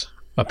ways,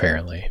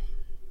 apparently.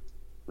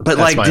 But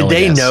that's like, did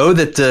they know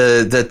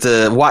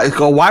that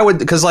why would,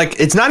 because like,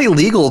 it's not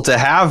illegal to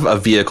have a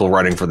vehicle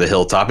running for the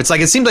Hilltop. It's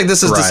like, it seems like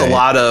this is just a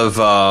lot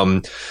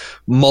of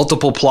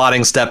multiple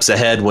plotting steps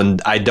ahead, when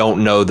I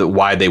don't know that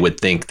why they would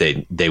think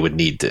they would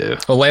need to.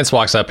 Well, Lance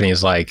walks up and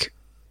he's like,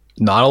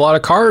 not a lot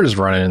of cars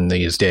running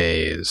these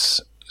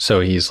days. So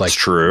he's like,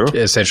 true,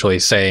 essentially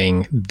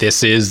saying,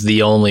 this is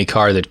the only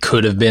car that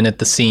could have been at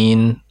the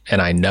scene,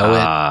 and I know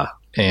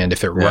it. And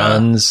if it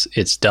runs,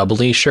 it's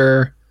doubly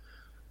sure.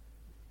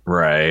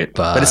 Right.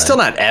 But it's still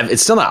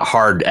not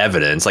hard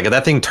evidence. Like, if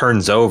that thing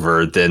turns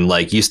over, then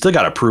like, you still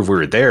got to prove we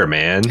were there,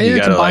 man. You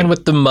gotta, combined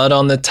with the mud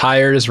on the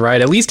tires,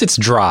 right? At least it's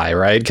dry,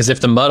 right? Because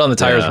if the mud on the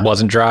tires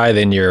wasn't dry,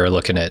 then you're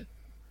looking at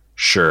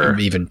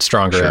even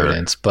stronger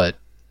evidence. But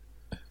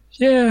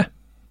yeah,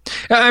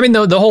 I mean,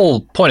 the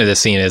whole point of this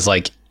scene is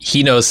like,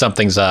 he knows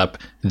something's up.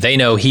 They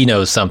know he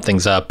knows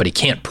something's up, but he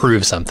can't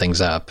prove something's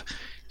up,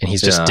 and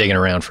he's just digging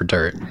around for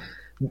dirt.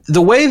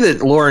 the way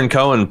that Lauren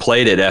Cohen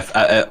played it,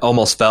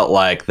 almost felt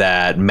like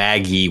that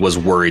Maggie was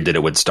worried that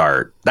it would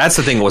start. That's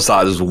the thing I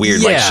thought was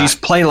weird. Yeah. Like she's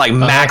playing like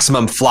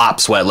maximum flop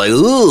sweat, like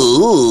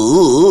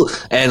ooh,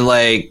 and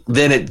like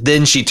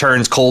then she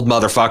turns cold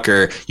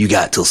motherfucker. You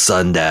got till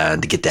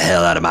sundown to get the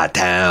hell out of my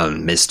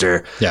town,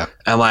 mister. Yeah.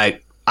 I'm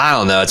like, I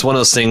don't know. It's one of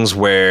those things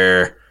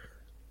where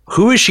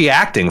who is she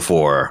acting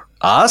for?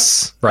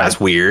 Us? Right. That's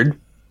weird.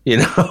 You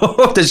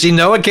know, does she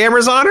know a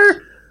camera's on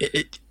her?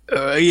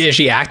 Is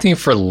she acting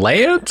for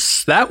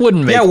Lance? That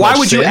wouldn't make why much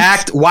would sense. you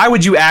act? Why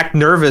would you act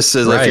nervous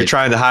if Right. you're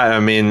trying to hide? I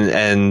mean,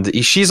 and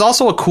she's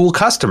also a cool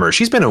customer.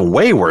 She's been in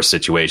way worse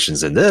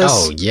situations than this.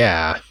 Oh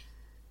yeah.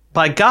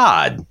 My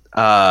God.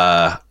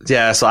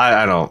 Yeah. So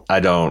I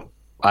don't.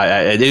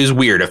 It was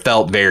weird. It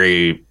felt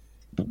very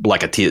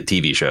like a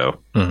TV show.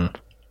 Mm-hmm.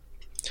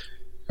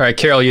 All right,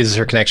 Carol uses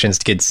her connections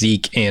to get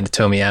Zeke and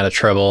Tommy out of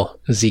trouble.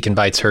 Zeke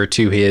invites her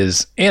to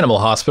his animal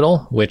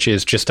hospital, which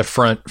is just a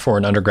front for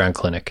an underground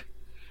clinic.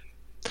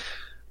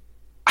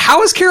 How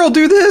does Carol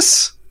do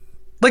this?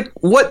 Like,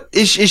 what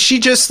is she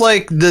just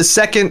like the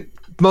second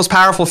most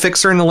powerful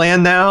fixer in the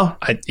land now?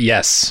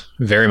 Yes,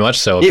 very much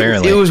so.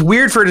 Apparently, it was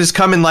weird for her to just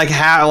come in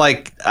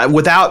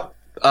without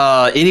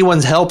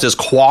anyone's help, just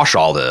quash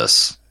all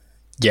this.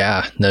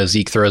 Yeah, no,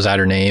 Zeke throws out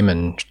her name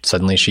and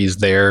suddenly she's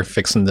there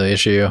fixing the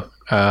issue.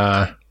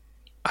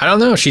 I don't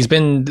know. She's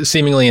been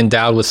seemingly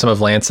endowed with some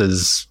of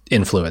Lance's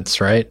influence,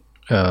 right?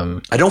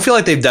 I don't feel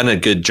like they've done a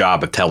good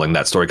job of telling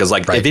that story because,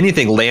 if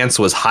anything, Lance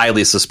was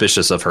highly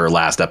suspicious of her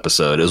last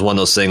episode. It was one of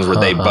those things where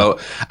they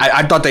both.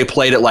 I thought they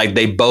played it like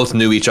they both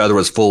knew each other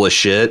was full of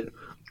shit,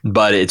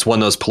 but it's one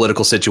of those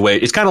political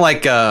situations. It's kind of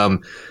like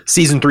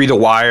season 3 The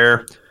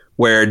Wire,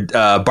 where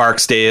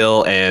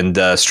Barksdale and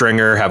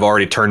Stringer have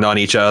already turned on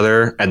each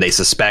other and they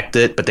suspect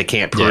it, but they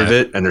can't prove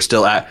it, and they're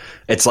still at.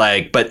 It's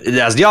like, but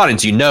as the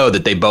audience, you know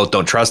that they both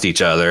don't trust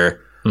each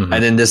other. Mm-hmm.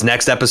 And then this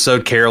next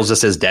episode, Carol's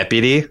just his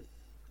deputy.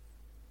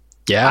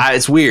 Yeah,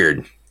 it's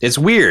weird. It's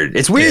weird.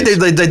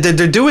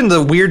 They're doing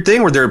the weird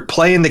thing where they're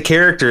playing the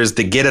characters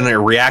to get a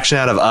reaction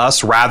out of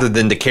us rather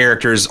than the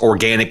characters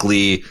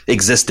organically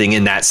existing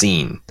in that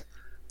scene.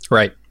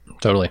 Right.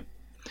 Totally.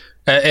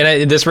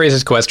 And this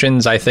raises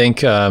questions. I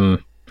think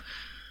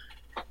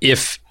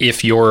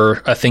if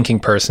you're a thinking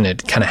person,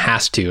 it kind of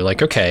has to.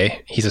 Like,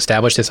 okay, he's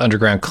established this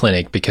underground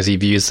clinic because he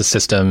views the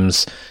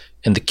systems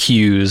and the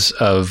cues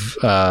of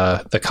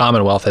the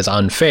Commonwealth as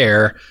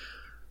unfair.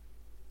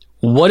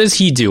 What does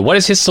he do? What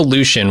is his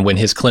solution when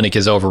his clinic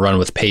is overrun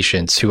with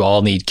patients who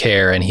all need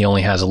care and he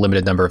only has a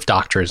limited number of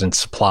doctors and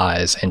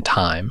supplies and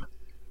time?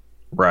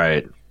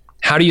 Right.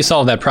 How do you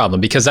solve that problem?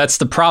 Because that's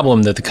the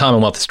problem that the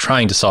Commonwealth is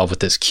trying to solve with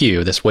this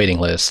queue, this waiting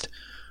list.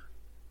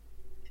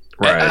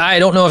 Right. I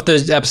don't know if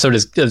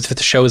the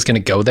show is going to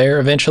go there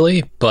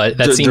eventually, but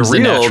that seems the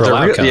natural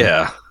outcome.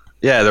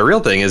 Yeah, the real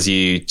thing is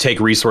you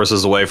take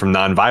resources away from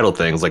non-vital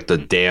things like the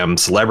damn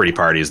celebrity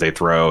parties they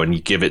throw and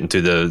you give it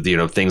into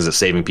the, things that's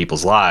saving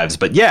people's lives.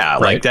 But yeah,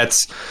 like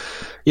that's,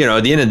 at the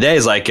end of the day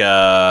is like,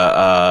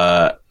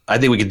 I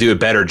think we could do a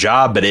better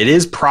job, but it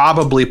is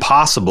probably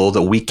possible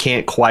that we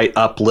can't quite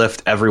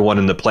uplift everyone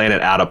in the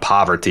planet out of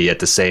poverty at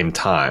the same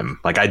time.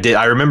 Like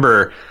I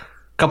remember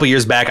a couple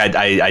years back,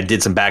 I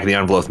did some back of the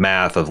envelope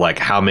math of like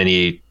how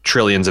many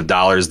trillions of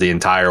dollars the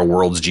entire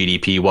world's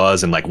GDP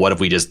was. And like, what if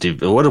we just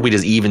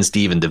even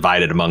Steven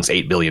divided amongst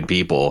 8 billion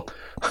people?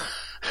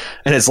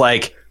 And it's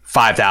like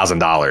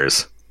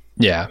 $5,000.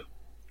 Yeah.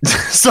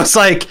 So it's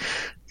like,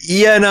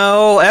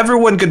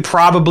 everyone could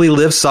probably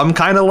live some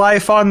kind of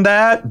life on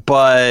that,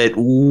 but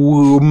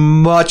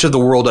much of the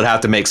world would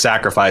have to make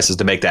sacrifices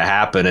to make that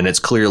happen. And it's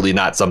clearly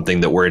not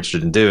something that we're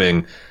interested in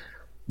doing.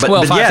 But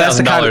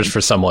 $5,000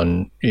 for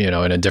someone, in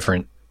a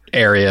different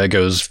area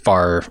goes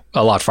a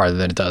lot farther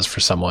than it does for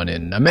someone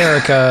in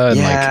America. And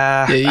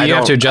you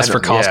have to adjust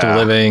for cost of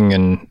living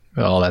and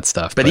all that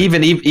stuff. But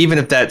even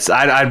if that's,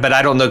 but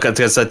I don't know,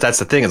 because that's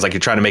the thing. It's like you're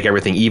trying to make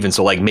everything even.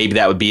 So like maybe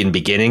that would be in the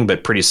beginning,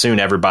 but pretty soon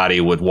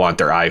everybody would want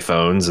their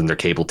iPhones and their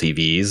cable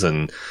TVs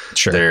and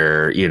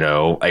their,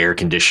 air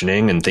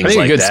conditioning and things like that.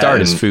 I think a good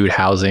start is food,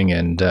 housing,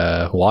 and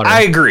water.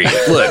 I agree.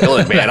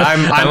 Look, man, I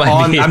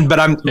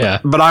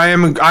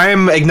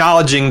am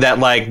acknowledging that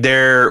like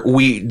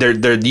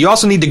you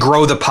also need to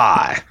grow the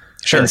pie.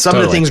 Sure. And some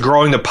of the things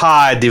growing the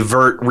pie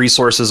divert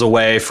resources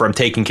away from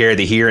taking care of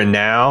the here and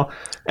now.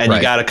 And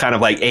you got to kind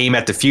of like aim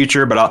at the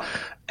future. But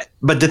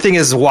the thing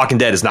is, Walking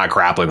Dead is not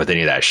grappling with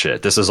any of that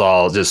shit. This is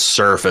all just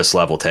surface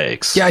level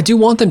takes. Yeah, I do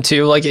want them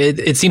to. Like,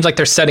 it seems like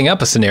they're setting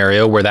up a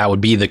scenario where that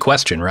would be the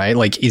question, right?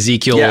 Like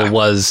Ezekiel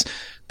was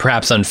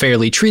perhaps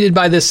unfairly treated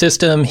by this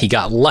system. He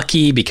got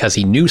lucky because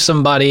he knew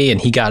somebody and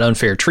he got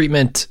unfair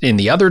treatment in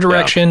the other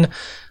direction. Yeah.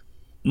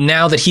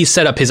 Now that he's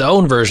set up his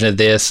own version of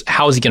this,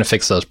 how is he going to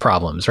fix those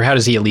problems? Or how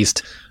does he at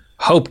least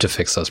hope to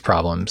fix those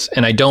problems?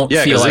 And I don't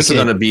feel like this is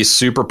going to be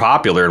super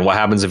popular. And what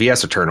happens if he has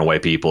to turn away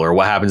people? Or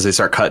what happens if they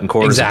start cutting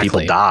corners and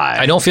people die?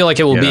 I don't feel like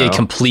it will be a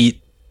complete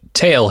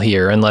tale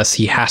here unless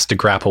he has to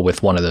grapple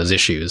with one of those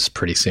issues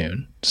pretty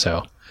soon.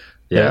 So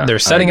they're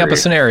setting up a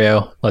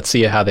scenario. Let's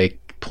see how they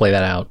play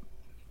that out.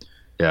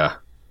 Yeah.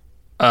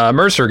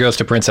 Mercer goes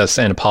to Princess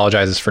and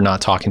apologizes for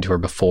not talking to her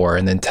before,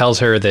 and then tells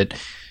her that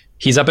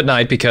he's up at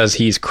night because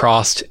he's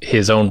crossed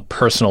his own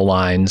personal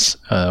lines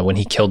when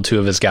he killed 2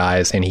 of his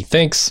guys, and he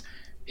thinks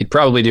he'd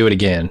probably do it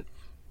again.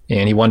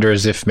 And he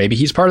wonders if maybe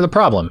he's part of the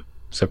problem.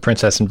 So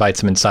Princess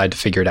invites him inside to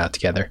figure it out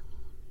together.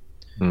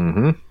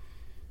 Mm-hmm.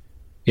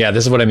 Yeah,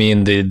 this is what I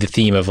mean, the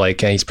theme of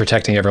like he's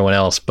protecting everyone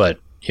else, but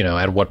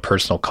at what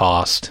personal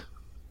cost?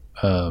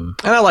 And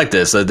I like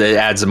this. It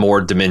adds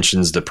more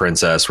dimensions to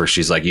Princess, where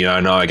she's like, I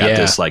know I got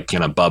this like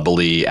kind of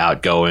bubbly,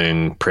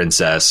 outgoing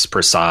princess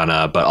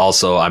persona, but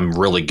also I'm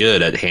really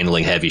good at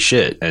handling heavy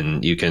shit,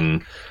 and you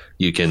can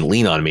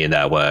lean on me in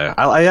that way.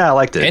 I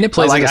liked it, and it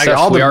plays like stuff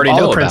all we already all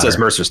know the Princess about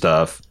her. Mercer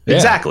stuff. Yeah.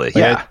 Exactly.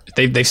 Like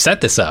they've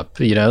set this up.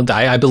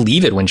 I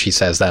believe it when she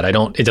says that.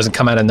 It doesn't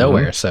come out of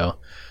nowhere. Mm-hmm. So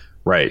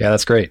right. Yeah,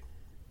 that's great.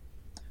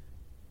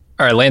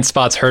 All right, Lance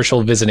spots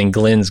Herschel visiting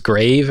Glenn's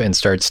grave and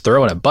starts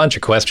throwing a bunch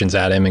of questions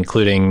at him,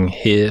 including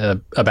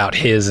about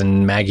his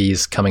and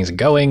Maggie's comings and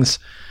goings.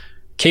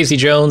 Casey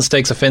Jones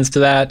takes offense to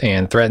that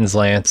and threatens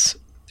Lance,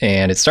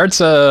 and it starts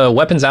a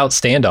weapons out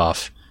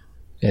standoff.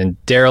 And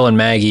Daryl and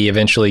Maggie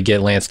eventually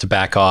get Lance to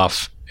back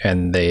off,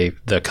 and the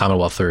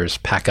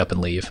Commonwealthers pack up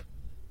and leave.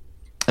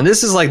 And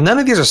this is like, none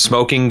of these are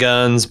smoking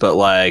guns, but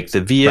like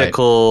the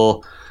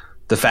vehicle... Right.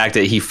 The fact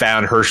that he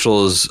found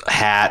Herschel's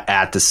hat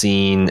at the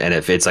scene, and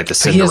it fits like the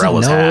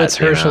Cinderella's hat. He doesn't know it's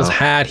Herschel's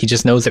hat. He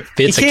just knows it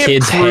fits a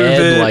kid's head.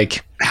 It.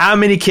 Like, how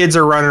many kids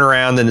are running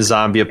around in the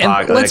zombie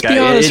apocalypse? Let's be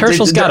honest,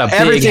 Herschel's got a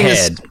big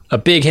head. A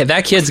big head.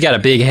 That kid's got a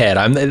big head.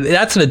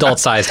 That's an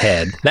adult-sized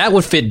head. That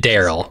would fit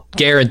Daryl,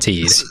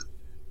 guaranteed.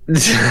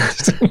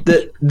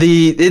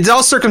 It's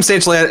all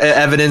circumstantial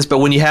evidence, but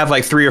when you have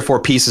like 3 or 4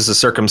 pieces of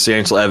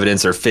circumstantial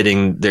evidence, they're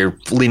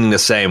leaning the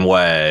same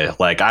way.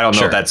 Like, I don't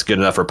know if that's good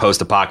enough for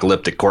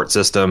post-apocalyptic court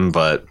system,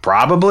 but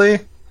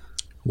probably.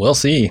 We'll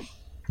see.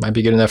 Might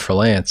be good enough for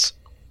Lance.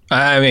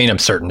 I mean, I'm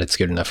certain it's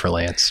good enough for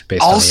Lance.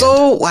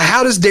 Also,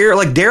 how does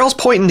Daryl's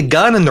pointing the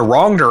gun in the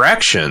wrong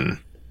direction?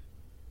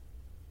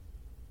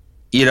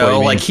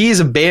 Like he's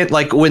a band.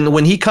 Like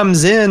when he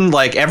comes in,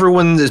 like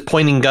everyone is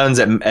pointing guns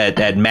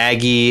at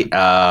Maggie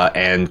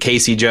and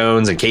Casey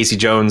Jones, and Casey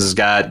Jones has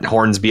got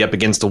Hornsby up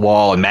against the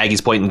wall, and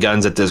Maggie's pointing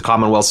guns at the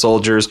Commonwealth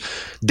soldiers.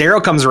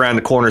 Daryl comes around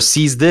the corner,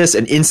 sees this,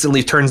 and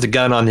instantly turns the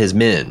gun on his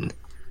men.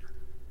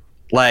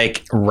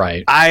 Like,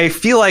 right. I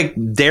feel like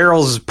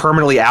Daryl's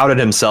permanently outed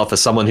himself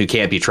as someone who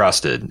can't be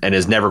trusted and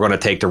is never going to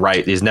take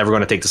is never going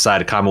to take the side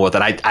of Commonwealth.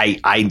 And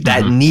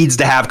that needs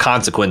to have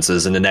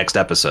consequences in the next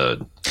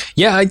episode.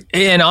 Yeah.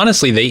 And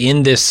honestly, they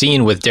end this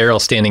scene with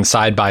Daryl standing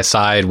side by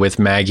side with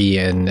Maggie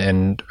and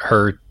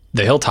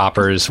the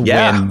Hilltoppers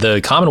when the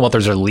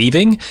Commonwealthers are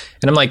leaving.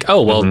 And I'm like,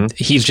 oh, well,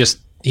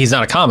 he's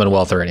not a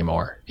Commonwealther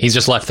anymore. He's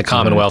just left the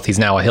Commonwealth. He's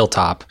now a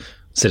Hilltop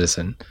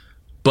citizen.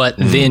 But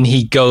then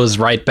he goes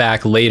right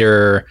back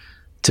later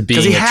to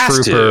being a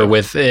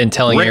trooper and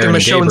telling Rick Aaron and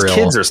Michonne's Gabriel.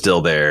 kids are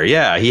still there.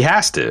 Yeah, he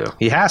has to.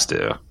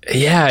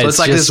 Yeah, so it's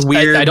like just, this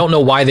weird. I don't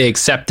know why they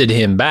accepted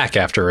him back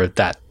after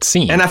that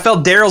scene. And I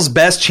felt Daryl's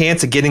best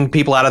chance of getting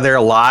people out of there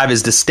alive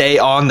is to stay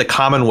on the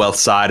Commonwealth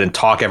side and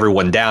talk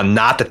everyone down,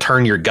 not to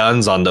turn your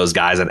guns on those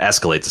guys and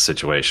escalate the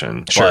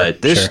situation.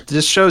 But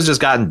this show's just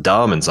gotten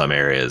dumb in some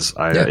areas.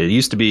 It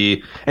used to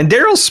be, and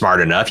Daryl's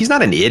smart enough. He's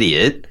not an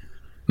idiot.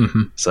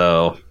 Mm-hmm.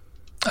 So.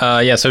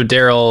 So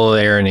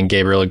Daryl, Aaron, and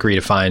Gabriel agree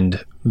to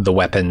find the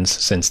weapons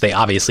since they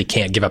obviously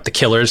can't give up the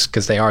killers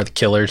because they are the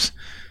killers.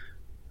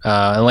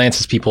 And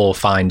Lance's people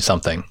find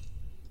something.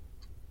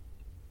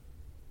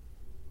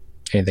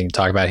 Anything to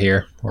talk about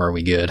here, or are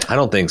we good? I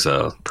don't think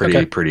so.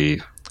 Pretty,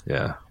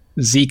 yeah.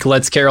 Zeke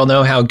lets Carol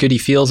know how good he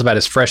feels about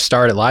his fresh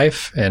start at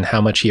life and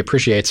how much he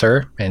appreciates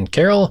her. And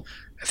Carol,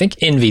 I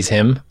think, envies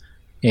him.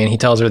 And he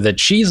tells her that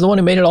she's the one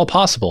who made it all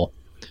possible.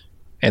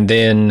 And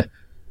then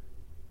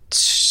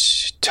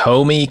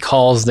Tommy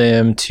calls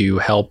them to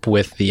help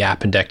with the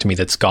appendectomy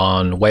that's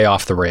gone way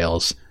off the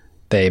rails.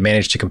 They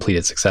managed to complete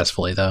it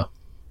successfully, though.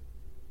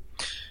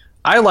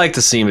 I like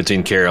the scene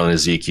between Carol and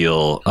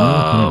Ezekiel.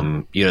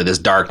 This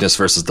darkness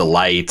versus the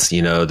light.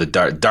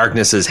 The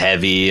darkness is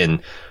heavy,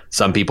 and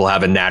some people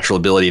have a natural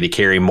ability to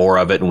carry more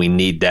of it, and we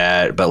need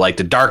that. But like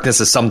the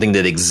darkness is something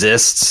that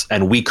exists,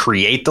 and we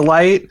create the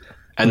light.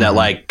 And that,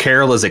 like,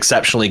 Carol is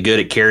exceptionally good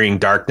at carrying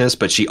darkness,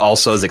 but she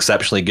also is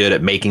exceptionally good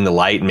at making the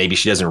light, and maybe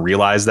she doesn't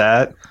realize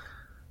that.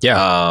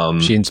 Yeah,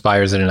 she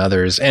inspires it in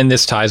others. And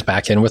this ties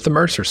back in with the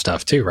Mercer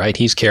stuff, too, right?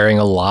 He's carrying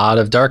a lot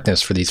of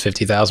darkness for these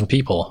 50,000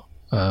 people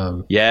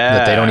that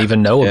they don't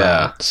even know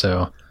about.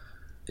 So,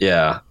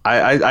 yeah,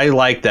 I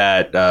like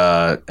that.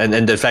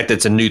 And the fact that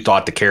it's a new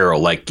thought to Carol,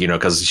 like,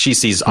 because she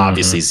sees,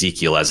 obviously,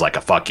 Ezekiel as, like,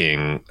 a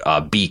fucking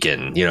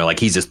beacon, like,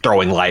 he's just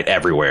throwing light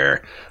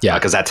everywhere. Yeah.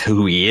 Because that's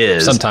who he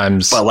is.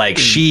 Sometimes. But, like,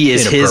 she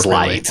is his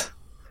light.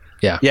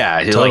 Yeah.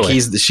 Yeah. Totally.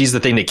 Like, she's the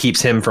thing that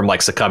keeps him from,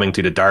 like, succumbing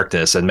to the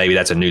darkness. And maybe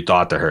that's a new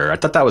thought to her. I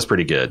thought that was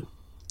pretty good.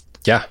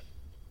 Yeah.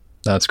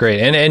 That's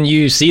great. And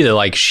you see that,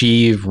 like,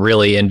 she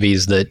really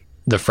envies the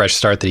fresh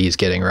start that he's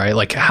getting, right?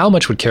 Like, how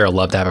much would Carol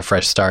love to have a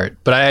fresh start?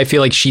 But I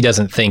feel like she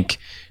doesn't think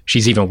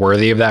she's even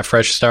worthy of that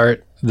fresh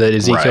start. that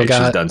Ezekiel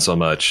got. She's done so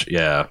much.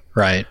 Yeah.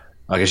 Right.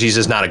 Okay, she's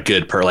just not a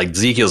good person. Like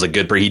Ezekiel's a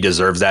good person. He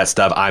deserves that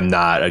stuff. I'm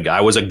not.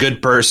 I was a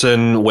good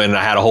person when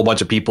I had a whole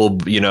bunch of people,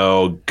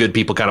 good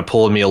people kind of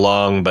pulling me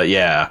along. But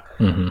yeah,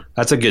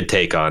 that's a good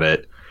take on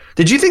it.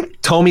 Did you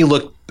think Tommy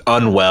looked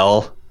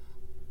unwell?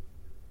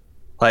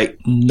 Like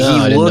no,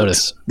 I didn't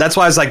notice. That's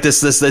why I was like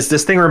this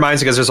thing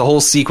reminds me, because there's a whole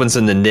sequence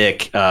in the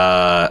Nick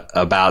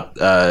about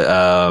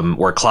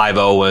where Clive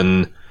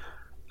Owen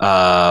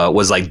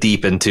was like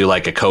deep into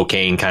like a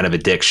cocaine kind of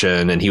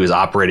addiction, and he was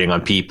operating on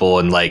people,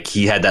 and like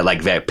he had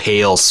that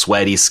pale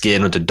sweaty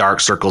skin with the dark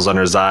circles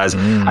under his eyes.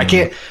 I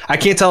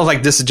can't tell if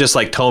like this is just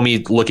like Tommy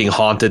looking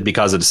haunted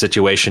because of the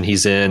situation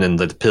he's in, and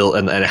the pill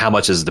and how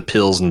much is the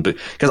pills, and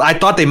because I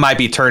thought they might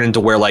be turned into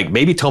where like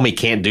maybe Tommy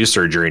can't do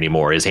surgery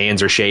anymore. His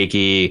hands are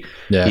shaky.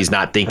 Yeah. He's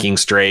not thinking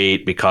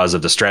straight because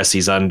of the stress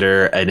he's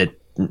under,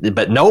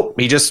 but nope,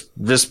 he just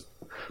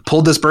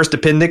pulled this burst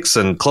appendix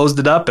and closed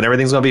it up, and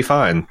everything's gonna be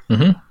fine.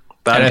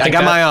 But I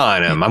got my eye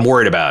on him. I'm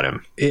worried about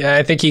him. Yeah,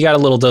 I think he got a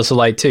little dose of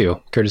light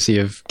too, courtesy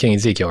of King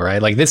Ezekiel,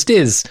 right? Like this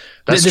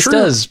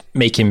does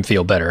make him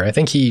feel better. I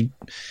think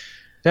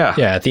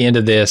at the end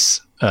of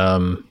this,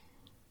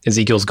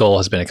 Ezekiel's goal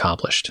has been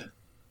accomplished.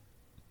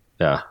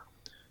 Yeah.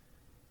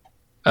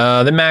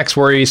 Then Max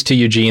worries to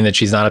Eugene that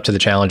she's not up to the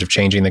challenge of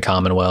changing the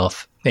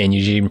Commonwealth, and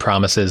Eugene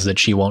promises that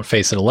she won't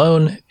face it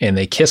alone, and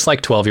they kiss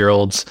like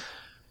 12-year-olds.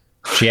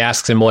 She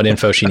asks him what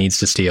info she needs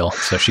to steal,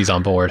 so she's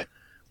on board.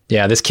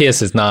 Yeah, this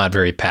kiss is not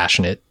very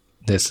passionate.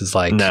 This is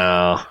like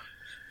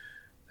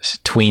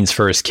tween's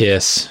first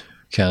kiss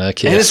kind of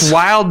kiss. And it's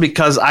wild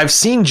because I've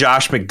seen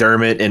Josh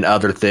McDermott in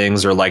other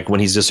things, or like when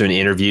he's just doing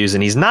interviews,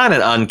 and he's not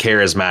an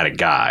uncharismatic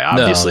guy.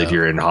 Obviously, if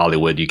you're in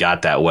Hollywood, you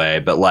got that way.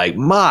 But like,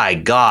 my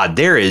God,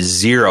 there is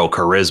zero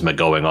charisma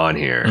going on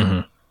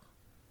here.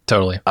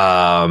 Totally.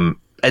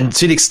 And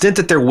to the extent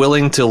that they're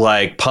willing to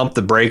like pump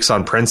the brakes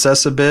on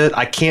Princess a bit,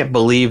 I can't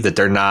believe that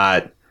they're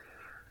not.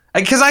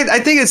 Because I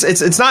think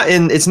it's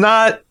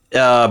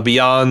not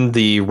beyond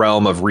the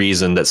realm of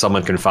reason that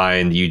someone can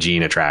find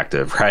Eugene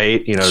attractive,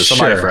 right? There's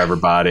somebody for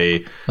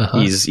everybody.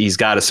 He's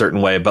got a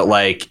certain way, but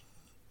like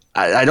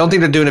I don't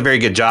think they're doing a very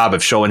good job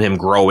of showing him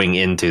growing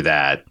into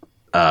that.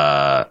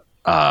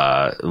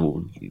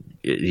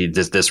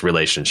 This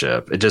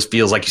relationship. It just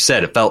feels like you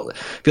said.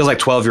 Feels like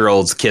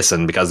 12-year-olds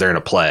kissing because they're in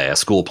a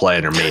school play,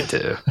 and they're made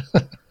to.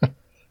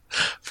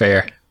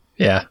 Fair,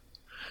 yeah.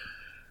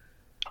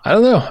 I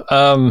don't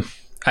know.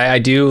 I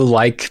do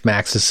like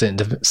Max's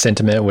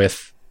sentiment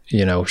with,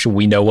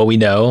 we know what we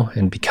know,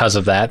 and because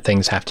of that,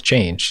 things have to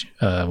change.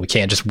 We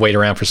can't just wait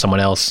around for someone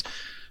else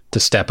to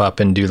step up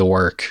and do the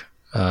work.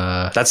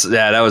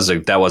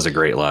 That was a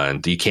great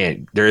line.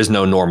 There is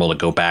no normal to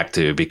go back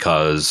to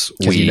because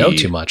we know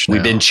too much now.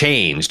 We've been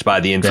changed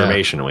by the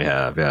information we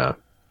have. Yeah,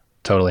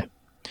 totally.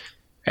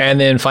 And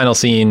then final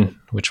scene,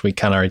 which we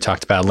kind of already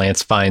talked about.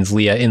 Lance finds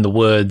Leah in the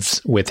woods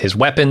with his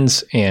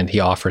weapons, and he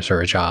offers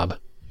her a job.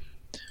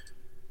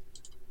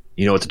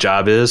 You know what the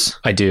job is?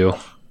 I do,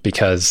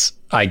 because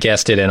I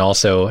guessed it, and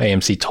also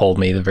AMC told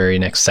me the very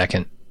next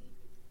second.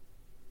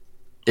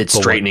 It's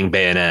straightening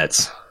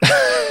bayonets.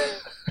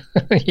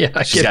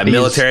 Yeah, she's got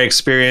military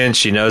experience.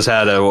 She knows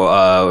how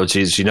to.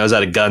 She knows how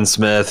to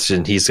gunsmith,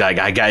 and he's like,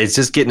 it's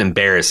just getting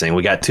embarrassing.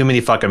 We got too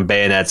many fucking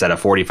bayonets at a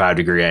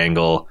 45-degree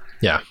angle.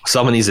 Yeah,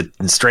 someone needs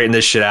to straighten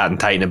this shit out and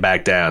tighten it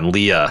back down.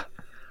 Leah,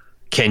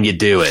 can you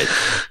do it?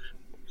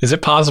 Is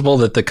it possible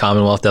that the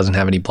Commonwealth doesn't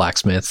have any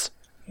blacksmiths?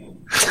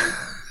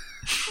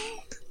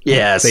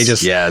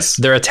 Yes,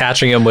 they're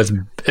attaching them with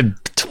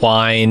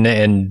twine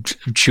and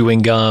chewing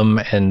gum,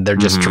 and they're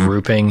just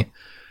drooping.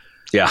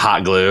 Yeah,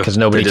 hot glue, because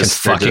nobody can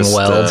fucking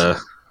weld.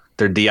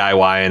 They're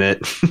DIYing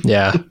it.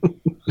 Yeah.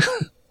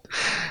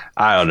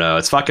 I don't know.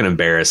 It's fucking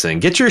embarrassing.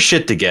 Get your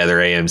shit together,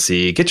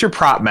 AMC. Get your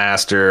prop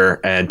master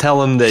and tell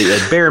them that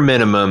at bare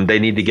minimum they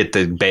need to get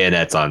the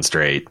bayonets on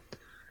straight.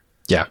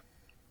 Yeah,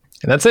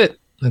 and that's it.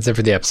 That's it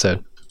for the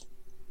episode.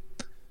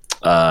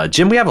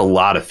 Jim, we have a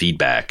lot of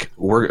feedback.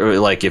 We're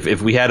like,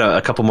 if we had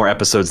a couple more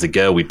episodes to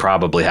go, we'd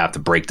probably have to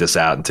break this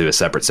out into a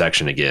separate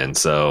section again.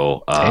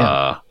 So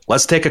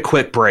let's take a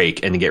quick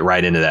break and get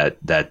right into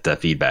that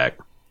feedback.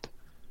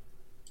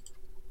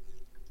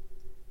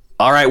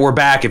 All right, we're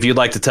back. If you'd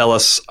like to tell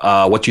us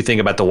what you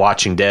think about The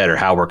Watching Dead or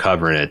how we're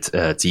covering it,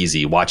 it's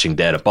easy.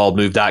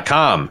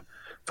 WatchingDead@baldmove.com.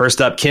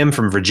 First up, Kim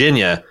from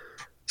Virginia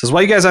says,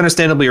 while you guys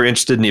understandably are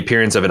interested in the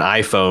appearance of an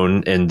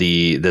iPhone in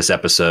this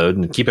episode,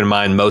 and keep in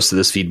mind most of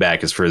this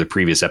feedback is for the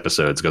previous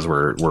episodes because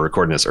we're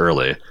recording this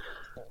early.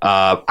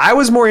 I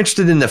was more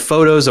interested in the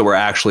photos that were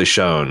actually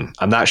shown.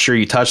 I'm not sure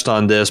you touched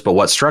on this, but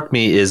what struck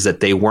me is that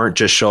they weren't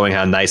just showing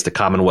how nice the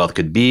Commonwealth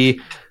could be,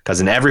 because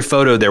in every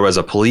photo there was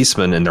a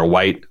policeman in their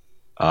white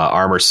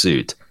armor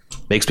suit.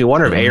 Makes me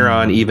wonder if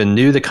Aaron even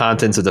knew the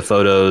contents of the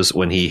photos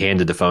when he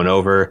handed the phone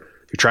over.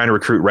 You're trying to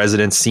recruit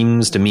residents.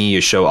 Seems to me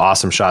you show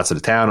awesome shots of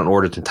the town in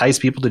order to entice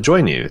people to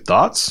join you.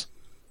 Thoughts?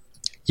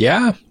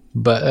 Yeah,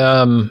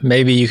 but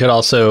maybe you could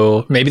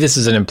also... Maybe this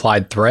is an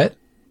implied threat.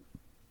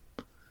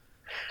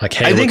 Like,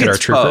 hey, look at our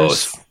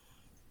troopers. Both.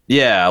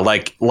 Yeah,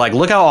 like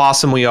look how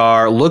awesome we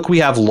are. Look, we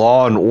have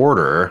law and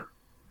order.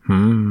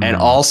 And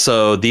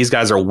also, these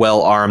guys are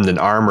well armed and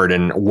armored,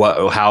 and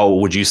how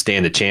would you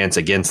stand a chance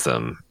against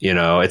them? You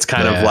know, it's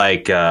kind of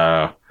like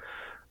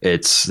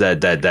it's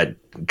that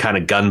kind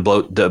of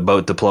gunboat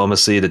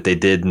diplomacy that they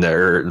did in the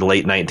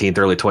late 19th,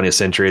 early 20th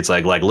century. It's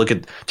like look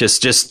at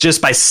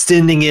just by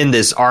sending in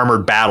this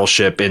armored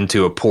battleship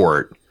into a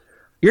port,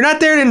 you're not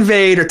there to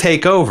invade or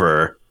take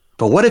over.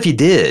 But what if you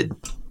did?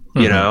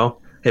 You know,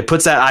 it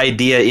puts that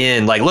idea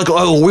in, like, look,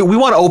 we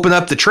want to open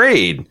up the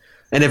trade.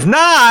 And if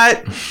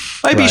not,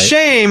 might be a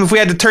shame if we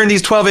had to turn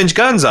these 12-inch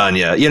guns on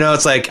you. You know,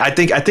 it's like I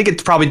think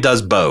it probably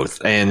does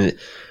both, and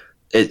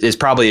it is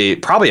probably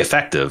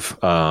effective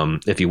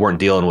if you weren't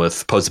dealing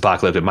with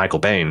post-apocalyptic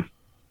Michael Biehn.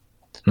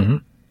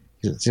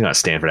 He's not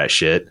stand for that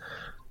shit.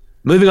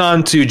 Moving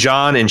on to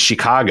John in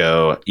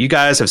Chicago, you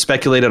guys have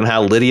speculated on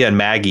how Lydia and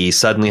Maggie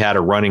suddenly had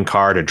a running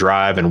car to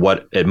drive, and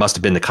what it must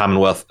have been the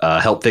Commonwealth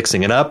help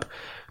fixing it up.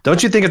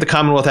 Don't you think if the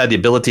Commonwealth had the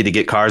ability to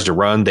get cars to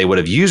run, they would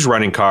have used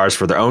running cars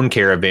for their own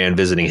caravan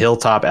visiting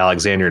Hilltop,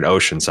 Alexandria, and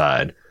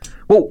Oceanside?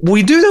 Well,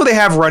 we do know they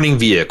have running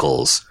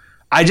vehicles.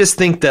 I just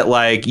think that,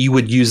 like, you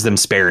would use them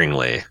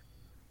sparingly.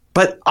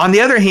 But on the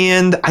other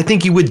hand, I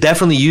think you would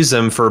definitely use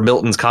them for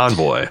Milton's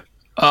convoy.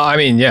 I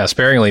mean, yeah,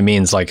 sparingly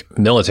means like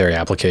military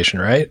application,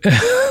 right?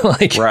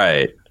 Like,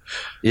 right.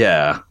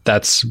 Yeah,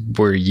 that's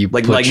where you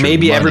like put your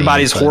maybe money,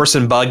 everybody's horse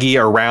and buggy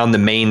around the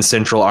main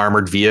central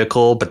armored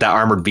vehicle, but that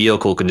armored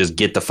vehicle can just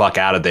get the fuck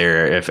out of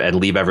there and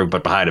leave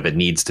everybody behind if it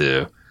needs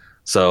to.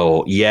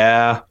 So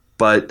yeah,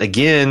 but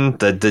again,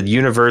 the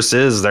universe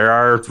is there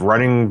are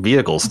running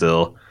vehicles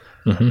still.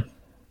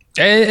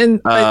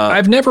 And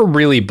I've never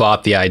really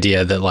bought the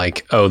idea that,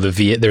 like,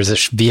 there's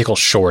a vehicle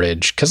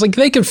shortage, because, like,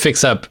 they could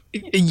fix up.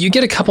 You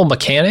get a couple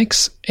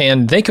mechanics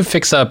and they could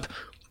fix up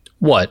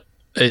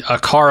a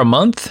car a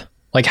month.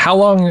 Like, how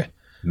long?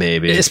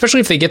 Maybe.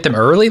 Especially if they get them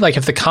early. Like,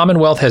 if the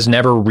Commonwealth has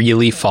never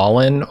really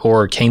fallen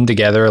or came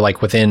together,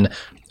 like, within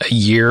a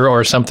year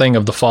or something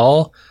of the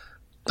fall,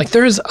 like,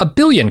 there's a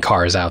billion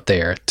cars out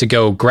there to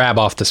go grab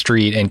off the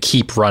street and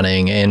keep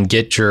running and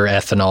get your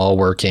ethanol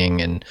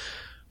working and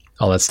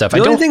all that stuff. The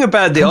only thing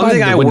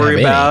I worry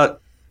about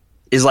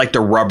is, like,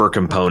 the rubber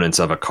components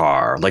of a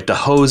car, like the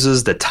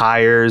hoses, the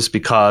tires,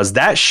 because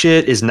that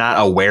shit is not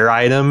a wear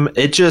item.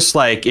 It just,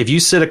 like, if you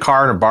sit a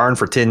car in a barn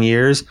for 10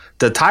 years,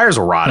 the tires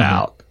will rot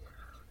out.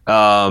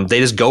 They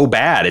just go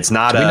bad. It's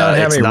not. Do we not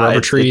have any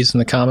rubber trees in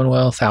the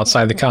Commonwealth?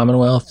 Outside the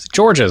Commonwealth,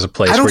 Georgia is a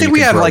place where you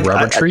can grow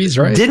rubber trees,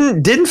 right?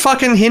 Didn't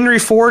fucking Henry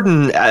Ford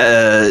and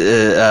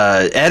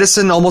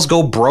Edison almost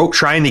go broke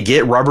trying to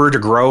get rubber to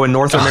grow in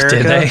North America?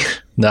 Did they?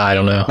 No, I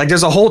don't know. Like,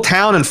 there's a whole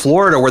town in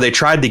Florida where they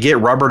tried to get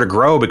rubber to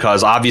grow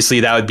because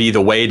obviously that would be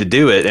the way to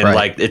do it, and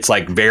like it's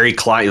like very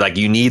like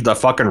you need the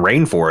fucking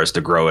rainforest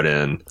to grow it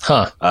in.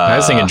 I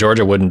was thinking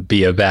Georgia wouldn't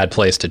be a bad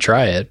place to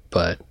try it,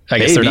 but I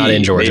guess they're not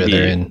in Georgia.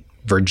 They're in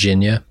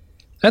Virginia.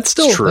 That's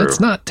still true. That's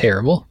not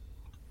terrible.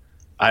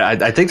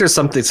 I think there's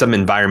some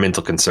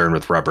environmental concern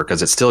with rubber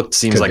because it still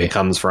seems like it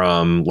comes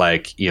from,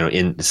 like, you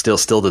know, still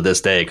to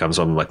this day, it comes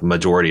from, like,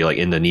 majority, like,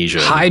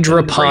 Indonesia.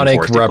 Hydroponic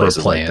rubber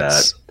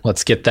plants. Like,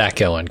 let's get that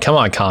going. Come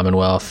on,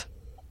 Commonwealth.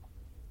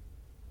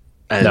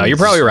 And no, you're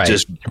probably right.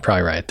 You're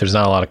probably right. There's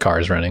not a lot of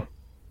cars running.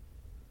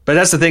 But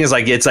that's the thing, is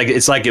like it's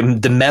like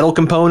the metal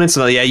components.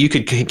 And yeah, you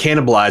could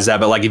cannibalize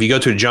that. But, like, if you go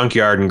to a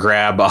junkyard and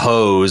grab a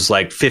hose,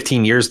 like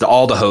 15 years,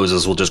 all the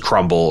hoses will just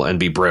crumble and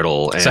be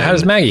brittle. So how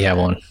does Maggie have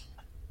one?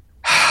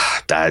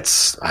 I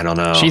don't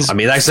know.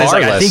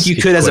 I think you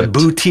could, as a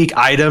boutique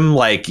item,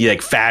 like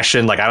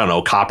fashion, like, I don't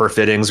know, copper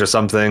fittings or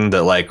something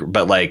that, like,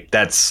 but, like,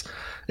 it's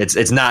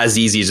not as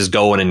easy as just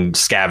going and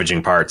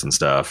scavenging parts and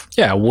stuff.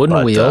 Yeah.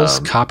 Wooden wheels,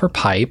 copper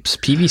pipes,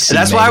 PVC. And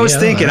that's what I was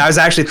thinking. I was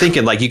actually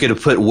thinking, like, you could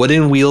put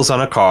wooden wheels on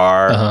a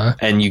car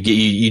and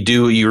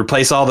you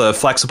replace all the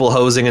flexible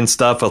hosing and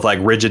stuff with, like,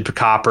 rigid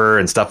copper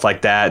and stuff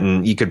like that.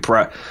 And you could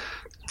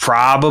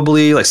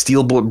probably, like,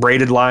 steel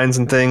braided lines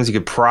and things. You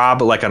could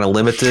probably, like, on a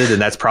limited, and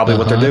that's probably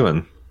what they're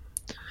doing.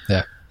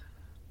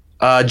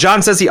 Yeah.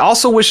 John says he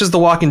also wishes The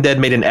Walking Dead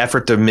made an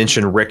effort to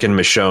mention Rick and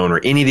Michonne,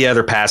 or any of the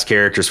other past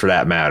characters for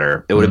that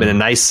matter. It would have been a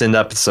nice send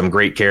up to some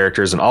great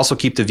characters and also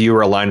keep the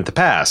viewer aligned with the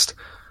past.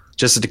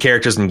 Just as the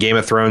characters in Game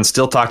of Thrones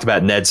still talked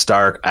about Ned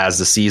Stark as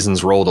the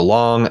seasons rolled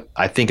along,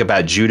 I think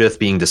about Judith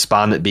being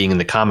despondent being in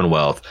the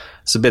Commonwealth.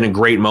 It's been a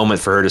great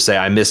moment for her to say,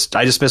 I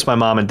just miss my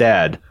mom and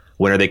dad.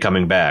 When are they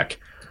coming back?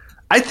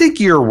 I think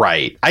you're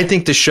right. I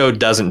think the show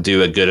doesn't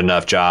do a good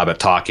enough job of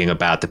talking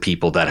about the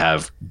people that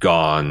have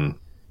gone,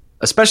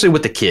 especially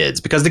with the kids,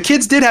 because the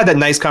kids did have that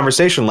nice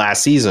conversation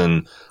last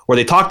season where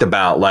they talked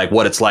about, like,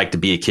 what it's like to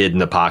be a kid in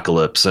the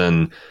apocalypse.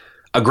 And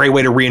a great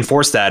way to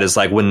reinforce that is,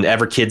 like,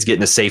 whenever kids get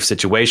in a safe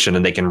situation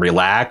and they can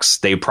relax,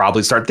 they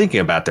probably start thinking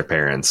about their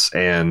parents.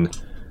 And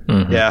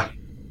yeah,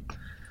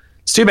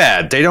 it's too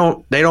bad. They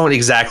don't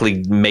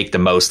exactly make the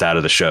most out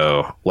of the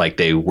show like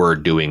they were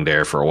doing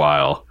there for a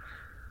while.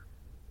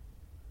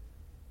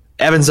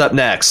 Evan's up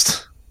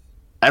next.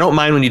 I don't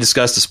mind when you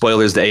discuss the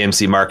spoilers the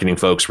AMC marketing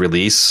folks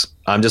release.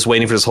 I'm just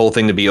waiting for this whole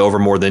thing to be over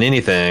more than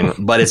anything,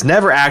 but it's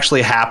never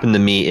actually happened to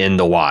me in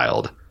the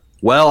wild.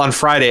 Well, on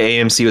Friday,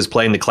 AMC was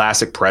playing the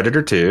classic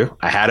Predator 2.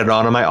 I had it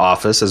on in my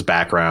office as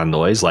background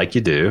noise, like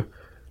you do.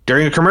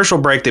 During a commercial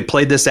break, they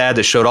played this ad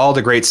that showed all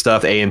the great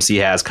stuff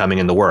AMC has coming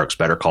in the works.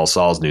 Better Call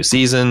Saul's new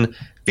season,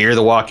 Fear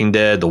the Walking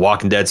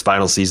Dead's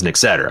final season,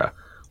 etc.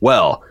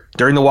 Well,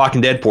 during the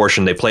Walking Dead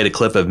portion, they played a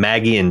clip of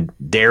Maggie and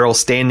Daryl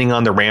standing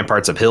on the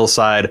ramparts of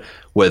Hillside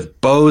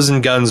with bows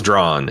and guns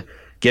drawn.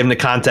 Given the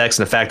context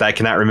and the fact I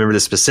cannot remember the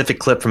specific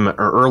clip from an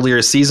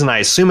earlier season, I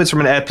assume it's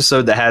from an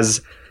episode that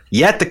has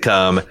yet to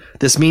come.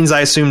 This means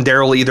I assume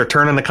Daryl will either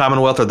turn on the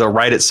Commonwealth or they'll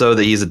write it so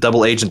that he's a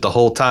double agent the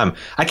whole time.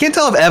 I can't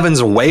tell if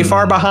Evan's way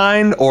far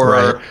behind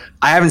or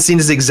I haven't seen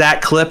this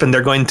exact clip and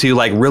they're going to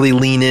like really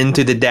lean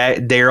into the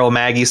Daryl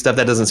Maggie stuff.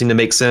 That doesn't seem to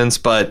make sense,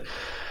 but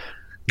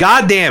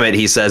God damn it,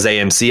 he says,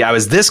 AMC. I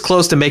was this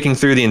close to making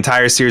through the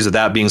entire series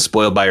without being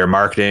spoiled by your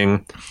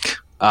marketing.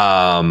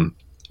 Well,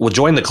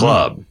 join the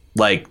club.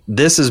 Like,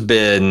 this has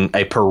been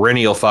a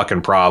perennial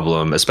fucking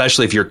problem,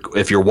 especially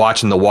if you're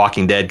watching The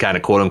Walking Dead kind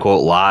of quote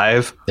unquote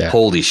live. Yeah.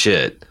 Holy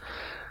shit.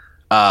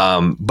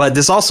 But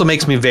this also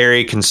makes me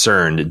very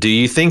concerned. Do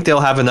you think they'll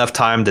have enough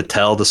time to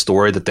tell the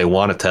story that they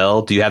want to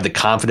tell? Do you have the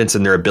confidence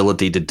in their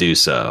ability to do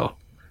so?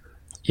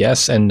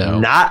 Yes and no.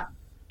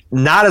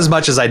 Not as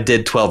much as I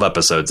did 12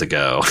 episodes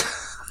ago.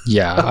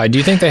 Yeah, I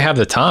do think they have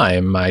the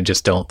time. I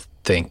just don't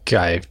think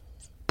I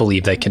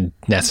believe they can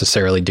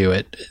necessarily do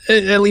it,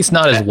 at least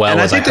not as well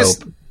as I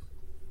hope.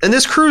 And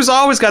this crew's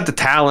always got the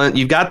talent.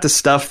 You've got the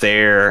stuff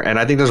there, and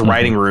I think this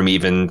writing room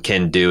even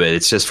can do it.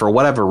 It's just for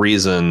whatever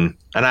reason,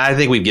 and I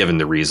think we've given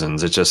the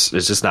reasons. It's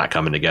just not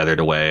coming together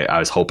the way I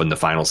was hoping the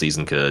final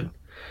season could.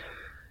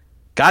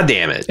 God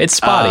damn it. It's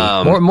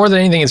spotty. More than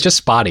anything, it's just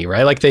spotty,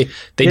 right? Like they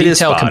do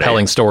tell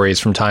compelling stories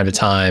from time to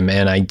time,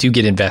 and I do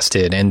get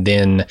invested, and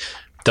then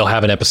they'll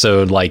have an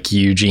episode like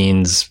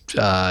Eugene's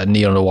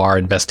neo-noir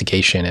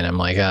investigation, and I'm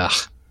like, ugh.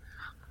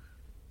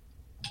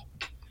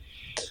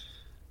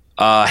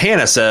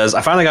 Hannah says,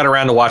 I finally got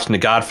around to watching The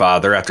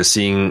Godfather after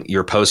seeing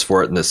your post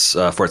for it in this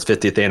for its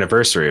 50th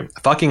anniversary.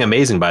 Fucking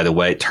amazing, by the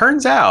way.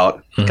 Turns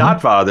out,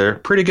 Godfather,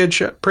 pretty good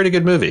show, pretty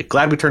good movie.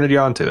 Glad we turned you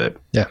on to it.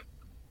 Yeah.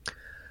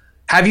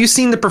 Have you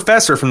seen the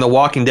professor from The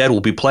Walking Dead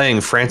will be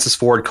playing Francis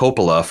Ford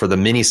Coppola for the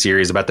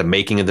miniseries about the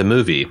making of the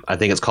movie? I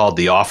think it's called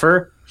The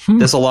Offer.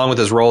 This, along with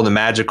his role in the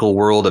magical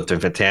world of the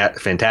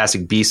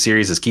Fantastic Beasts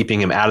series, is keeping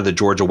him out of the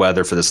Georgia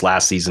weather for this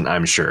last season,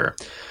 I'm sure.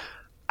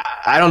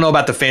 I don't know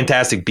about the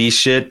Fantastic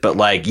Beasts shit, but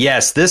like,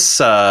 yes, this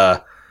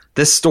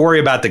story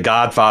about the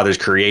Godfather's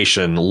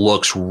creation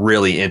looks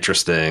really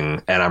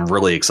interesting, and I'm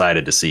really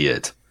excited to see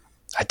it.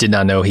 I did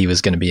not know he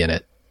was going to be in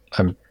it.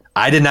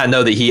 I did not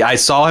know that I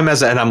saw him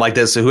and I'm like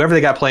this. So whoever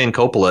they got playing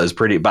Coppola is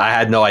pretty, but I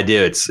had no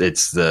idea it's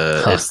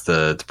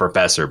the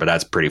professor, but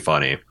that's pretty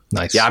funny.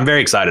 Nice. Yeah, I'm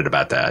very excited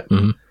about that.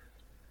 Mm-hmm.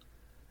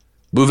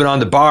 Moving on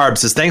to Barb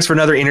says, thanks for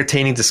another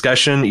entertaining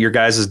discussion. Your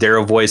guys'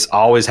 Daryl voice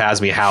always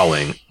has me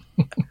howling.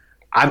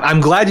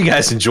 I'm glad you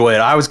guys enjoy it.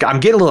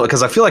 I'm getting a little,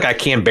 because I feel like I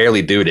can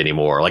barely do it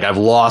anymore. Like I've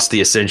lost the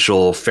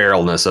essential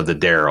feralness of the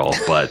Daryl,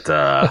 but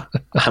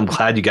I'm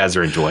glad you guys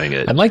are enjoying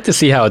it. I'd like to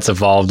see how it's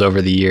evolved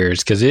over the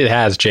years, because it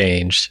has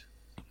changed.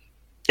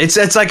 It's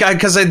like,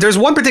 because there's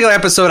one particular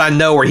episode I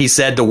know where he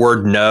said the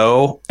word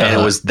no, and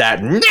it was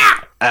that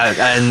nah!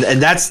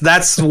 And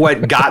that's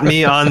what got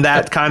me on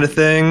that kind of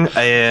thing.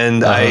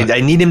 And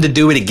I need him to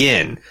do it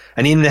again.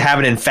 I need him to have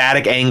an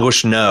emphatic,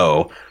 anguished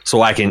no,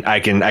 so I can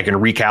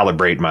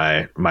recalibrate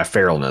my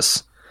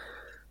feralness,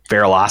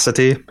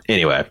 feralosity.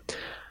 Anyway,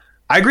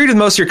 I agreed with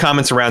most of your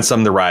comments around some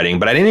of the writing,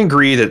 but I didn't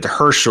agree that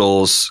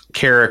Herschel's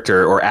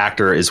character or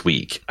actor is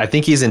weak. I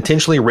think he's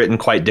intentionally written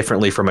quite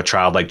differently from a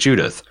child like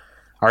Judith.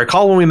 I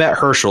recall when we met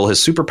Herschel, his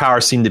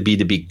superpower seemed to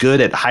be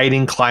good at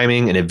hiding,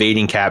 climbing, and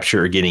evading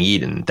capture or getting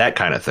eaten, that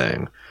kind of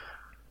thing.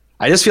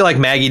 I just feel like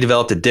Maggie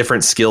developed a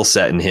different skill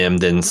set in him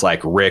than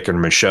like Rick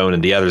and Michonne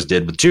and the others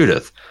did with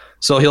Judith.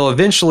 So he'll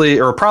eventually,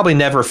 or probably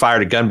never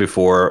fired a gun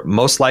before,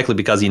 most likely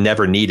because he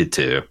never needed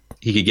to.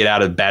 He could get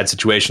out of bad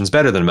situations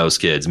better than most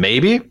kids.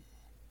 Maybe?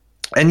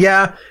 And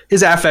yeah,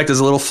 his affect is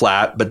a little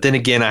flat, but then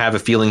again, I have a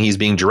feeling he's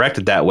being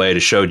directed that way to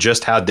show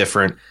just how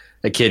different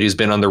a kid who's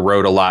been on the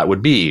road a lot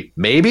would be.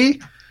 Maybe?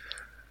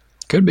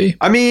 Could be.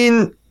 I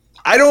mean,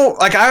 I don't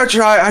like. I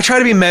try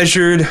to be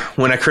measured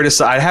when I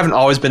criticize. I haven't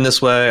always been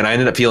this way, and I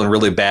ended up feeling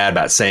really bad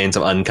about saying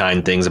some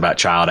unkind things about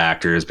child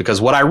actors,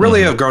 because what I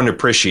really have grown to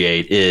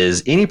appreciate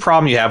is any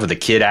problem you have with a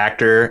kid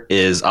actor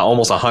is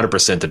almost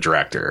 100% the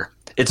director.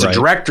 It's a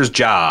director's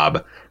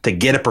job to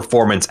get a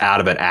performance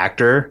out of an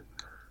actor,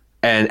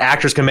 and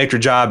actors can make their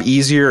job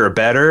easier or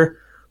better.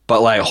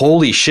 But like,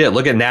 holy shit,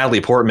 look at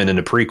Natalie Portman in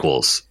the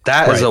prequels.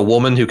 That is a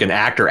woman who can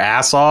act her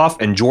ass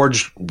off, and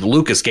George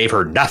Lucas gave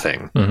her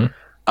nothing.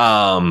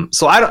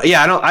 So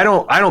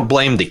I don't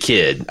blame the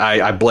kid.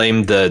 I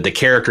blame the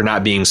character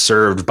not being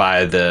served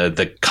by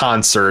the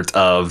concert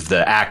of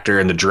the actor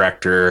and the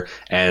director,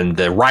 and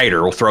the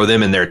writer. We'll throw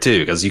them in there too,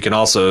 because you can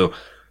also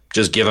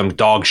just give them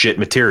dog shit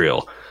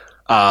material.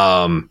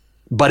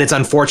 but it's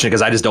unfortunate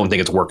because I just don't think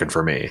it's working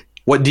for me.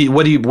 What do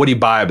you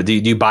buy? But do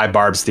you buy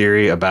Barb's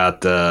theory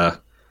about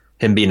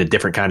him being a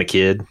different kind of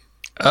kid?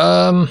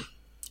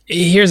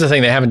 Here's the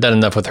thing: they haven't done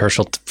enough with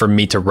Herschel for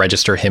me to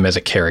register him as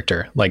a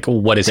character. Like,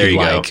 what is he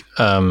like?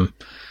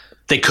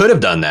 They could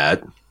have done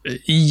that.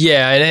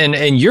 Yeah,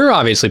 and you're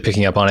obviously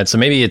picking up on it, so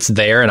maybe it's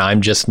there, and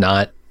I'm just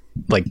not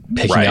like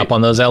picking up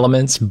on those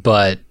elements.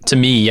 But to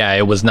me, yeah,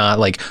 it was not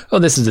like, oh,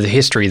 this is the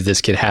history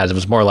this kid has. It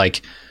was more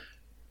like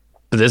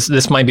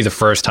this might be the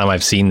first time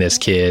I've seen this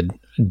kid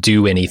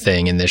do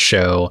anything in this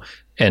show,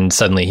 and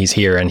suddenly he's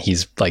here and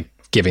he's like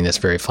giving this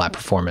very flat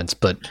performance.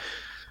 But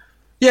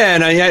yeah,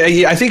 and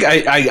I think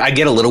I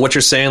get a little what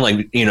you're saying.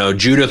 Like, you know,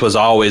 Judith was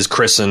always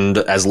christened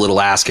as Little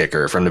Ass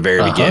Kicker from the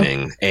very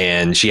beginning,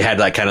 and she had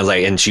that kind of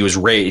like, and she was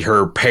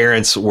her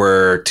parents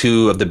were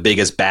two of the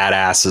biggest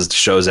badasses the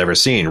show's ever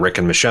seen, Rick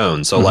and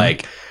Michonne. So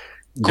like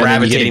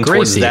gravitating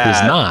towards that,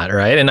 who's not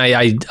right. And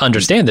I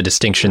understand the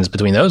distinctions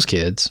between those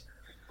kids.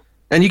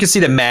 And you can see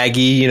that Maggie,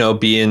 you know,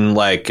 being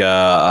like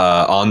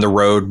on the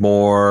road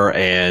more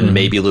and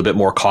maybe a little bit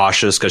more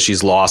cautious because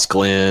she's lost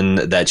Glenn,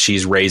 that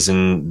she's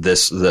raising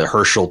the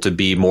Herschel to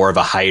be more of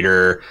a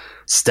hider,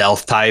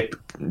 stealth type,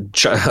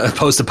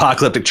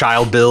 post-apocalyptic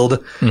child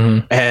build.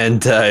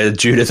 And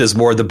Judith is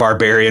more the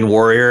barbarian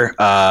warrior.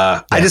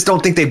 I just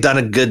don't think they've done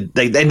a good...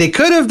 They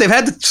could have. They've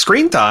had the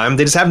screen time.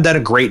 They just haven't done a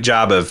great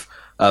job of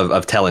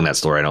telling that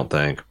story, I don't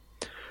think.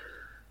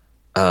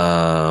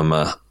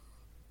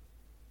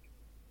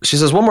 She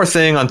says, one more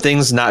thing on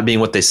things not being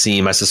what they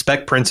seem. I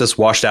suspect Princess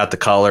washed out the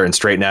color and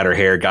straightened out her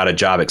hair, got a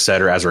job,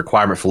 etc. as a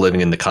requirement for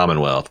living in the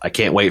Commonwealth. I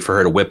can't wait for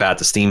her to whip out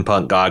the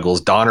steampunk goggles,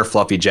 don her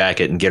fluffy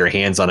jacket, and get her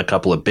hands on a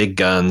couple of big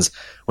guns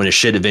when the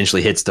shit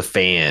eventually hits the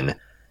fan.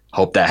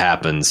 Hope that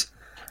happens.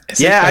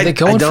 Are they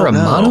going for a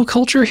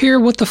monoculture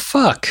here? What the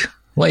fuck?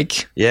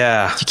 Like,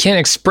 yeah,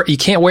 you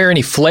can't wear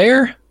any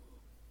flair?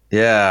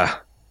 Yeah.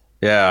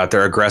 Yeah,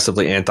 they're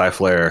aggressively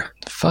anti-flare.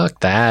 Fuck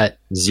that.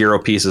 0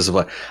 pieces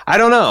of... I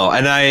don't know.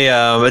 And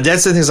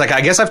that's the thing. Is like, I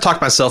guess I've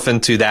talked myself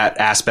into that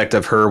aspect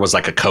of her was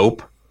like a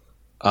cope.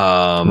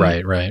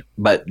 Right.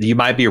 But you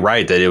might be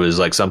right that it was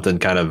like something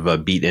kind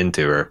of beat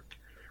into her.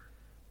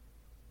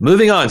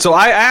 Moving on. So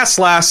I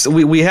asked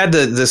we had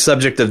the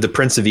subject of the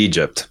Prince of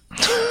Egypt.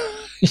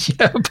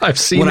 Yep, I've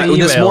seen the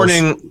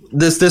emails.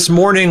 This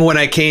morning when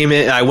I came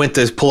in, I went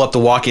to pull up The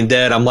Walking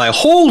Dead. I'm like,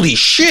 holy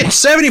shit,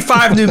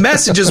 75 new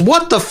messages.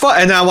 What the fuck?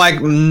 And I'm like,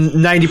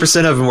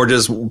 90% of them were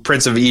just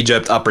Prince of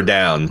Egypt up or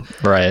down.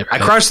 Right. I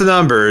crushed the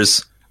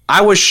numbers.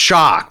 I was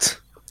shocked.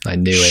 I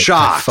knew it.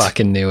 Shocked. I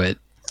fucking knew it.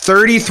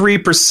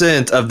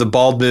 33% of the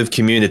Bald Move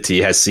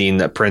community has seen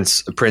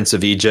Prince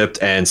of Egypt,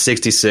 and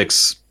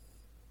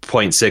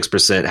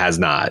 66.6% has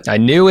not. I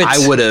knew it.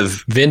 I would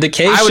have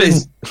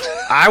vindication.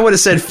 I would have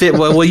said fit.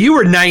 Well, you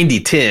were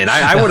 90-10.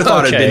 I would have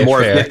thought it'd been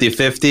more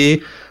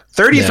 50-50.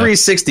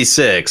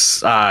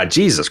 33-66.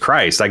 Jesus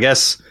Christ. I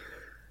guess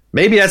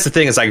maybe that's the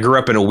thing. Is I grew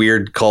up in a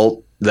weird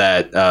cult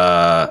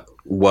that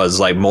was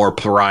like more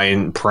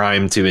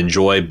prime to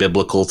enjoy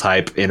biblical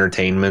type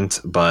entertainment,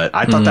 but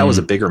I thought that was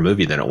a bigger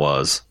movie than it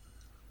was.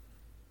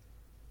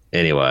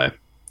 Anyway,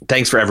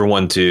 thanks for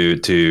everyone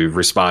to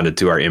responded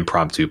to our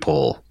impromptu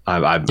poll.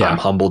 I'm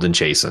humbled and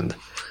chastened.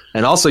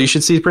 And also, you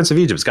should see Prince of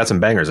Egypt. It's got some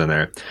bangers in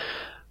there.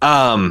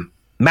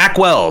 Mac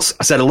Wells,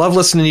 I said, I love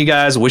listening to you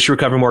guys. Wish you were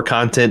covering more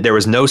content. There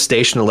was no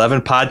Station 11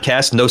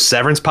 podcast, no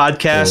Severance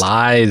podcast.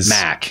 Lies.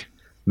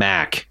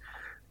 Mac,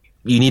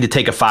 you need to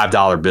take a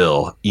 $5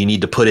 bill. You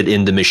need to put it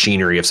in the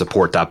machinery of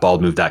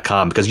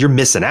support.baldmove.com because you're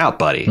missing out,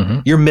 buddy.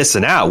 You're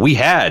missing out. We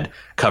had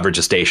coverage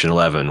of Station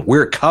 11.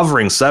 We're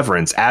covering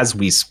Severance as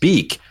we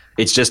speak.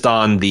 It's just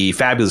on the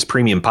Fabulous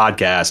Premium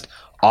podcast,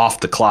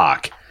 Off the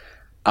Clock.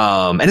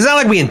 And it's not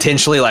like we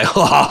intentionally like,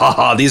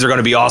 these are going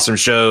to be awesome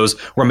shows.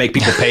 We're going to make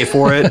people pay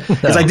for it. No.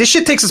 It's like, this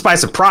shit takes us by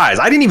surprise.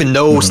 I didn't even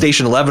know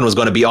Station 11 was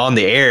going to be on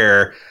the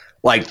air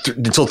like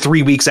until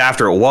 3 weeks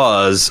after it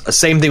was.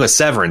 Same thing with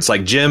Severance.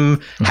 Like Jim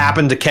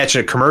happened to catch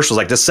a commercial.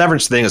 Like this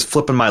Severance thing is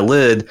flipping my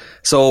lid.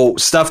 So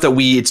stuff that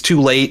it's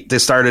too late to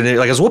start it.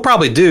 Like, we'll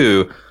probably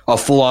do a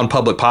full on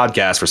public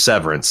podcast for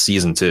Severance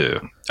season 2.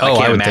 I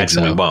can't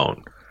imagine we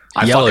won't.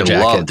 I fucking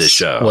love this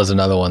show. Was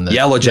another one that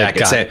Yellow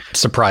Jackets got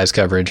surprise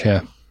coverage.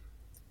 Yeah.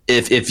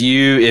 If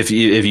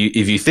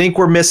you think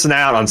we're missing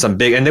out on some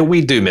big, and then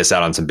we do miss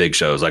out on some big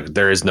shows, like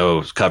there is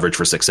no coverage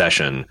for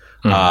Succession,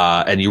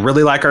 and you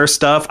really like our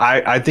stuff,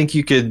 I think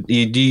you could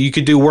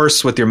do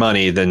worse with your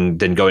money than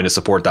going to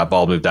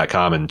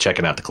support.baldmove.com and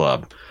checking out the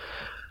club.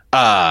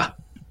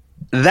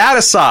 That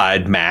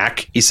aside,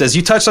 Mac, he says,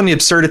 you touched on the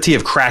absurdity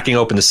of cracking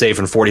open the safe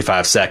in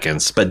 45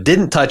 seconds, but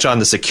didn't touch on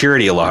the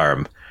security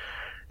alarm.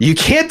 You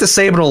can't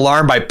disable an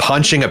alarm by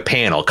punching a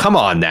panel. Come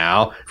on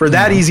now. For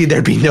that easy,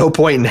 there'd be no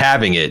point in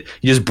having it.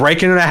 You just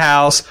break into a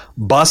house,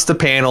 bust the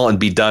panel, and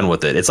be done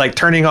with it. It's like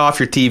turning off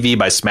your TV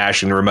by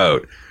smashing the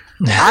remote.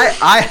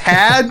 I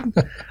had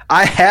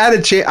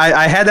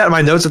that in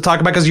my notes to talk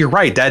about because you're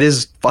right. That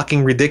is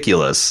fucking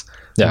ridiculous.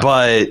 Yeah.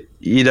 But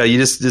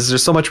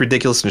there's so much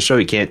ridiculous in the show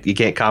you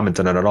can't comment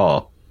on it at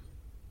all.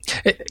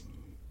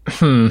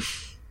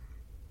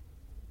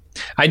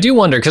 I do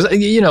wonder, because,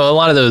 a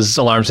lot of those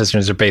alarm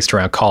systems are based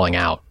around calling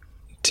out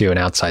to an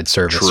outside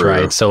service, True.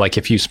 right? So like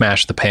if you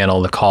smash the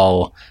panel, the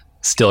call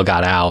still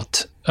got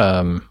out,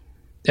 and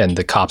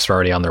the cops are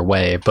already on their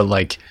way. But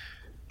like,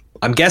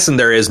 I'm guessing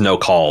there is no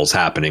calls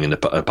happening in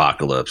the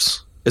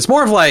apocalypse. It's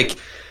more of like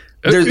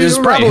there's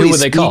right, probably who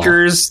would they call?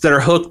 speakers that are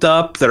hooked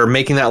up that are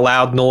making that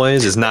loud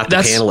noise. Is not the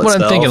panel itself. That's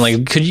what I'm thinking.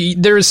 Like,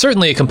 there is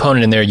certainly a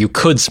component in there you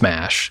could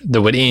smash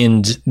that would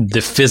end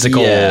the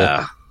physical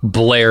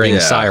blaring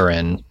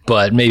siren,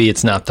 but maybe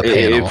it's not the panel.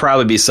 It'd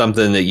probably be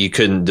something that you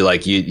couldn't do.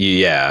 Like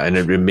and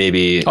it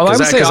maybe.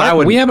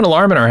 Oh, we have an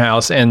alarm in our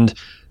house, and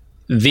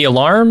the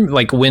alarm,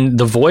 like when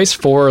the voice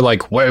for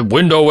like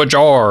window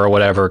ajar or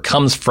whatever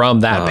comes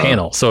from that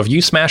panel. So if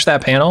you smash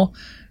that panel,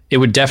 it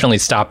would definitely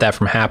stop that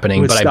from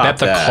happening, but I bet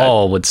the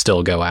call would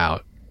still go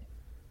out.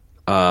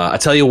 I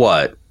tell you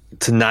what,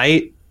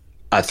 tonight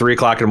at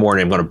 3:00 in the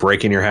morning, I'm going to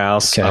break in your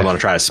house. Okay. I'm going to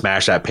try to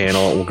smash that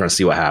panel. We're going to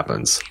see what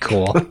happens.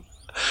 Cool.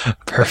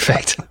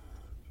 Perfect.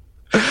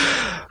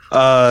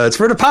 It's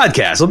for the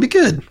podcast. It'll be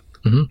good.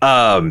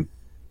 Mm-hmm.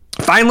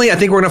 Finally, I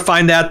think we're going to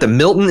find out that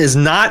Milton is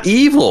not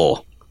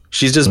evil.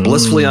 She's just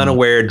blissfully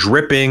unaware,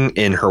 dripping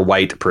in her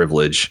white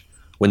privilege.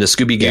 When the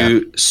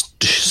Scooby-Doo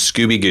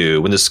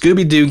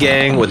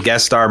gang with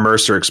guest star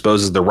Mercer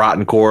exposes the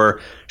rotten core,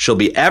 she'll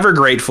be ever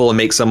grateful and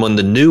make someone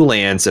the new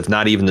Lance, if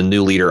not even the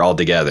new leader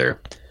altogether.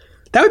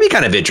 That would be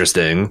kind of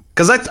interesting,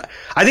 because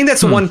I think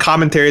that's the one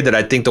commentary that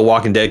I think The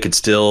Walking Dead could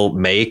still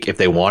make if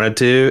they wanted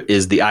to,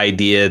 is the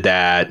idea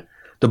that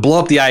to blow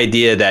up the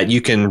idea that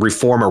you can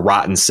reform a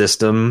rotten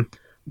system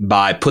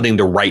by putting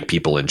the right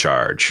people in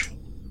charge.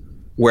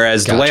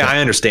 Whereas the way I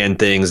understand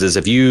things is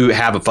if you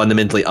have a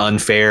fundamentally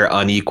unfair,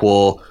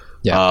 unequal,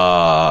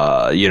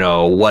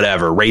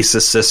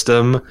 racist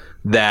system,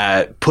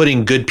 that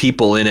putting good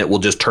people in it will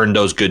just turn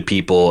those good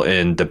people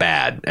into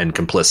bad and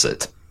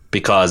complicit,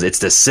 because it's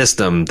the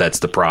system that's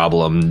the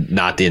problem,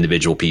 not the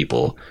individual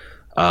people.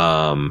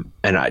 I'd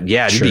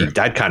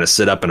kind of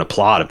sit up and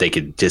applaud if they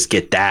could just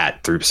get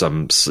that through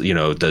some,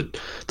 the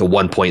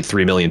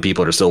 1.3 million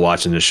people that are still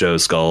watching the show,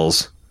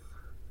 Skulls.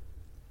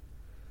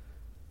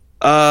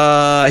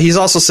 He's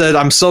also said,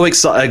 I'm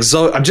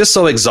just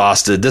so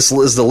exhausted. This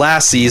is the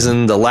last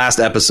season, the last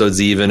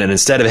episodes even, and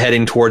instead of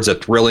heading towards a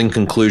thrilling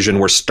conclusion,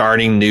 we're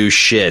starting new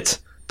shit.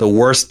 The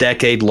worst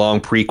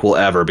decade-long prequel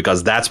ever,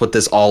 because that's what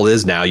this all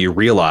is now. You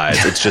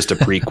realize it's just a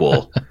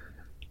prequel.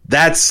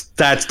 That's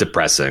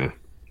depressing.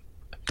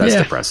 That's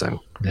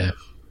depressing. Yeah.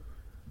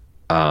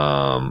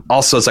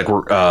 Also, it's like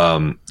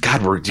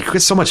we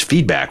get so much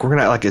feedback. We're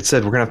gonna, like it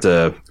said, we're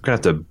gonna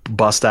have to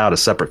bust out a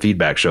separate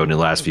feedback show in the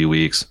last few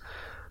weeks.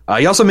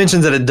 He also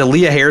mentions that the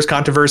Leah Harris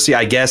controversy,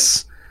 I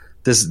guess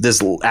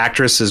this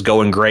actress is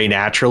going gray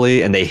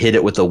naturally, and they hid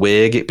it with a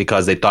wig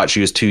because they thought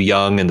she was too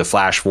young in the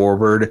flash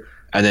forward,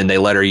 and then they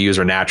let her use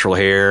her natural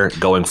hair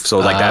going. So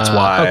like that's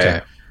why.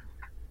 Okay.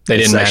 They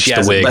didn't match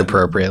the wig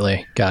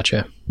appropriately.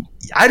 Gotcha.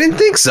 I didn't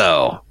think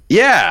so.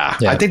 Yeah.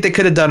 I think they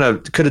could have done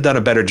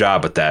a better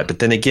job with that. But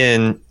then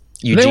again,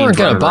 they weren't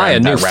going to buy a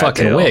new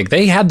fucking wig.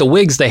 They had the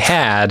wigs they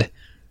had.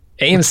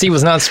 AMC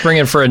was not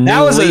springing for a new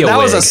Leah wig. That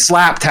was a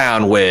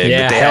Slaptown wig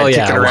that they had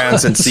kicking around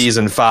since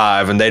season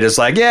 5, and they just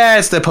like,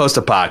 it's the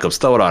post-apocalypse.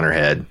 Throw it on her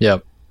head.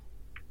 Yep.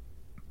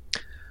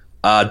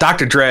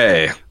 Dr.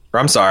 Dre. Or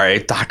I'm sorry,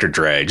 Dr.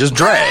 Dre. Just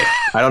Dre.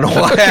 I don't know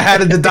why I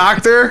added the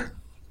doctor.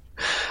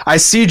 I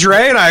see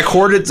Dre, and I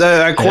accord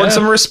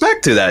some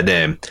respect to that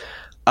name.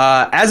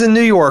 As a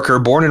New Yorker,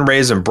 born and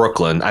raised in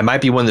Brooklyn, I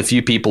might be one of the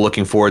few people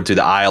looking forward to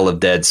the Isle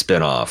of Dead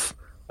spinoff.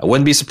 I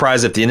wouldn't be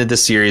surprised if at the end of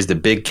this series, the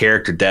big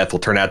character death will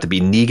turn out to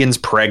be Negan's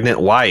pregnant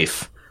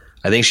wife.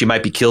 I think she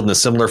might be killed in a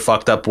similar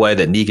fucked up way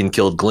that Negan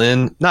killed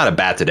Glenn. Not a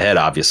bat to the head,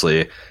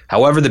 obviously.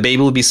 However, the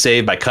baby will be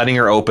saved by cutting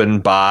her open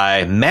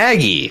by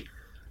Maggie.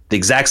 The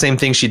exact same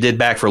thing she did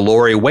back for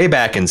Lori way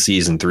back in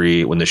season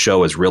 3 when the show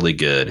was really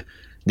good.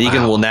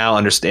 Negan will now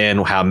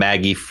understand how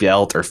Maggie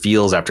felt or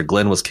feels after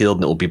Glenn was killed,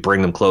 and it will be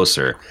bringing them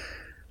closer.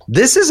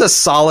 This is a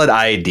solid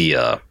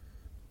idea.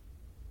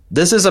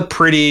 This is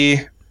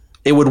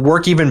it would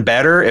work even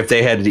better if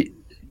they had,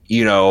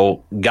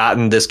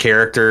 gotten this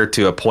character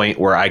to a point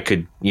where I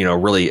could,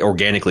 really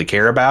organically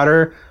care about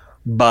her.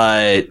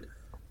 But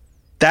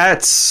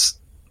that's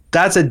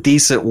a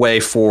decent way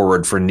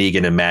forward for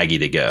Negan and Maggie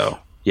to go.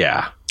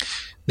 Yeah.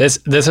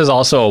 This is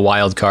also a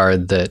wild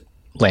card that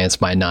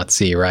Lance might not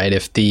see, right?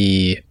 If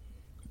the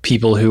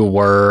people who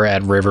were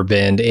at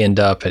Riverbend end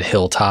up at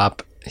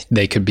Hilltop,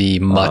 they could be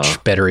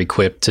much better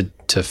equipped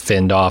to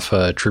fend off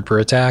a trooper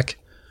attack.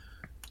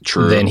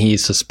 True. Than he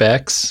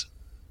suspects.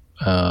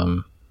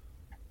 Yeah,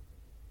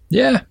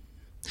 because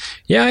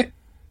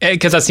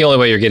that's the only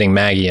way you're getting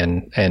Maggie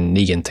and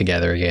Negan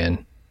together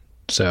again.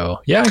 So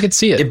yeah, I could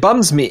see it. It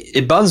bums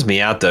me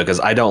out though,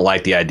 because I don't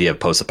like the idea of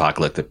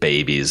post-apocalyptic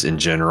babies in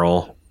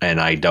general, and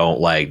I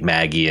don't like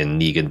Maggie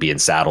and Negan being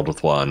saddled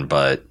with one.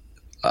 But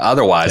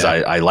otherwise,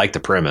 I like the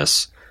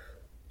premise.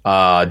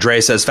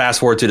 Dre says, fast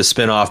forward to the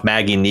spinoff,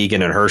 Maggie,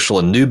 Negan, and Herschel,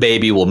 a new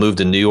baby will move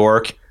to New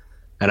York.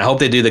 And I hope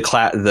they do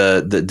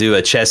do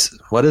a chess.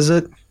 What is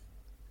it?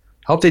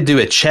 I hope they do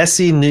a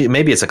Chessie,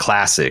 maybe it's a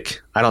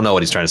classic. I don't know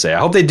what he's trying to say. I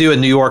hope they do a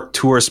New York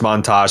tourist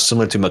montage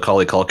similar to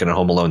Macaulay Culkin and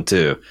Home Alone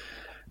 2.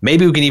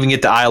 Maybe we can even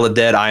get the Isle of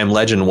Dead, I Am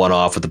Legend one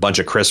off with a bunch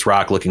of Chris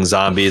Rock looking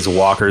zombies,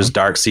 walkers,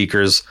 dark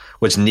seekers,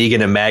 which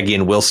Negan and Maggie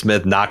and Will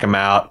Smith knock them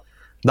out.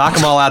 Knock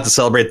them all out to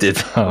celebrate the.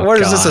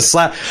 What is this? A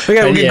slap? We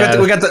got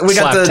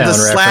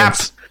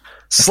the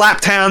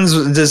slap towns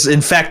just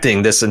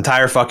infecting this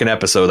entire fucking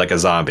episode like a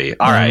zombie.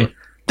 All right.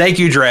 Thank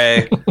you,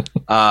 Dre.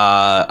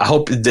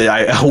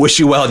 I wish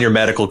you well in your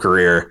medical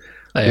career.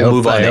 I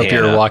hope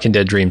your Walking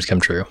Dead dreams come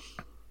true.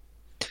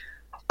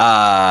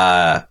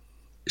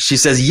 She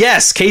says,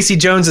 yes, Casey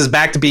Jones is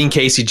back to being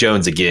Casey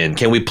Jones again.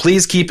 Can we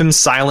please keep him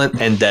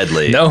silent and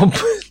deadly? Nope.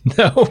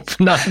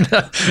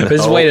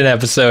 Just wait an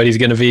episode. He's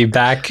going to be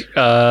back.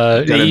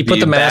 He put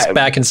the mask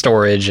back in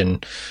storage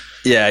and...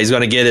 Yeah, he's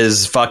going to get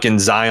his fucking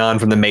Zion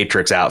from the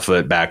Matrix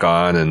outfit back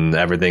on and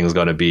everything's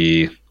going to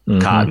be...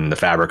 cotton, the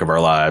fabric of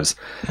our lives.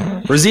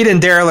 Rosita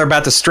and Daryl are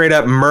about to straight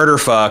up murder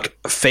fuck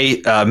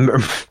Wait,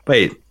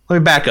 let me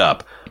back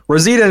up.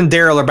 Rosita and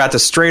Daryl are about to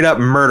straight up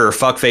murder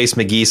fuckface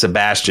McGee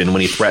Sebastian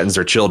when he threatens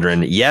their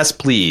children. Yes,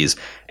 please.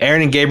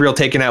 Aaron and Gabriel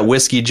taking out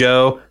Whiskey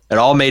Joe. It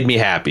all made me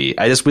happy.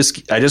 I just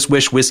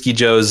wish Whiskey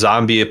Joe's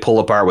zombie pull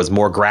apart was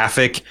more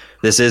graphic.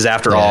 This is,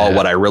 after all,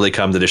 what I really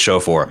come to the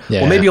show for.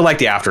 Yeah. Well, maybe you'll like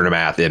the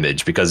aftermath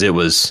image because it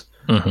was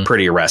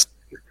pretty arresting.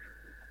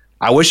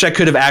 I wish I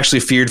could have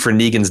actually feared for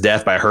Negan's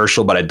death by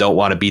Herschel, but I don't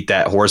want to beat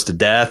that horse to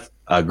death.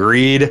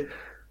 Agreed.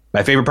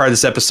 My favorite part of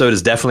this episode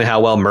is definitely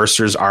how well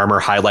Mercer's armor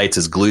highlights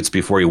his glutes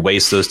before he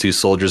wastes those two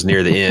soldiers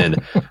near the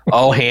end.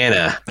 Oh,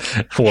 Hannah.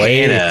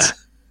 Hannah,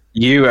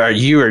 you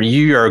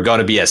are going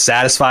to be a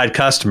satisfied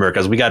customer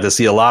because we got to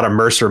see a lot of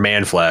Mercer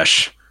man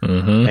flesh.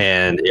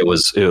 And it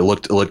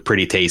looked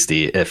pretty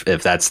tasty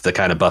if that's the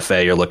kind of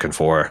buffet you're looking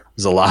for.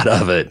 There's a lot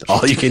of it.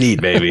 All you can eat,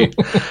 baby.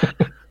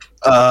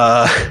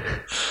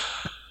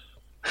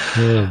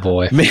 Oh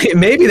boy.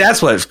 Maybe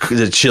that's what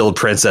chilled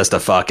Princess the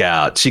fuck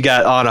out. She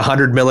got on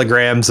 100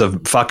 milligrams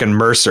of fucking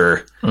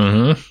Mercer.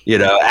 You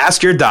know,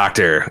 ask your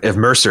doctor if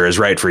Mercer is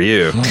right for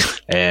you.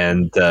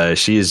 And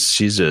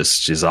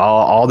she's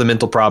all the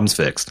mental problems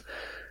fixed.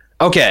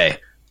 Okay.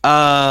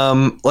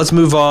 Let's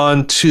move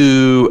on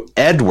to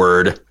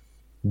Edward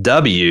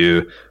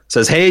W.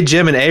 Says, hey,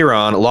 Jim and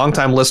Aaron,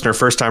 longtime listener,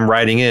 first time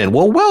writing in.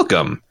 Well,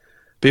 welcome.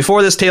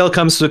 Before this tale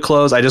comes to a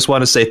close, I just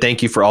want to say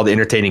thank you for all the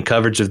entertaining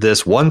coverage of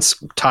this once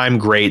time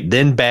great,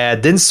 then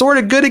bad, then sort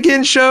of good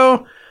again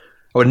show.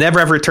 I would never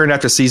have returned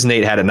after season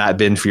 8 had it not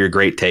been for your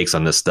great takes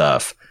on this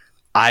stuff.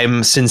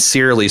 I'm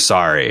sincerely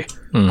sorry.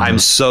 I'm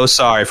so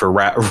sorry for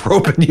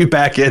roping you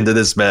back into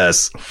this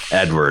mess,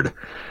 Edward.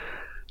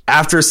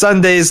 After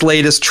Sunday's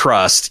latest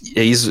trust,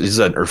 he's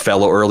a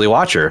fellow early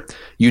watcher.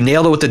 You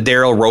nailed it with the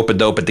Daryl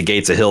rope-a-dope at the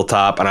gates of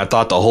Hilltop, and I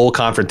thought the whole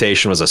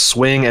confrontation was a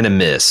swing and a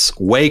miss.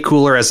 Way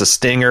cooler as a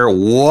stinger.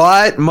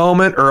 What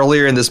moment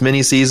earlier in this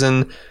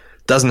mini-season?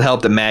 Doesn't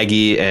help that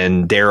Maggie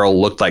and Daryl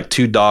looked like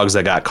two dogs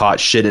that got caught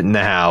shitting in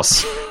the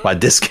house by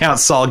discount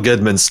Saul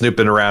Goodman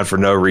snooping around for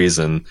no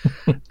reason.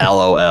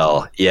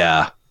 LOL.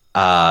 Yeah.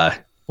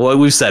 Well,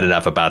 we've said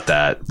enough about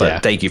that,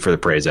 but Thank you for the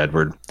praise,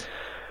 Edward.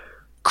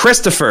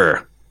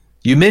 Christopher.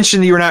 You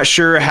mentioned you were not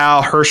sure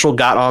how Herschel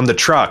got on the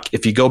truck.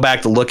 If you go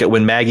back to look at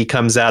when Maggie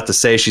comes out to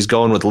say she's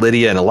going with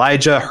Lydia and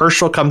Elijah,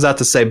 Herschel comes out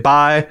to say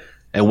bye.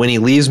 And when he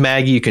leaves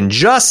Maggie, you can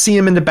just see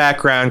him in the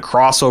background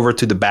cross over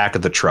to the back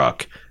of the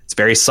truck. It's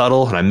very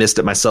subtle, and I missed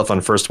it myself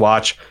on first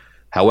watch.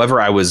 However,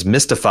 I was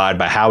mystified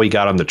by how he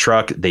got on the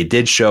truck. They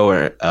did show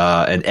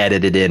and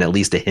edited in at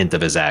least a hint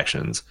of his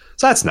actions.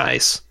 So that's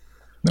nice.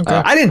 Okay.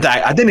 I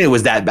didn't it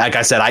was that, like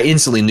I said, I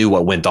instantly knew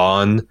what went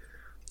on.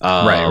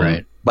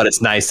 Right. But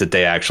it's nice that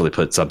they actually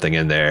put something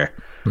in there.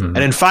 And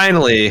then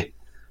finally,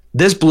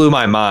 this blew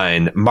my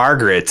mind.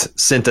 Margaret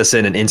sent us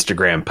in an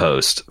Instagram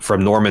post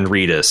from Norman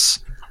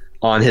Reedus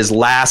on his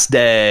last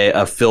day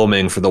of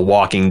filming for the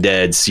Walking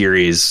Dead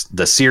series,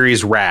 the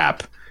series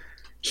wrap.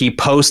 He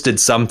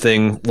posted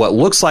something, what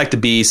looks like to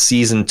be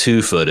season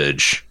 2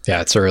 footage.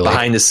 Yeah, it's early.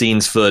 Behind the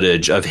scenes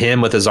footage of him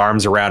with his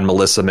arms around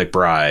Melissa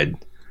McBride.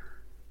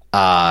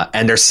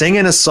 And they're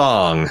singing a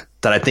song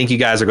that I think you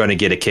guys are going to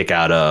get a kick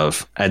out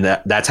of. And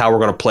that's how we're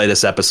going to play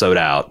this episode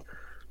out.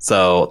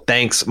 So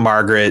thanks,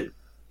 Margaret.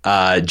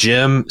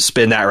 Jim,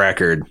 spin that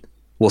record.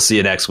 We'll see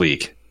you next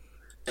week.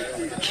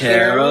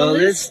 Carol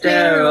is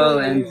sterile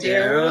and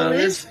Daryl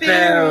is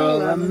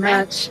feral. A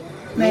match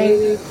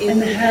made in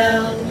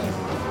hell.